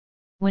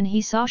 When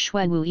he saw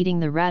Shuiwu eating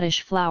the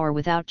radish flower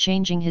without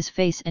changing his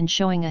face and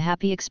showing a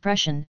happy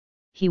expression,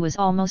 he was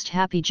almost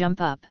happy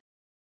jump up.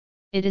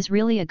 It is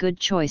really a good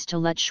choice to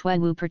let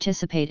Shuiwu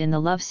participate in the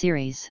love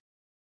series.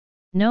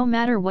 No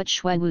matter what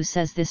Shuiwu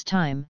says this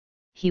time,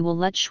 he will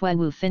let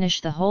Shuiwu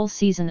finish the whole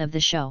season of the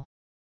show.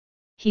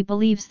 He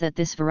believes that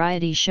this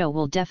variety show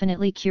will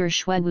definitely cure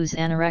Shuiwu's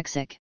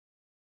anorexic.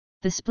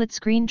 The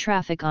split-screen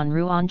traffic on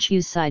Ruan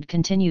Qiu's side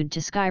continued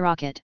to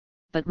skyrocket,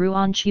 but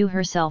Ruan Qiu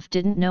herself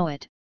didn't know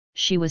it.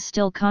 She was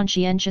still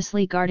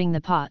conscientiously guarding the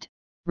pot,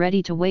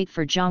 ready to wait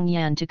for Zhang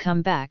Yan to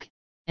come back,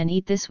 and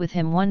eat this with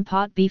him one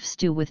pot beef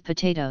stew with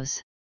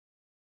potatoes.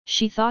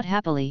 She thought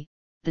happily,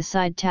 the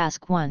side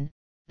task 1,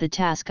 the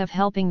task of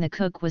helping the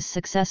cook was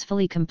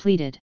successfully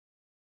completed.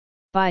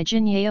 Bai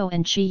Jinyao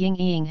and Qi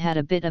Yingying had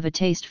a bit of a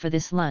taste for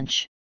this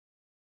lunch.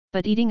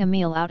 But eating a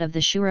meal out of the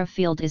shura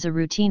field is a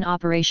routine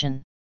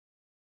operation.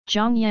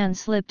 Zhang Yan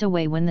slipped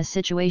away when the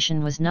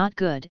situation was not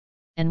good,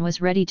 and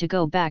was ready to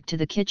go back to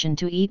the kitchen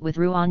to eat with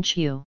Ruan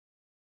Qiu.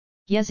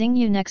 Ye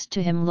Xingyu next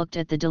to him looked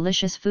at the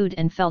delicious food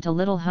and felt a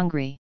little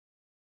hungry.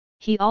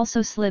 He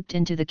also slipped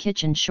into the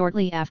kitchen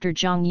shortly after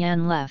Zhang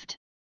Yan left.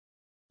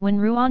 When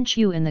Ruan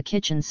Qiu in the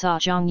kitchen saw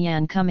Zhang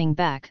Yan coming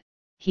back,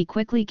 he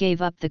quickly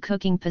gave up the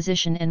cooking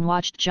position and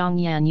watched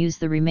Zhang Yan use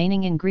the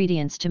remaining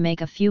ingredients to make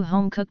a few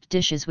home-cooked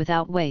dishes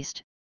without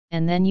waste,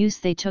 and then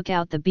they took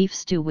out the beef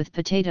stew with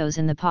potatoes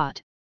in the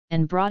pot,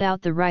 and brought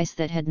out the rice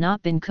that had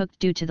not been cooked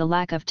due to the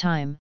lack of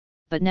time,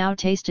 but now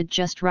tasted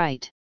just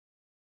right.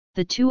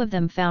 The two of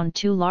them found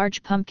 2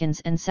 large pumpkins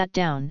and sat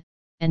down,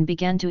 and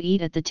began to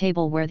eat at the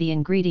table where the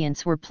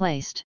ingredients were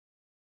placed.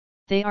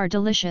 They are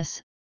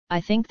delicious. I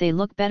think they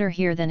look better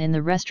here than in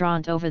the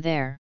restaurant over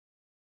there.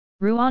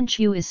 Ruan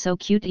Qiu is so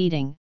cute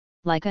eating,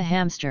 like a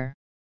hamster.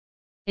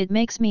 It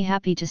makes me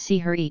happy to see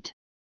her eat.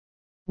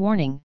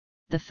 Warning,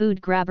 the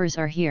food grabbers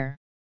are here.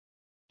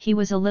 He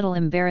was a little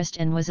embarrassed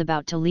and was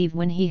about to leave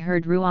when he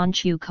heard Ruan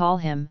Qiu call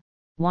him,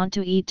 want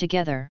to eat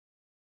together.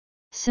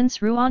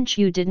 Since Ruan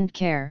Qiu didn't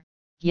care,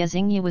 Ye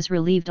Xingyu was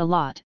relieved a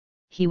lot.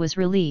 He was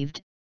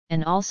relieved,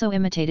 and also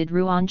imitated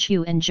Ruan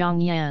Qiu and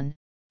Zhang Yan,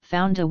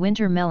 found a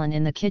winter melon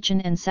in the kitchen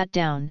and sat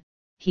down.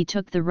 He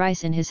took the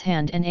rice in his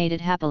hand and ate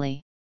it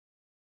happily.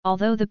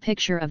 Although the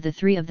picture of the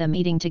 3 of them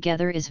eating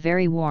together is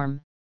very warm,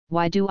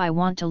 why do I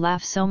want to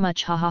laugh so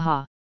much, ha ha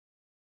ha.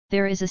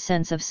 There is a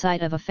sense of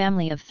sight of a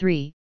family of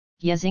 3,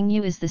 Ye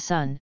Xingyu is the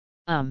son.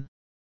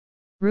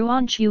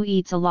 Ruan Qiu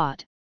eats a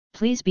lot.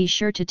 Please be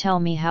sure to tell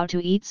me how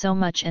to eat so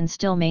much and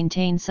still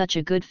maintain such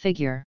a good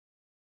figure.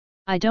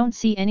 I don't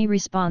see any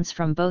response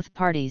from both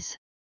parties.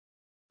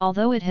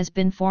 Although it has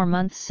been 4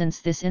 months since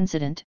this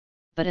incident,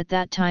 but at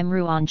that time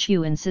Ruan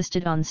Qiu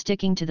insisted on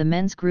sticking to the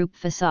men's group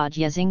facade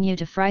Ye Xingyu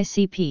to fry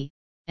CP,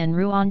 and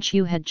Ruan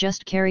Qiu had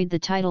just carried the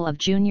title of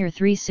Junior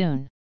 3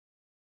 soon.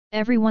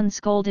 Everyone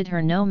scolded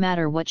her no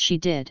matter what she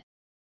did.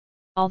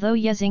 Although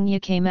Ye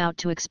Xingyu came out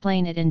to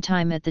explain it in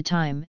time at the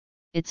time,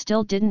 it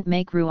still didn't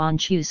make Ruan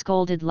Qiu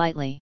scolded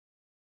lightly.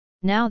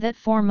 Now that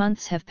 4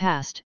 months have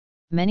passed,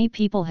 many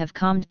people have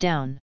calmed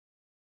down.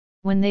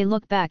 When they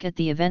look back at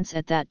the events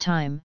at that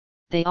time,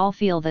 they all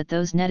feel that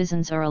those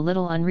netizens are a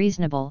little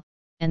unreasonable,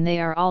 and they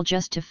are all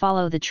just to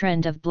follow the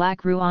trend of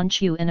Black Ruan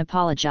Qiu and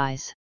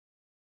apologize.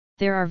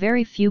 There are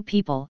very few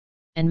people,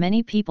 and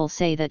many people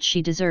say that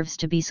she deserves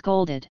to be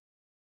scolded.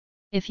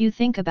 If you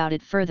think about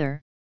it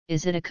further,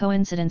 is it a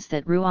coincidence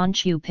that Ruan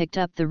Qiu picked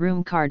up the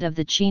room card of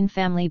the Qin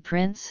family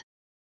prince?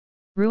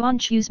 Ruan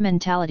Qiu's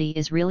mentality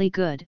is really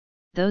good.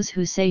 Those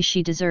who say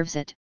she deserves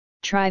it,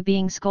 try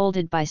being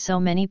scolded by so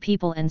many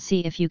people and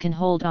see if you can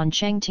hold on.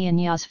 Cheng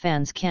Tianya's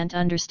fans can't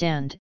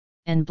understand,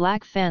 and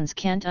black fans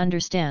can't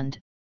understand,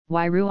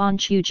 why Ruan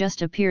Qiu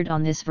just appeared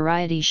on this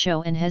variety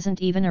show and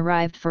hasn't even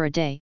arrived for a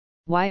day.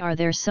 Why are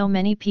there so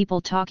many people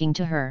talking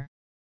to her?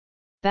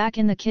 Back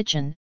in the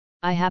kitchen,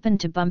 I happened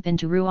to bump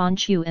into Ruan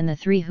Qiu and the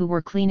 3 who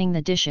were cleaning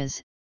the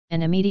dishes,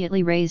 and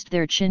immediately raised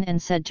their chin and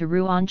said to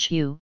Ruan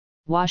Qiu,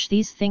 wash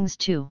these things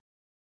too.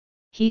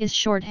 He is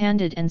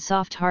short-handed and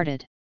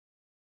soft-hearted.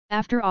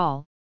 After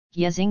all,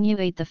 Ye Xingyu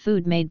ate the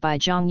food made by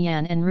Zhang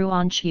Yan and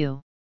Ruan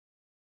Qiu.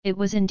 It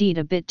was indeed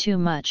a bit too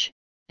much,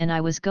 and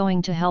I was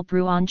going to help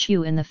Ruan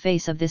Qiu in the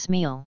face of this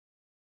meal.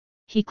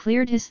 He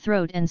cleared his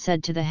throat and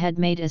said to the head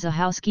maid as a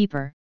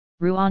housekeeper,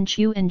 Ruan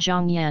Qiu and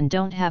Zhang Yan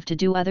don't have to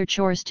do other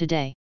chores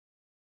today.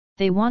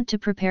 They want to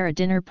prepare a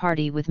dinner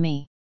party with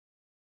me.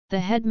 The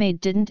head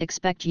maid didn't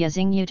expect Ye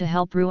Xingyu to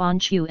help Ruan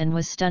Qiu and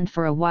was stunned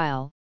for a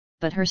while,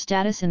 but her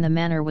status in the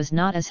manor was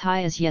not as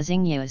high as Ye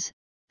Xingyu's,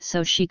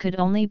 so she could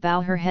only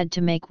bow her head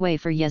to make way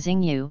for Ye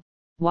Xingyu.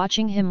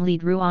 Watching him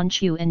lead, Ruan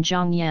Qiu and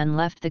Zhang Yan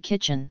left the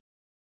kitchen.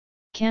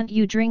 Can't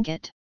you drink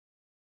it?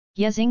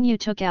 Ye Xingyu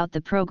took out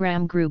the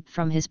program group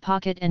from his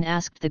pocket and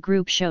asked the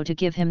group show to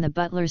give him the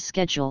butler's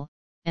schedule,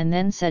 and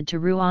then said to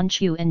Ruan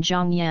Qiu and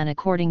Zhang Yan,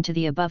 according to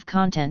the above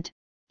content,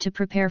 to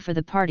prepare for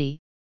the party,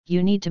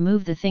 you need to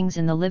move the things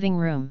in the living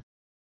room.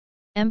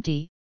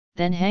 Empty,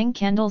 then hang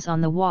candles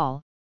on the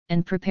wall,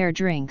 and prepare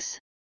drinks.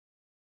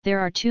 There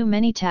are too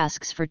many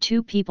tasks for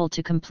 2 people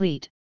to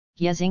complete.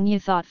 Ye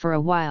Xingyu thought for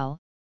a while,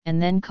 and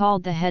then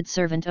called the head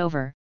servant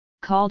over,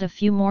 called a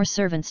few more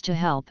servants to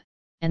help,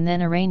 and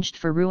then arranged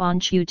for Ruan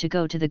Qiu to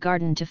go to the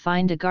garden to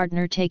find a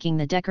gardener taking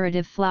the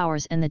decorative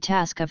flowers and the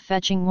task of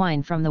fetching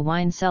wine from the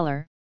wine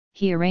cellar.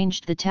 He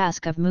arranged the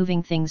task of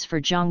moving things for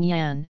Zhang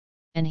Yan,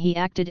 and he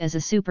acted as a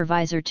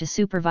supervisor to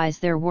supervise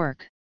their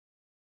work.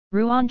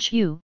 Ruan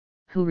Qiu,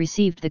 who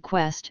received the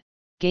quest,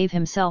 gave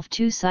himself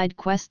 2 side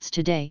quests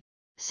today.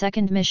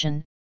 Second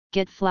mission,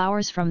 get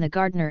flowers from the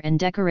gardener and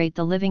decorate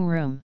the living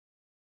room.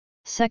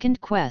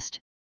 Second quest,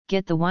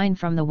 get the wine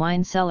from the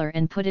wine cellar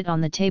and put it on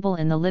the table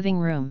in the living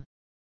room.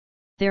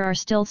 There are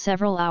still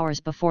several hours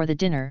before the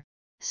dinner,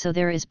 so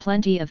there is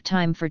plenty of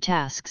time for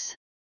tasks.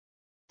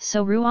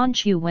 So Ruan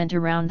Qiu went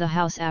around the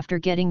house after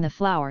getting the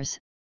flowers,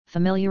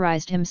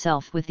 familiarized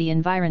himself with the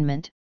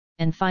environment,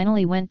 and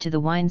finally went to the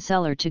wine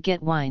cellar to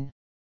get wine.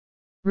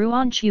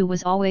 Ruan Qiu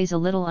was always a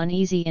little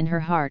uneasy in her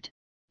heart,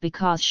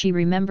 because she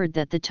remembered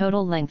that the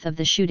total length of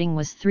the shooting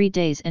was 3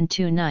 days and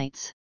 2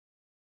 nights.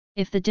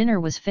 If the dinner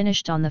was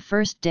finished on the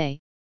first day,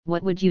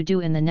 what would you do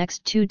in the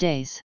next 2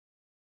 days?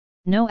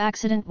 No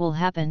accident will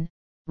happen,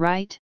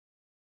 right?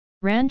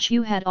 Ran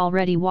Chu had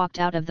already walked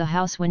out of the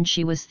house when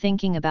she was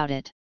thinking about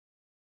it.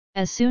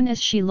 As soon as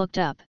she looked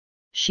up,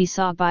 she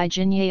saw Bai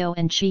Jinyao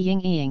and Qi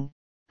Yingying,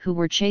 who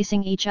were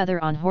chasing each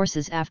other on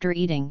horses after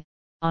eating,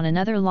 on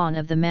another lawn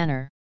of the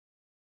manor.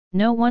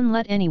 No one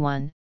let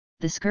anyone,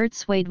 the skirt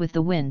swayed with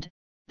the wind,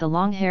 the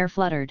long hair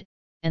fluttered,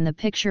 and the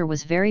picture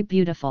was very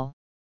beautiful.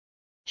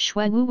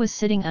 Shuiwu was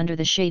sitting under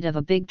the shade of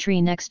a big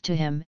tree next to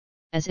him,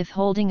 as if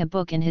holding a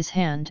book in his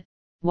hand,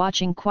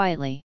 watching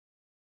quietly.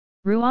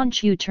 Ruan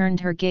Chu turned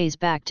her gaze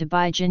back to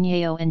Bai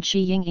Jinyao and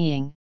Qi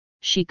Yingying.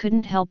 She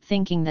couldn't help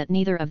thinking that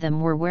neither of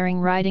them were wearing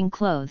riding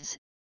clothes,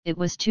 it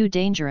was too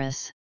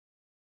dangerous.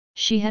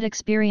 She had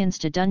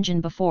experienced a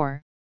dungeon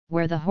before,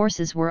 where the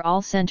horses were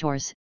all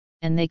centaurs,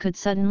 and they could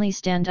suddenly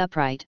stand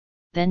upright,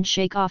 then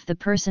shake off the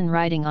person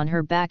riding on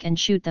her back and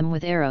shoot them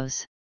with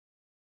arrows.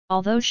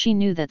 Although she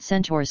knew that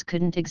centaurs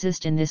couldn't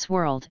exist in this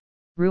world,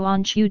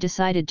 Ruan Chu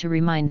decided to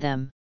remind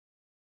them.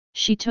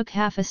 She took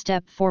half a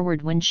step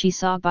forward when she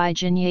saw Bai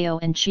Jinyao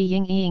and Qi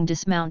Yingying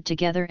dismount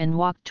together and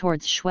walked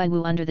towards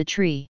Shuiwu under the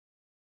tree.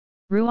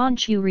 Ruan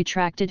Chu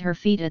retracted her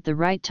feet at the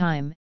right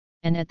time,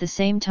 and at the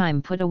same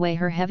time put away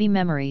her heavy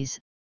memories,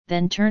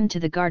 then turned to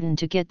the garden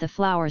to get the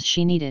flowers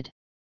she needed.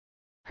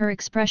 Her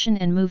expression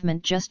and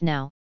movement just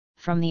now,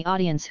 from the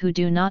audience who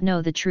do not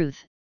know the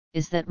truth,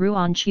 is that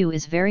Ruan Chu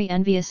is very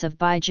envious of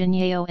Bai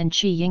Jinyao and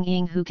Qi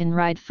Yingying who can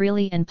ride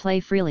freely and play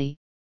freely,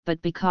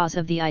 but because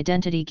of the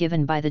identity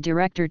given by the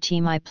director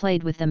team I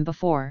played with them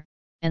before,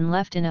 and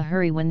left in a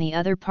hurry when the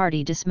other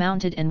party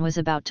dismounted and was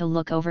about to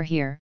look over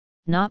here,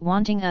 not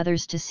wanting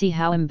others to see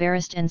how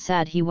embarrassed and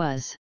sad he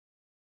was.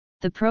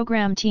 The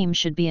program team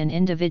should be an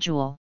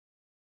individual.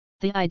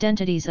 The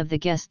identities of the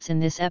guests in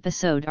this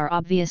episode are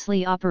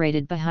obviously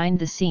operated behind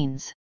the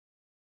scenes.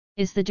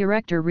 Is the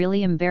director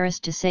really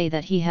embarrassed to say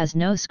that he has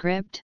no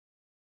script?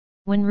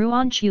 When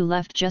Ruan Chu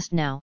left just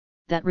now,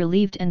 that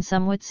relieved and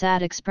somewhat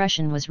sad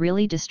expression was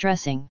really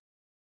distressing.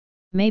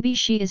 Maybe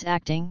she is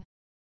acting?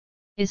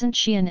 Isn't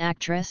she an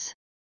actress?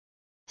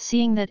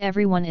 Seeing that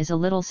everyone is a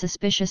little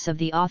suspicious of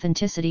the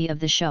authenticity of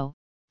the show,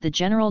 the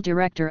general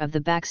director of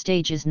the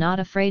backstage is not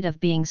afraid of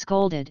being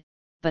scolded,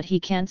 but he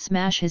can't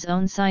smash his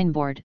own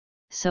signboard,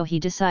 so he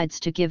decides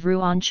to give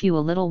Ruan Chu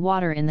a little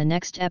water in the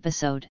next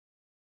episode.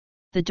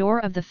 The door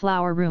of the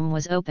flower room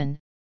was open,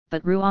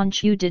 but Ruan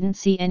Chu didn't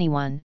see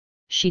anyone.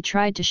 She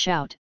tried to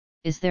shout,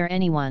 "Is there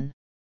anyone?"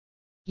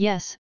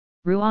 "Yes,"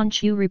 Ruan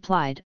Chu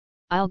replied,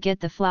 "I'll get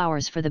the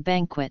flowers for the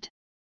banquet."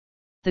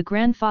 The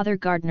grandfather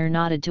gardener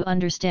nodded to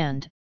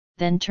understand,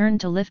 then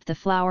turned to lift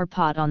the flower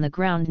pot on the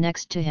ground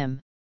next to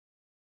him.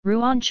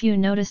 Ruan Chu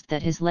noticed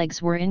that his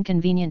legs were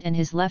inconvenient and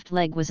his left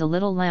leg was a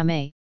little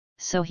lame,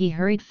 so he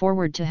hurried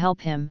forward to help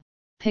him,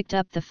 picked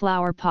up the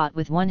flower pot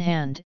with one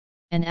hand,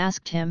 and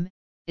asked him,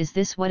 "Is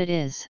this what it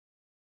is?"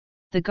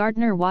 The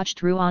gardener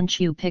watched Ruan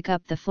Chu pick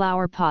up the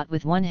flower pot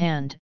with one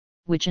hand,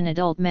 which an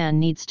adult man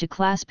needs to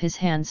clasp his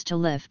hands to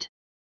lift.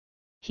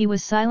 He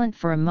was silent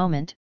for a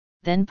moment,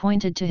 then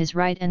pointed to his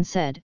right and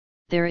said,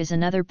 "There is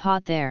another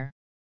pot there.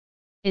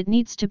 It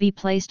needs to be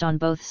placed on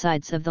both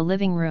sides of the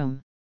living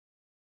room."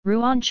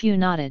 Ruan Chu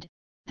nodded,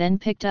 then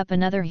picked up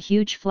another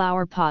huge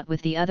flower pot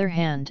with the other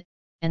hand,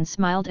 and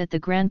smiled at the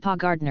grandpa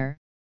gardener,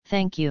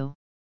 "Thank you."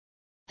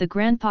 The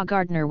grandpa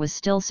gardener was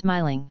still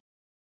smiling.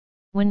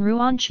 When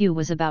Ruan Chu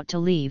was about to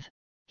leave,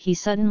 he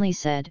suddenly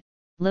said,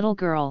 "Little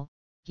girl,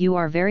 you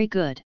are very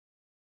good."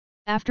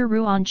 After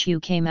Ruan Chu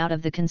came out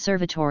of the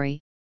conservatory,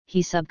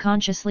 he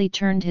subconsciously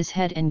turned his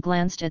head and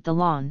glanced at the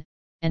lawn,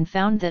 and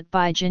found that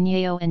Bai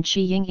Jinyao and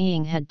Qi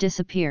Yingying had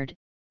disappeared,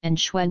 and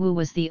Shuiwu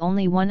was the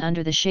only one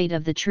under the shade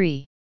of the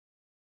tree.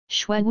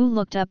 Shuiwu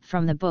looked up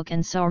from the book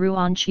and saw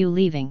Ruan Chu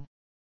leaving.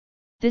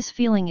 This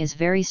feeling is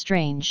very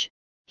strange.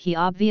 He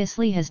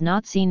obviously has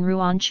not seen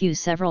Ruan Chu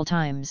several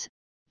times,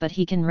 but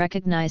he can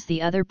recognize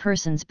the other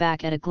person's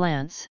back at a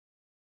glance.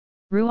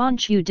 Ruan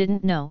Chu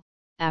didn't know.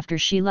 After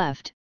she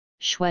left,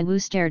 Shuiwu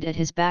stared at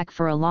his back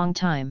for a long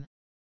time.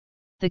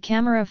 The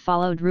camera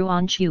followed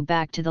Ruan Chu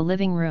back to the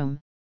living room.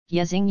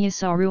 Yezingyu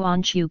saw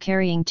Ruan Chu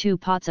carrying 2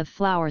 pots of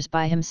flowers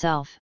by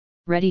himself,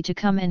 ready to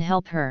come and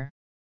help her.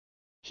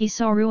 He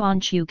saw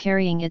Ruan Chu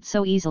carrying it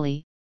so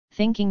easily,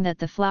 thinking that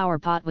the flower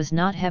pot was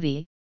not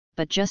heavy,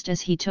 but just as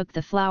he took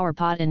the flower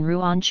pot in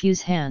Ruan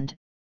Chu's hand,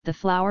 the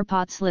flower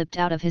pot slipped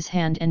out of his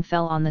hand and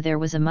fell on the. There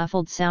was a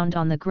muffled sound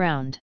on the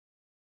ground.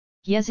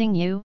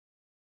 "Yezingyu?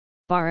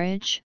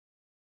 Barrage?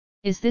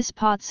 Is this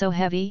pot so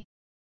heavy?"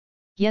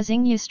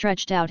 Yezingyu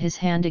stretched out his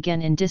hand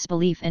again in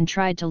disbelief and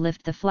tried to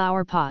lift the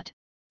flower pot,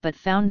 but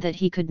found that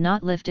he could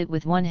not lift it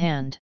with one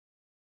hand.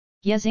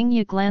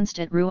 Yezingyu glanced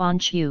at Ruan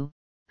Chu,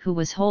 who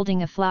was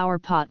holding a flower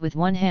pot with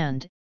one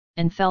hand,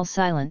 and fell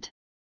silent.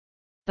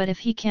 But if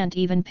he can't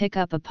even pick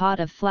up a pot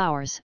of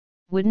flowers,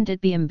 wouldn't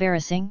it be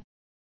embarrassing?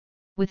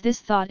 With this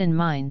thought in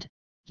mind,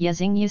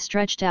 Yezingyu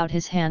stretched out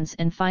his hands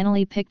and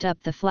finally picked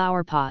up the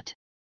flower pot.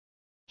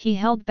 He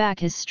held back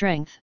his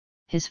strength,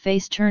 his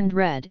face turned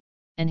red,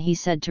 and he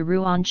said to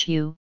Ruan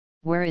Chu,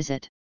 "Where is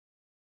it?"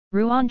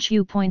 Ruan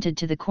Chu pointed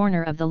to the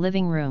corner of the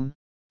living room,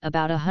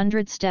 about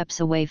 100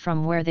 steps away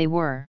from where they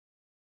were.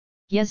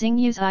 Ye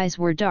Xingyu's eyes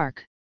were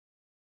dark.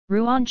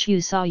 Ruan Chu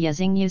saw Ye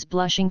Xingyu's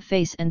blushing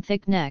face and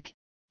thick neck,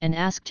 and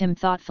asked him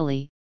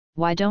thoughtfully,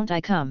 "Why don't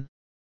I come?"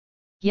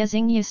 Ye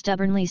Xingyu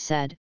stubbornly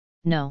said,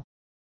 "No.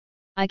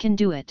 I can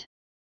do it."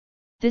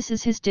 This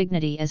is his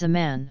dignity as a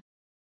man.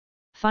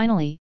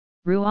 Finally,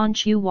 Ruan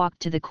Chu walked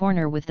to the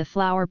corner with the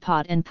flower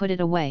pot and put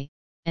it away,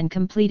 and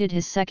completed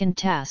his second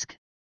task,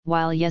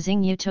 while Ye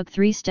Xingyu took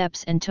 3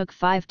 steps and took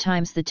 5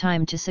 times the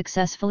time to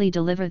successfully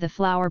deliver the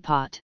flower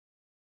pot.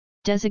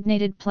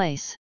 Designated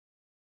place.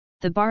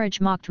 The barrage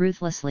mocked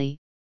ruthlessly,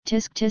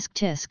 "Tisk tisk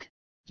tisk,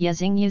 Ye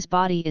Xingyu's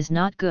body is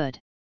not good.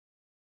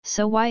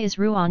 So why is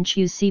Ruan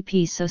Chu's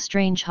CP so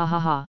strange, ha ha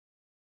ha."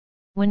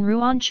 When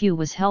Ruan Chu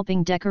was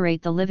helping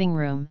decorate the living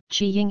room,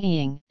 Qi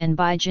Yingying and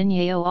Bai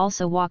Jinyao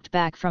also walked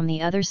back from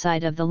the other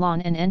side of the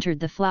lawn and entered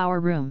the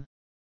flower room.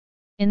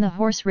 In the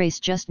horse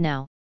race just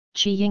now,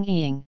 Qi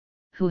Yingying,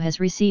 who has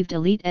received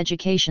elite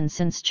education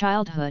since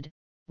childhood,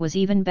 was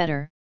even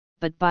better,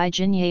 but Bai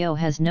Jinyao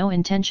has no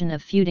intention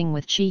of feuding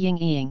with Qi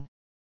Yingying.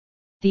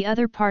 The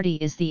other party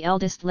is the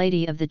eldest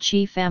lady of the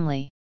Qi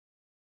family.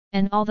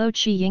 And although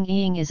Qi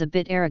Yingying is a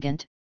bit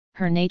arrogant,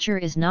 her nature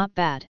is not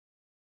bad.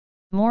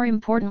 More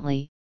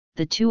importantly,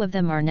 the two of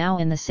them are now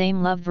in the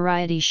same love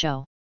variety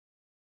show.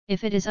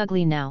 If it is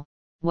ugly now,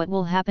 what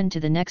will happen to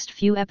the next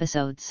few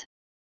episodes?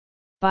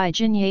 Bai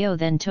Jinyao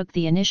then took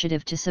the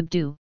initiative to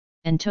subdue,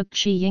 and took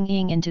Qi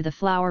Yingying into the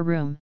flower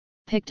room,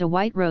 picked a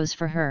white rose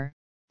for her,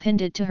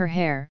 pinned it to her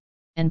hair,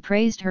 and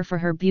praised her for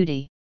her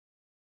beauty.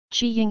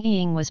 Qi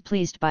Yingying was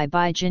pleased by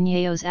Bai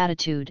Jinyao's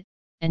attitude,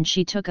 and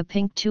she took a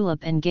pink tulip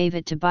and gave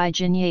it to Bai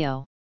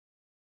Jinyao.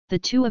 The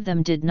two of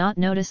them did not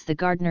notice the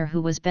gardener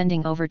who was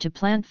bending over to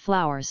plant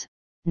flowers,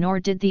 nor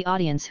did the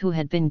audience who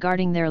had been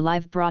guarding their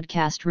live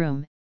broadcast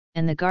room,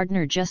 and the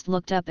gardener just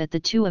looked up at the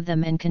two of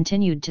them and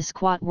continued to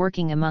squat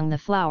working among the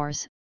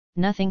flowers.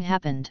 Nothing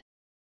happened.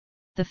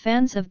 The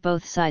fans of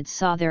both sides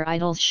saw their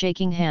idols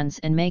shaking hands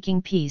and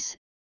making peace,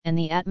 and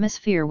the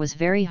atmosphere was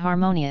very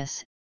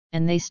harmonious,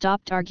 and they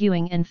stopped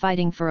arguing and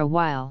fighting for a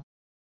while.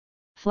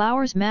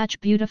 Flowers match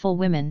beautiful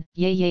women,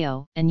 Ye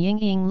Yao and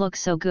Yingying look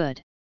so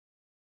good.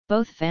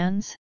 Both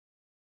fans?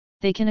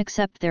 They can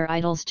accept their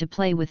idols to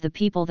play with the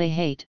people they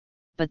hate,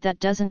 but that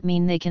doesn't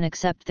mean they can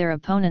accept their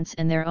opponents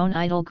and their own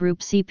idol group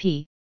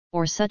CP,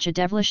 or such a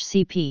devilish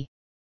CP.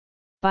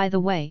 By the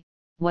way,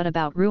 what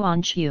about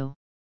Ruan Chu?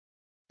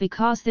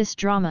 Because this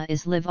drama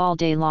is live all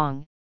day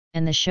long,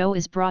 and the show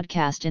is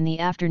broadcast in the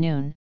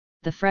afternoon,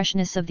 the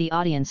freshness of the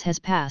audience has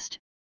passed,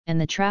 and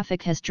the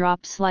traffic has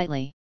dropped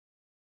slightly.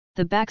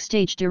 The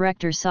backstage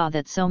director saw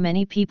that so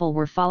many people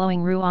were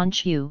following Ruan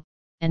Chu,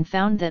 and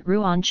found that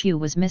Ruan Chu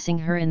was missing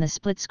her in the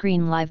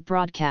split-screen live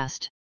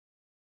broadcast.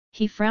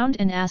 He frowned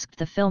and asked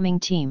the filming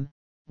team,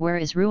 "Where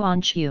is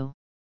Ruan Chu?"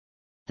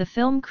 The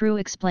film crew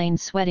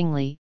explained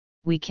sweatingly,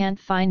 "We can't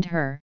find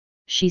her,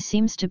 she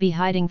seems to be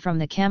hiding from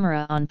the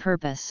camera on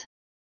purpose."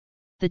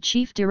 The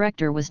chief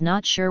director was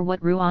not sure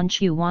what Ruan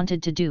Chu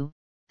wanted to do,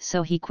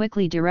 so he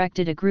quickly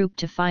directed a group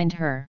to find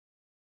her.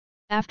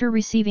 After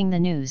receiving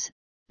the news,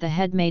 the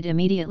head maid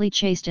immediately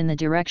chased in the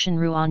direction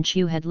Ruan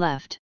Chu had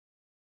left.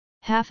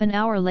 Half an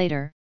hour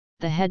later,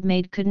 the head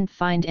maid couldn't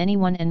find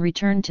anyone and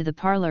returned to the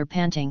parlor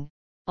panting,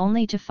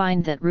 only to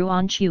find that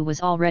Ruan Chu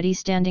was already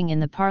standing in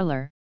the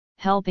parlor,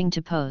 helping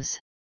to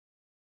pose.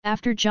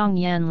 After Zhang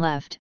Yan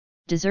left,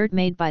 dessert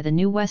made by the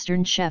new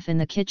Western chef in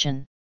the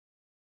kitchen.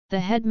 The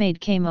head maid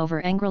came over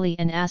angrily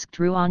and asked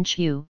Ruan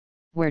Chu,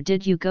 "Where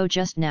did you go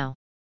just now?"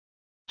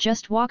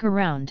 "Just walk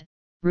around,"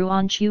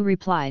 Ruan Chu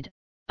replied,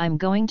 "I'm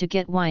going to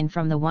get wine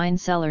from the wine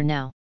cellar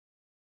now."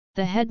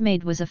 The head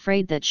maid was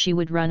afraid that she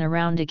would run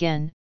around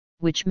again,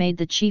 which made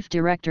the chief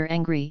director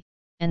angry,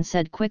 and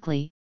said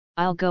quickly,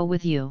 "I'll go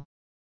with you."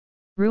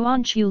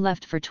 Ruan Chu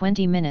left for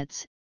 20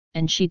 minutes,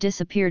 and she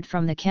disappeared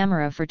from the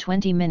camera for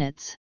 20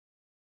 minutes.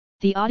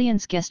 The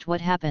audience guessed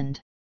what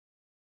happened.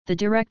 The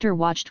director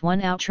watched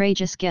one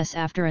outrageous guess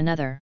after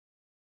another.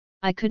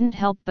 I couldn't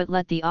help but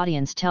let the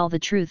audience tell the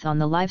truth on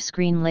the live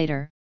screen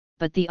later,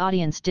 but the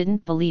audience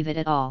didn't believe it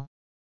at all.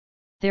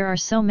 There are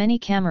so many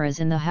cameras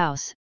in the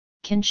house,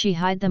 can she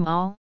hide them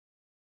all?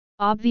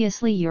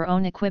 Obviously your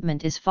own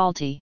equipment is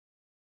faulty.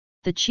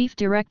 The chief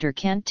director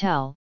can't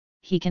tell,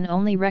 he can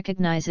only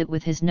recognize it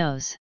with his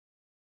nose.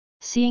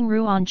 Seeing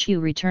Ruan Chu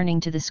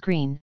returning to the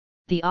screen,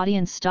 the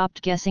audience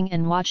stopped guessing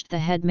and watched the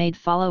head maid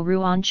follow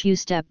Ruan Chu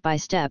step by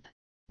step,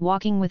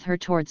 walking with her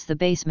towards the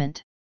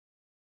basement.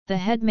 The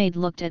head maid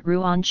looked at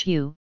Ruan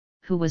Chu,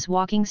 who was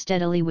walking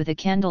steadily with a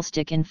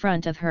candlestick in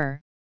front of her,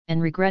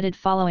 and regretted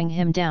following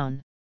him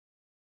down.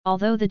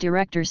 Although the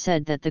director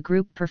said that the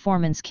group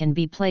performance can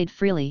be played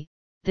freely,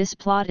 this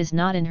plot is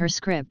not in her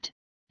script,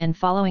 and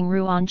following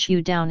Ruan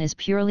Chu down is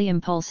purely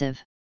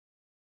impulsive.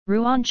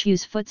 Ruan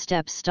Chu's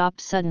footsteps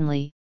stopped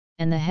suddenly,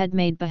 and the head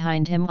maid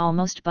behind him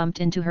almost bumped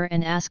into her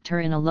and asked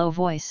her in a low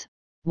voice,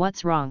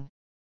 "What's wrong?"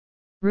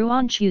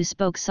 Ruan Chu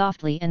spoke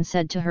softly and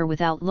said to her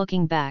without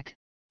looking back,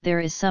 "There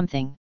is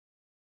something."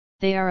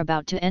 They are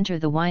about to enter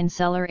the wine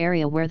cellar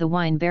area where the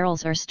wine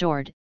barrels are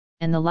stored,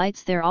 and the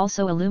lights there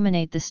also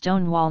illuminate the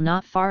stone wall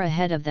not far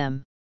ahead of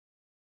them.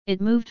 It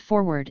moved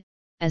forward,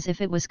 as if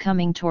it was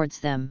coming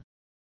towards them.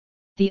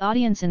 The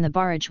audience in the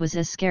barrage was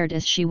as scared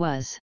as she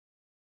was.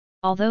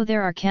 Although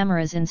there are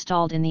cameras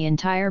installed in the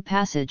entire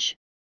passage,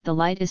 the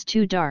light is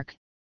too dark,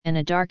 and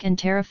a dark and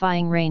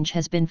terrifying range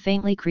has been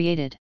faintly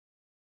created.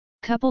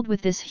 Coupled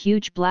with this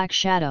huge black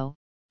shadow,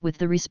 with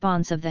the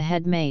response of the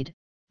head maid,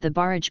 the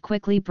barrage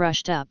quickly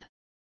brushed up.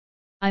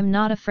 "I'm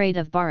not afraid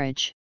of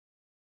barrage.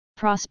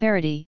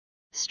 Prosperity,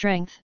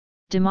 strength,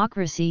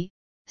 democracy,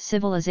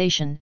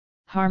 civilization,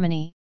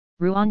 harmony,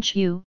 Ruan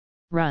Chu,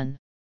 run."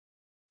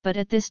 But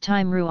at this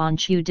time Ruan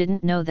Chu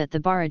didn't know that the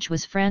barrage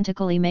was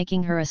frantically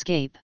making her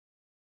escape.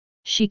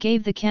 She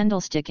gave the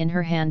candlestick in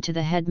her hand to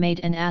the head maid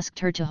and asked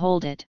her to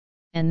hold it,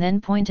 and then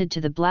pointed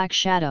to the black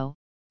shadow,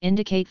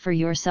 "Indicate for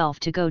yourself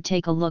to go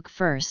take a look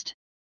first."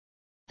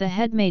 The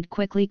head maid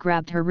quickly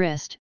grabbed her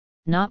wrist,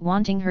 not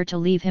wanting her to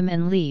leave him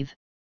and leave,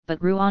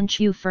 but Ruan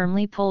Chu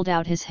firmly pulled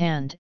out his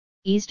hand,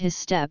 eased his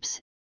steps,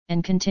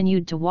 and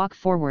continued to walk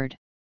forward.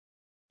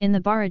 In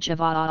the barrage of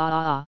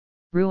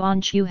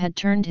Ruan Chu had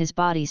turned his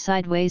body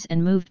sideways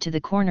and moved to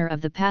the corner of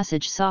the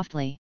passage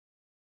softly.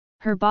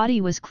 Her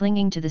body was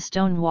clinging to the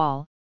stone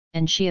wall,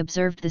 and she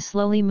observed the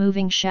slowly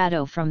moving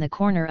shadow from the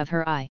corner of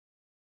her eye.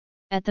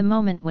 At the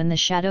moment when the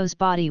shadow's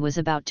body was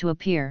about to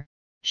appear,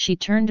 she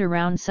turned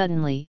around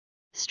suddenly,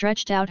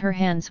 stretched out her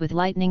hands with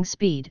lightning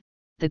speed.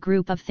 The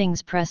group of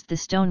things pressed the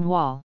stone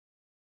wall.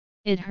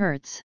 "It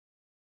hurts."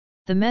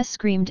 The mess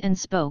screamed and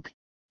spoke,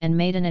 and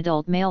made an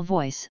adult male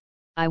voice,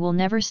 "I will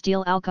never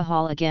steal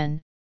alcohol again,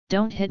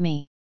 don't hit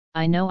me,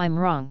 I know I'm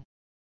wrong."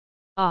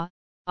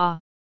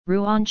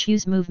 Ruan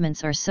Chu's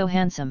movements are so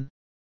handsome.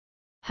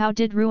 How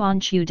did Ruan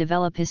Chu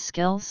develop his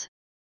skills?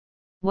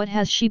 What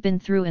has she been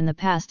through in the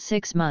past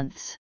 6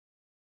 months?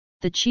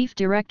 The chief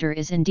director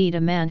is indeed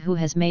a man who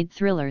has made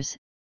thrillers,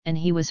 and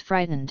he was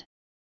frightened.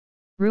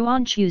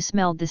 Ruan Chu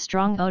smelled the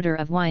strong odor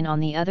of wine on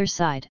the other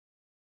side.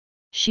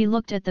 She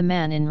looked at the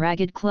man in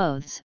ragged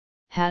clothes,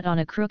 hat on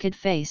a crooked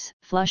face,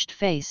 flushed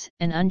face,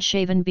 and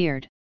unshaven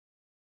beard.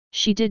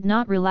 She did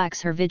not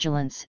relax her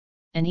vigilance,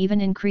 and even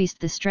increased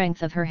the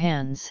strength of her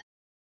hands.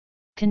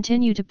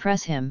 "Continue to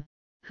press him,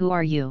 who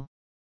are you?"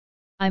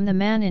 "I'm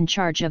the man in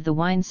charge of the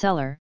wine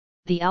cellar,"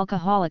 the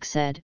alcoholic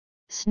said,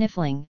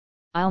 sniffling,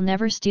 "I'll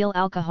never steal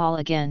alcohol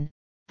again,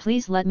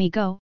 please let me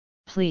go,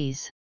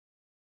 please."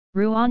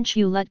 Ruan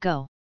Chu let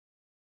go.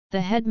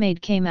 The head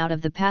maid came out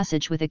of the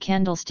passage with a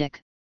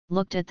candlestick,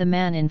 looked at the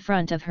man in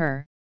front of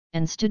her,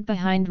 and stood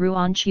behind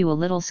Ruan Chu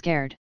a little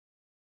scared.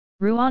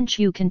 Ruan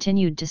Chu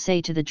continued to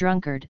say to the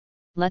drunkard,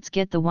 "Let's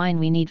get the wine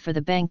we need for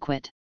the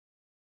banquet."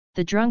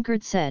 The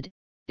drunkard said,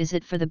 "Is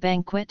it for the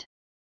banquet?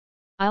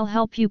 I'll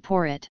help you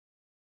pour it."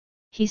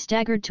 He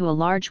staggered to a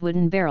large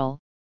wooden barrel,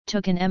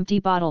 took an empty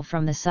bottle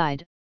from the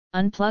side,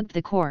 unplugged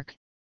the cork,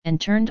 and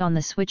turned on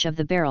the switch of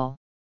the barrel.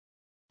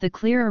 The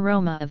clear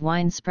aroma of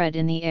wine spread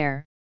in the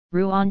air.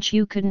 Ruan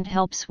Chu couldn't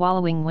help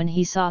swallowing when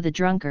he saw the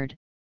drunkard,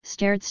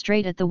 stared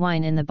straight at the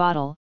wine in the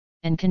bottle,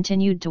 and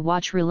continued to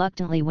watch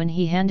reluctantly when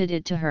he handed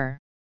it to her.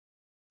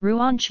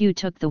 Ruan Chu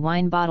took the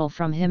wine bottle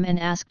from him and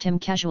asked him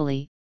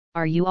casually,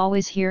 "Are you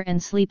always here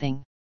and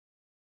sleeping?"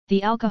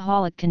 The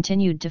alcoholic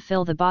continued to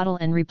fill the bottle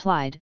and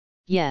replied,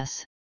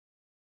 "Yes."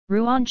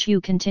 Ruan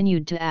Chu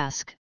continued to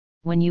ask,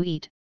 "When you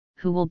eat,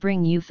 who will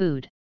bring you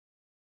food?"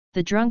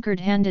 The drunkard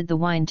handed the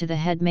wine to the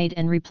head maid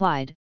and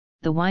replied,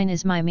 "The wine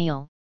is my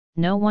meal,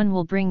 no one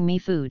will bring me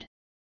food."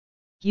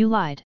 "You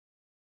lied."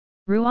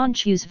 Ruan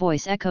Chu's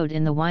voice echoed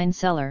in the wine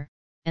cellar,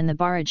 and the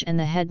barrage and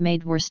the head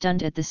maid were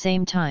stunned at the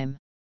same time.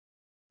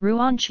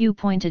 Ruan Chu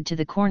pointed to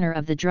the corner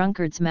of the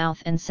drunkard's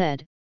mouth and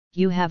said,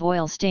 "You have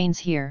oil stains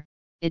here,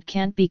 it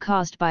can't be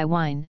caused by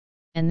wine,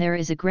 and there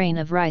is a grain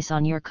of rice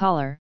on your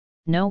collar,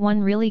 no one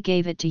really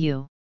gave it to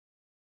you.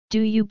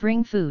 Do you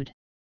bring food?"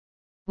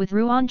 With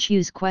Ruan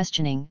Chu's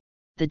questioning,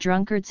 the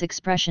drunkard's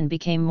expression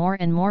became more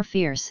and more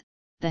fierce.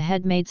 The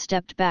head maid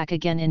stepped back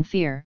again in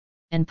fear,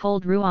 and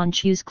pulled Ruan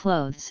Chu's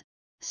clothes,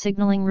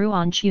 signaling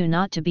Ruan Chu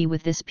not to be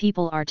with this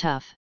people are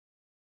tough.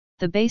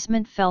 The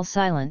basement fell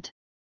silent.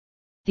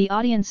 The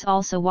audience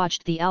also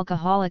watched the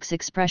alcoholic's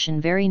expression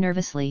very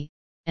nervously,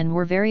 and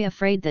were very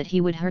afraid that he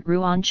would hurt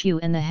Ruan Chu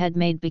and the head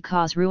maid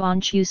because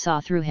Ruan Chu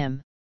saw through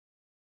him.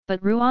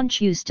 But Ruan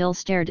Chu still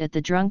stared at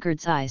the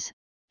drunkard's eyes.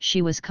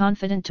 She was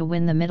confident to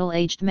win the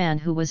middle-aged man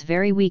who was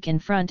very weak in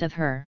front of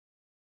her.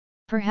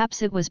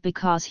 Perhaps it was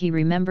because he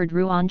remembered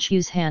Ruan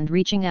Chu's hand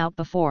reaching out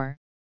before,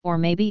 or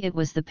maybe it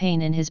was the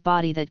pain in his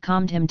body that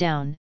calmed him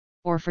down,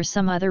 or for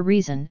some other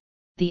reason.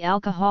 The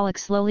alcoholic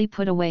slowly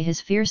put away his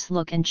fierce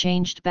look and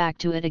changed back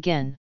to it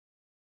again.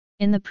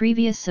 In the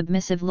previous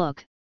submissive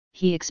look,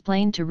 he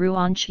explained to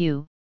Ruan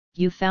Chu,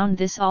 "You found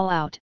this all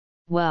out,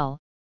 well,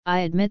 I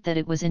admit that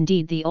it was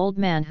indeed the old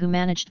man who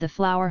managed the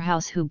flower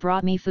house who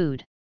brought me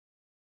food."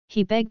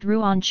 He begged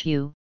Ruan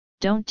Chu,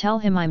 "Don't tell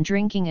him I'm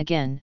drinking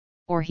again,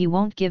 or he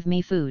won't give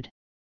me food."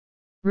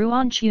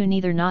 Ruan Chu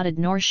neither nodded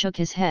nor shook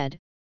his head,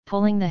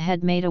 pulling the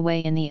head maid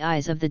away in the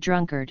eyes of the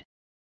drunkard.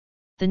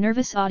 The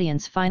nervous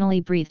audience finally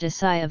breathed a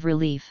sigh of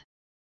relief.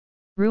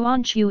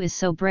 Ruan Chu is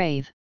so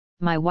brave,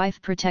 my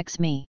wife protects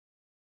me.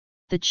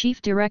 The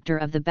chief director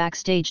of the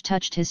backstage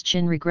touched his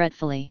chin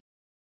regretfully.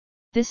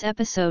 This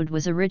episode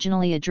was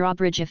originally a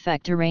drawbridge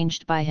effect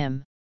arranged by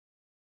him.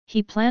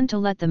 He planned to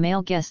let the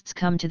male guests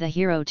come to the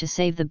hero to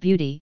save the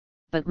beauty,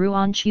 but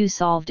Ruan Chu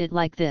solved it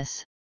like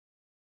this.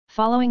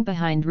 Following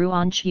behind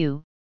Ruan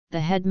Chu, the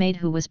head maid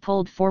who was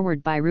pulled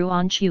forward by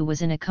Ruan Chu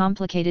was in a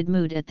complicated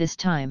mood at this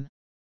time.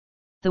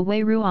 The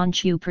way Ruan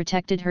Chu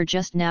protected her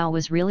just now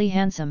was really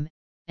handsome,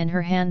 and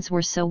her hands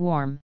were so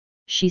warm,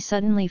 she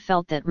suddenly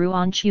felt that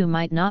Ruan Chu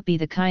might not be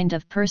the kind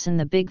of person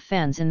the big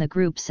fans in the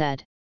group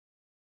said.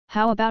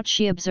 How about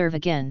she observe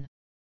again?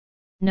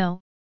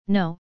 No,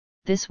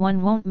 this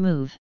one won't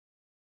move.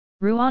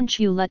 Ruan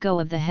Chu let go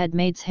of the head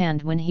maid's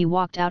hand when he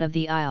walked out of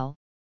the aisle,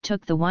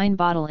 took the wine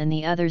bottle in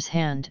the other's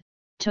hand,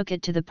 took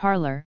it to the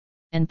parlor,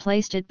 and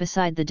placed it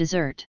beside the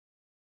dessert.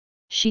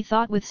 She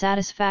thought with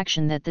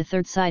satisfaction that the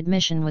third side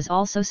mission was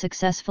also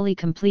successfully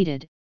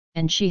completed,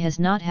 and she has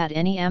not had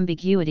any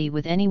ambiguity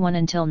with anyone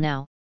until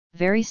now,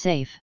 very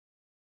safe.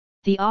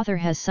 The author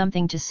has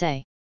something to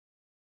say.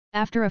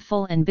 After a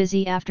full and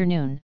busy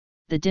afternoon,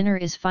 the dinner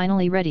is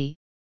finally ready,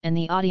 and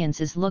the audience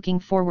is looking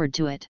forward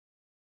to it.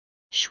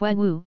 Shui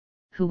Wu,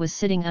 who was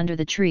sitting under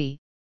the tree,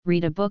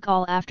 read a book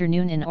all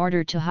afternoon in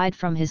order to hide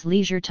from his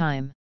leisure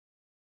time.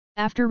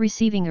 After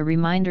receiving a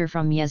reminder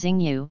from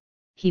Yezingyu,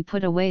 he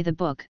put away the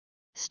book,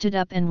 stood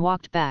up and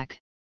walked back.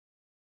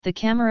 The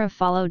camera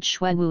followed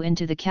Shui Wu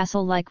into the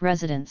castle-like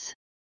residence.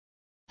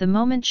 The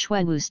moment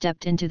Shui Wu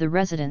stepped into the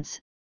residence,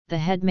 the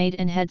head maid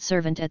and head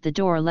servant at the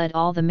door led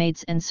all the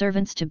maids and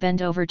servants to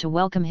bend over to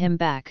welcome him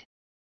back.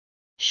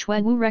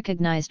 Shui Wu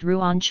recognized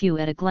Ruan Chu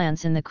at a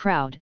glance in the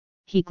crowd.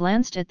 He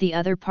glanced at the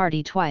other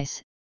party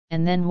twice,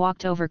 and then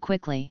walked over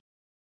quickly.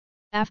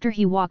 After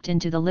he walked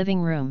into the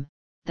living room,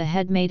 the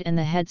head maid and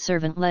the head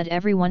servant led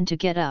everyone to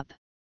get up.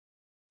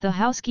 The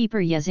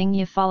housekeeper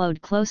Yezingya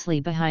followed closely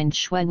behind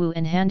Shui Wu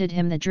and handed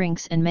him the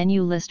drinks and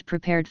menu list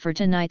prepared for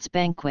tonight's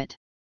banquet.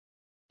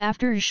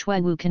 After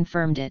Shui Wu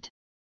confirmed it,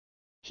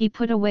 he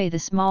put away the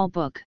small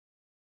book.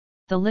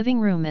 The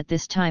living room at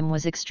this time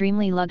was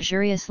extremely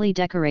luxuriously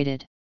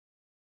decorated.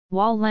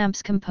 Wall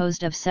lamps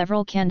composed of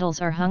several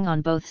candles are hung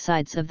on both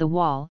sides of the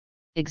wall,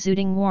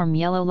 exuding warm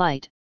yellow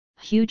light.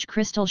 Huge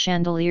crystal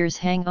chandeliers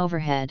hang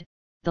overhead,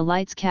 the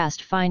lights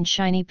cast fine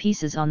shiny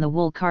pieces on the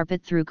wool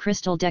carpet through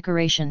crystal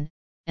decoration,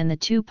 and the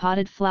two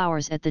potted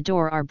flowers at the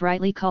door are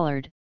brightly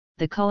colored.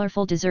 The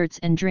colorful desserts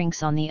and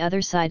drinks on the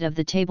other side of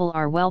the table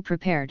are well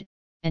prepared,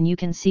 and you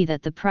can see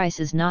that the price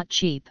is not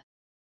cheap.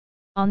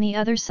 On the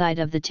other side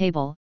of the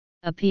table,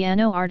 a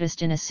piano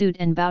artist in a suit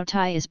and bow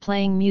tie is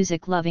playing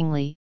music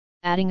lovingly,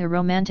 adding a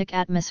romantic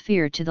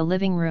atmosphere to the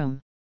living room.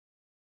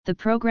 The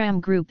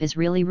program group is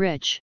really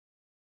rich.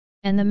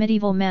 And the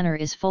medieval manor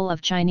is full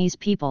of Chinese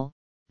people.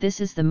 This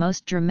is the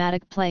most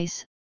dramatic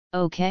place,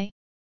 okay?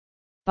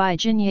 Bai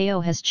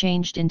Jinyao has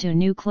changed into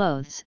new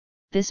clothes,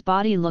 this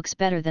body looks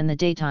better than the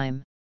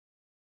daytime.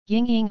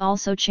 Yingying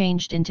also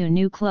changed into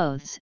new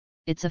clothes,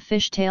 it's a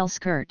fishtail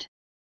skirt.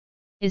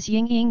 Is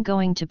Yingying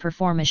going to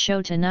perform a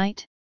show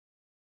tonight?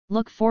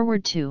 Look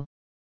forward to.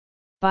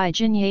 Bai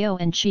Jinyao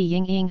and Qi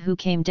Yingying who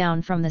came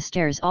down from the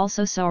stairs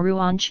also saw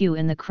Ruan Chu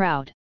in the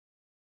crowd.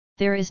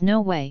 There is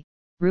no way,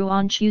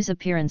 Ruan Chu's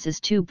appearance is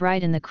too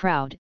bright in the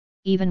crowd,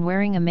 even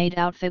wearing a maid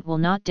outfit will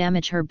not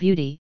damage her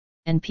beauty,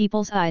 and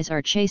people's eyes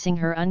are chasing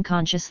her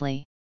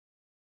unconsciously.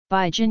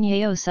 Bai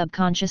Jinyao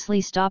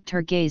subconsciously stopped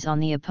her gaze on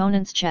the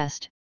opponent's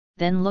chest,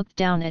 then looked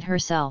down at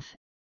herself,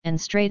 and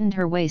straightened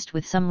her waist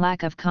with some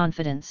lack of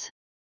confidence.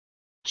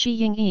 Qi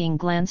Yingying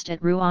glanced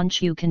at Ruan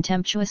Chu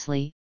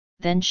contemptuously,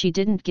 then she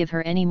didn't give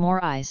her any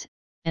more eyes,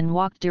 and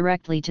walked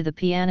directly to the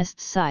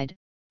pianist's side,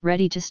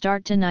 ready to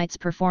start tonight's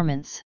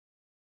performance.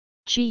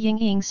 Qi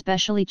Yingying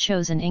specially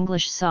chose an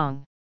English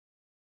song.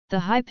 The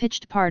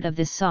high-pitched part of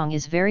this song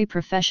is very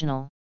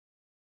professional.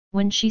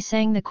 When she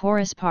sang the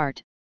chorus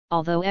part,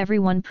 although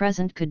everyone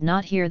present could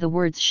not hear the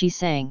words she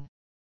sang.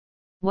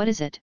 What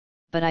is it?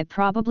 But I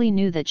probably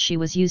knew that she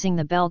was using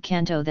the bel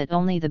canto that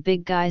only the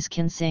big guys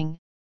can sing,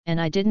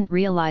 and I didn't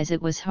realize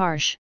it was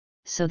harsh,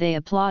 so they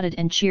applauded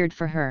and cheered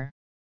for her.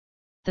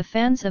 The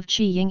fans of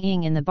Qi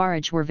Yingying in the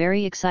barrage were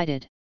very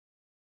excited.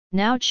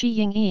 Now Qi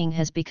Yingying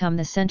has become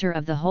the center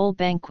of the whole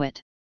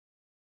banquet.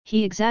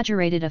 He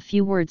exaggerated a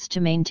few words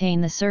to maintain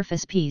the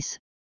surface peace,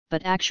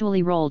 but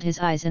actually rolled his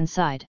eyes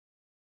inside.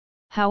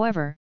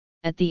 However,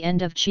 at the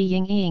end of Qi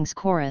Yingying's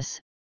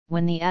chorus,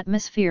 when the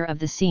atmosphere of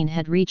the scene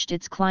had reached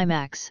its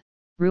climax,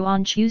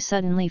 Ruan Chu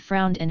suddenly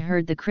frowned and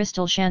heard the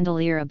crystal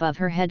chandelier above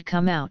her head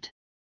come out.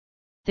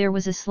 There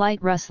was a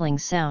slight rustling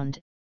sound,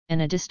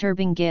 and a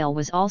disturbing gale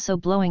was also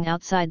blowing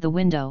outside the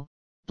window,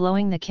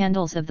 blowing the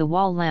candles of the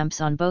wall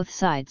lamps on both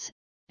sides,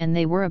 and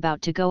they were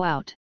about to go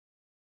out.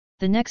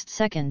 The next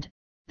second,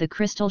 the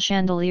crystal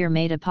chandelier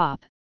made a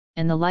pop,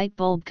 and the light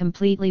bulb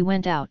completely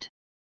went out.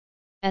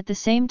 At the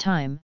same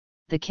time,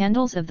 the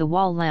candles of the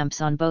wall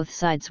lamps on both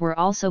sides were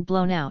also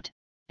blown out,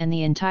 and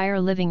the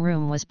entire living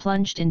room was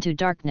plunged into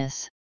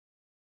darkness.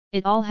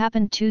 It all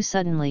happened too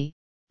suddenly.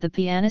 The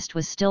pianist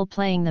was still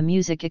playing the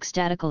music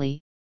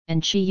ecstatically,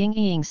 and Qi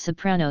Yingying's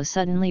soprano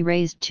suddenly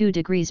raised 2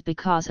 degrees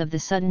because of the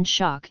sudden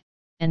shock,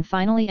 and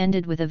finally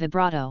ended with a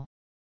vibrato.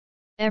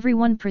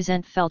 Everyone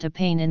present felt a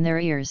pain in their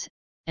ears,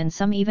 and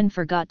some even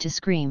forgot to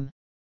scream.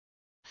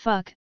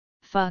 Fuck,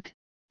 fuck,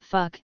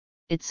 fuck,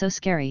 it's so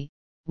scary,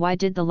 why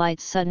did the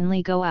lights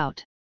suddenly go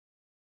out?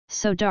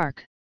 So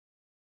dark.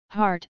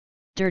 Hard,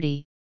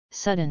 dirty,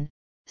 sudden,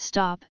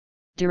 stop,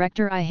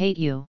 director, I hate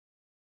you.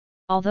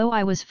 Although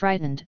I was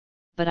frightened,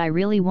 but I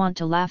really want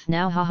to laugh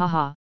now, ha ha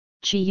ha.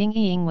 Qi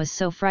Yingying was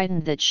so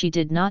frightened that she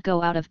did not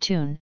go out of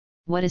tune.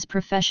 What is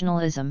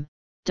professionalism,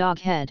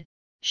 doghead?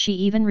 She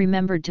even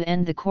remembered to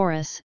end the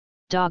chorus,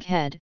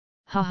 doghead,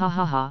 ha ha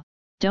ha ha,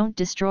 don't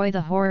destroy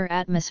the horror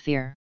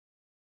atmosphere.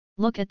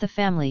 Look at the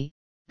family.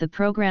 The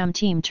program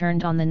team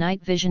turned on the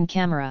night vision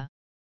camera.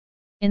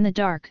 In the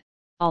dark,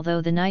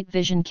 although the night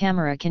vision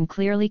camera can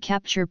clearly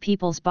capture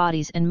people's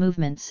bodies and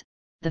movements,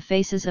 the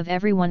faces of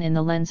everyone in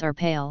the lens are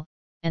pale,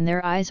 and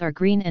their eyes are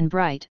green and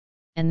bright,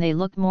 and they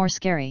look more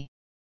scary.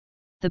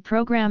 The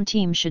program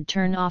team should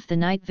turn off the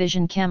night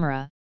vision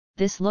camera.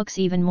 This looks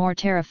even more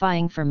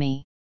terrifying for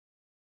me.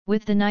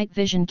 With the night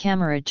vision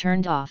camera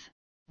turned off,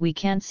 we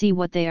can't see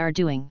what they are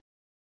doing.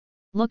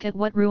 Look at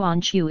what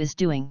Ruan Chu is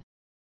doing.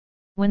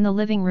 When the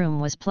living room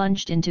was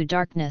plunged into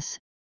darkness,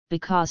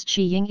 because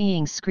Qi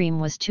Yingying's scream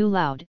was too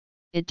loud,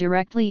 it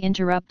directly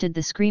interrupted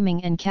the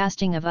screaming and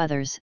casting of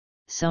others,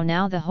 so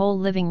now the whole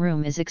living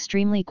room is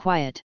extremely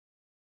quiet.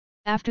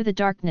 After the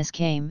darkness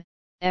came,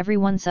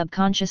 everyone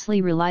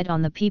subconsciously relied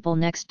on the people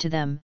next to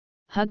them,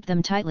 hugged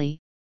them tightly,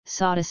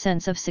 sought a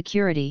sense of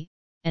security,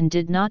 and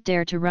did not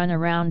dare to run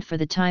around for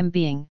the time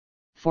being,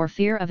 for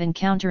fear of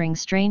encountering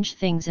strange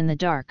things in the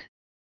dark.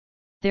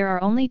 There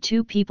are only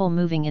 2 people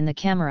moving in the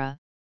camera,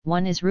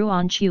 one is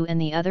Ruan Chu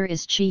and the other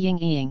is Qi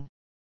Yingying.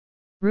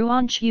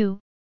 Ruan Chu,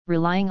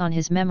 relying on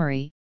his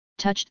memory,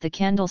 touched the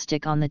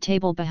candlestick on the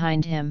table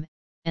behind him,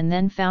 and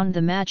then found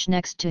the match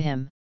next to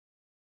him.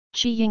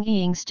 Qi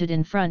Yingying stood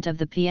in front of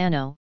the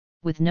piano,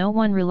 with no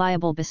one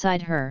reliable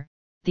beside her.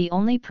 The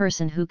only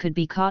person who could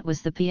be caught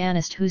was the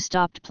pianist, who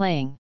stopped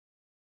playing.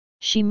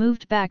 She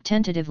moved back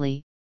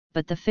tentatively,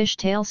 but the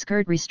fishtail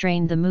skirt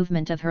restrained the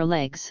movement of her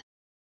legs.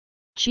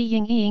 Qi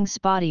Yingying's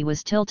body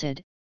was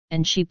tilted,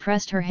 and she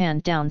pressed her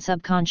hand down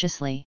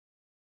subconsciously.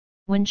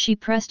 When she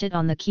pressed it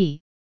on the key,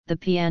 the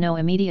piano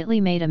immediately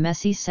made a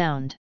messy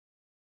sound.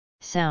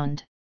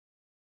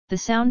 The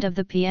sound of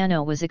the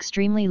piano was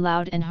extremely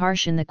loud and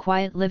harsh in the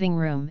quiet living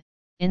room,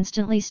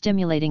 instantly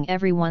stimulating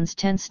everyone's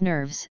tense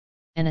nerves,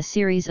 and a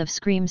series of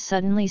screams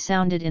suddenly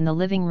sounded in the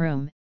living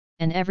room,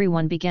 and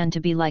everyone began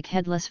to be like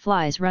headless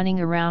flies running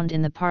around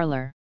in the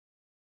parlor.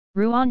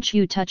 Ruan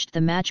Chu touched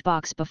the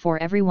matchbox before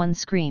everyone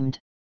screamed.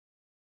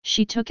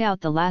 She took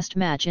out the last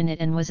match in it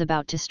and was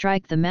about to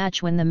strike the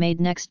match when the maid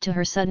next to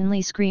her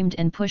suddenly screamed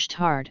and pushed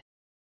hard.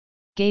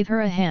 Gave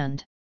her a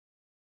hand.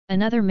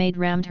 Another maid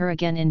rammed her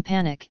again in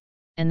panic,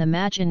 and the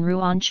match in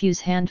Ruan Chu's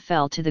hand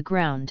fell to the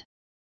ground.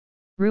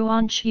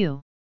 Ruan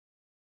Chu.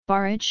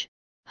 Barrage,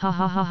 ha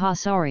ha ha ha,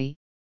 sorry,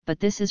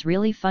 but this is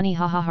really funny,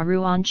 ha ha ha.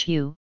 Ruan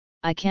Chu,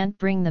 I can't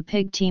bring the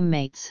pig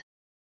teammates.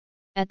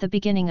 At the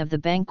beginning of the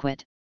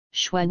banquet,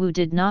 Xuewu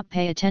did not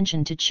pay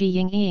attention to Qi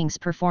Yingying's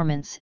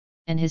performance,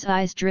 and his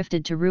eyes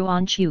drifted to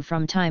Ruan Chu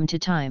from time to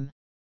time.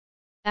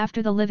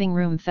 After the living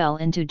room fell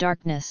into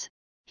darkness,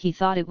 he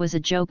thought it was a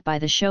joke by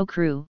the show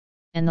crew,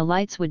 and the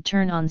lights would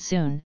turn on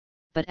soon,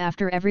 but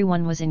after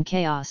everyone was in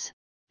chaos,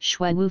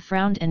 Xuewu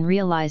frowned and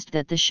realized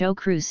that the show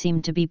crew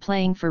seemed to be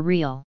playing for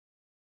real.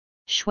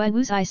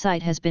 Xuewu's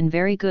eyesight has been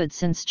very good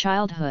since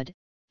childhood,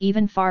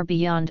 even far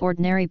beyond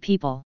ordinary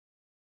people.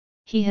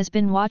 He has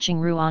been watching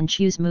Ruan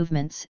Chu's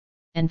movements,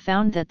 and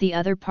found that the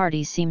other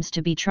party seems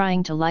to be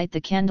trying to light the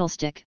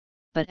candlestick,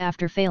 but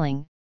after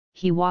failing,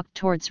 he walked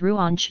towards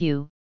Ruan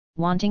Chu,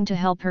 wanting to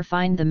help her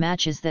find the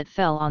matches that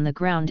fell on the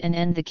ground and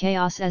end the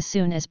chaos as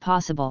soon as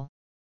possible.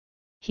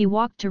 He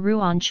walked to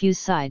Ruan Chu's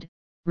side.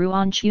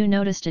 Ruan Chu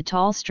noticed a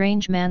tall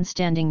strange man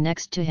standing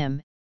next to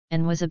him,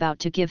 and was about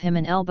to give him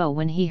an elbow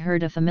when he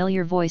heard a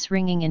familiar voice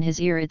ringing in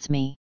his ear, "It's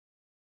me."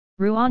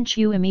 Ruan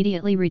Chu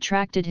immediately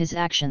retracted his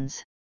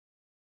actions.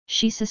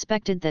 She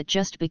suspected that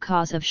just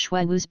because of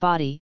Xuewu's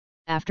body,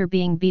 after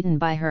being beaten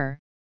by her,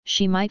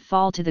 she might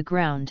fall to the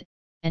ground,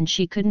 and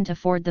she couldn't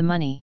afford the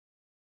money.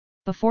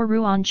 Before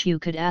Ruan Chu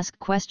could ask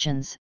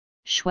questions,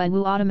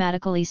 Xuewu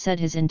automatically said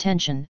his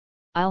intention,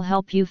 "I'll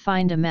help you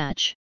find a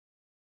match."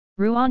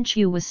 Ruan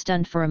Chu was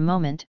stunned for a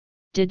moment.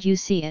 "Did you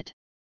see it?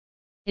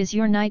 Is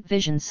your night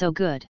vision so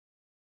good?"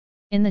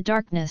 In the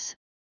darkness,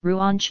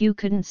 Ruan Chu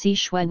couldn't see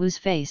Xuewu's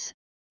face,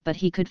 but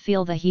he could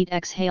feel the heat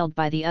exhaled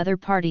by the other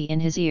party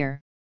in his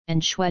ear,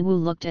 and Xuewu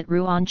looked at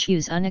Ruan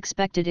Chu's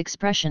unexpected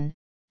expression,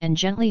 and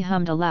gently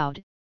hummed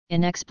aloud,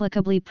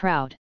 inexplicably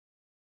proud.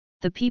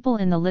 The people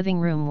in the living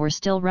room were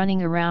still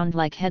running around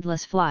like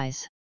headless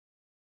flies.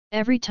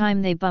 Every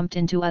time they bumped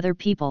into other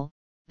people,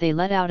 they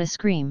let out a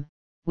scream,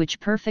 which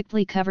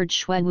perfectly covered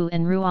Xuewu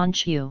and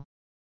Ruanqiu.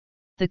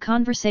 The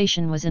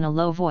conversation was in a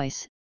low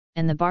voice,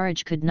 and the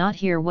barrage could not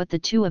hear what the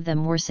two of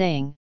them were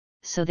saying,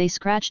 so they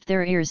scratched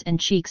their ears and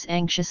cheeks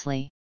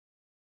anxiously.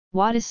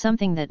 What is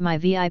something that my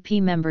VIP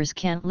members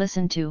can't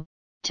listen to,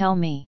 tell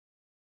me?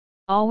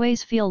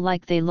 Always feel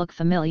like they look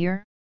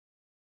familiar?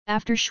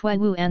 After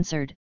Xuewu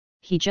answered,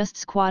 he just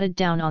squatted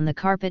down on the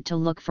carpet to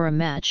look for a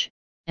match,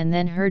 and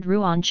then heard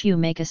Ruanqiu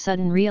make a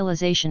sudden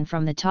realization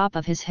from the top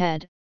of his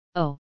head,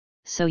 "Oh,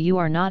 so you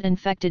are not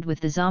infected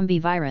with the zombie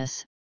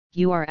virus,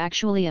 you are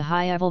actually a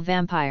high-level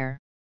vampire.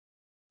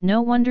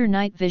 No wonder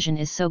night vision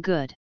is so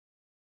good."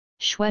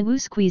 Xuewu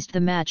squeezed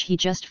the match he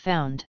just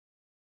found.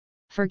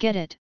 "Forget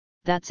it,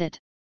 that's it.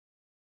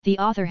 The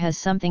author has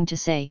something to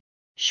say,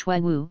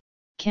 Xuewu,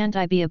 can't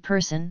I be a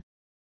person?"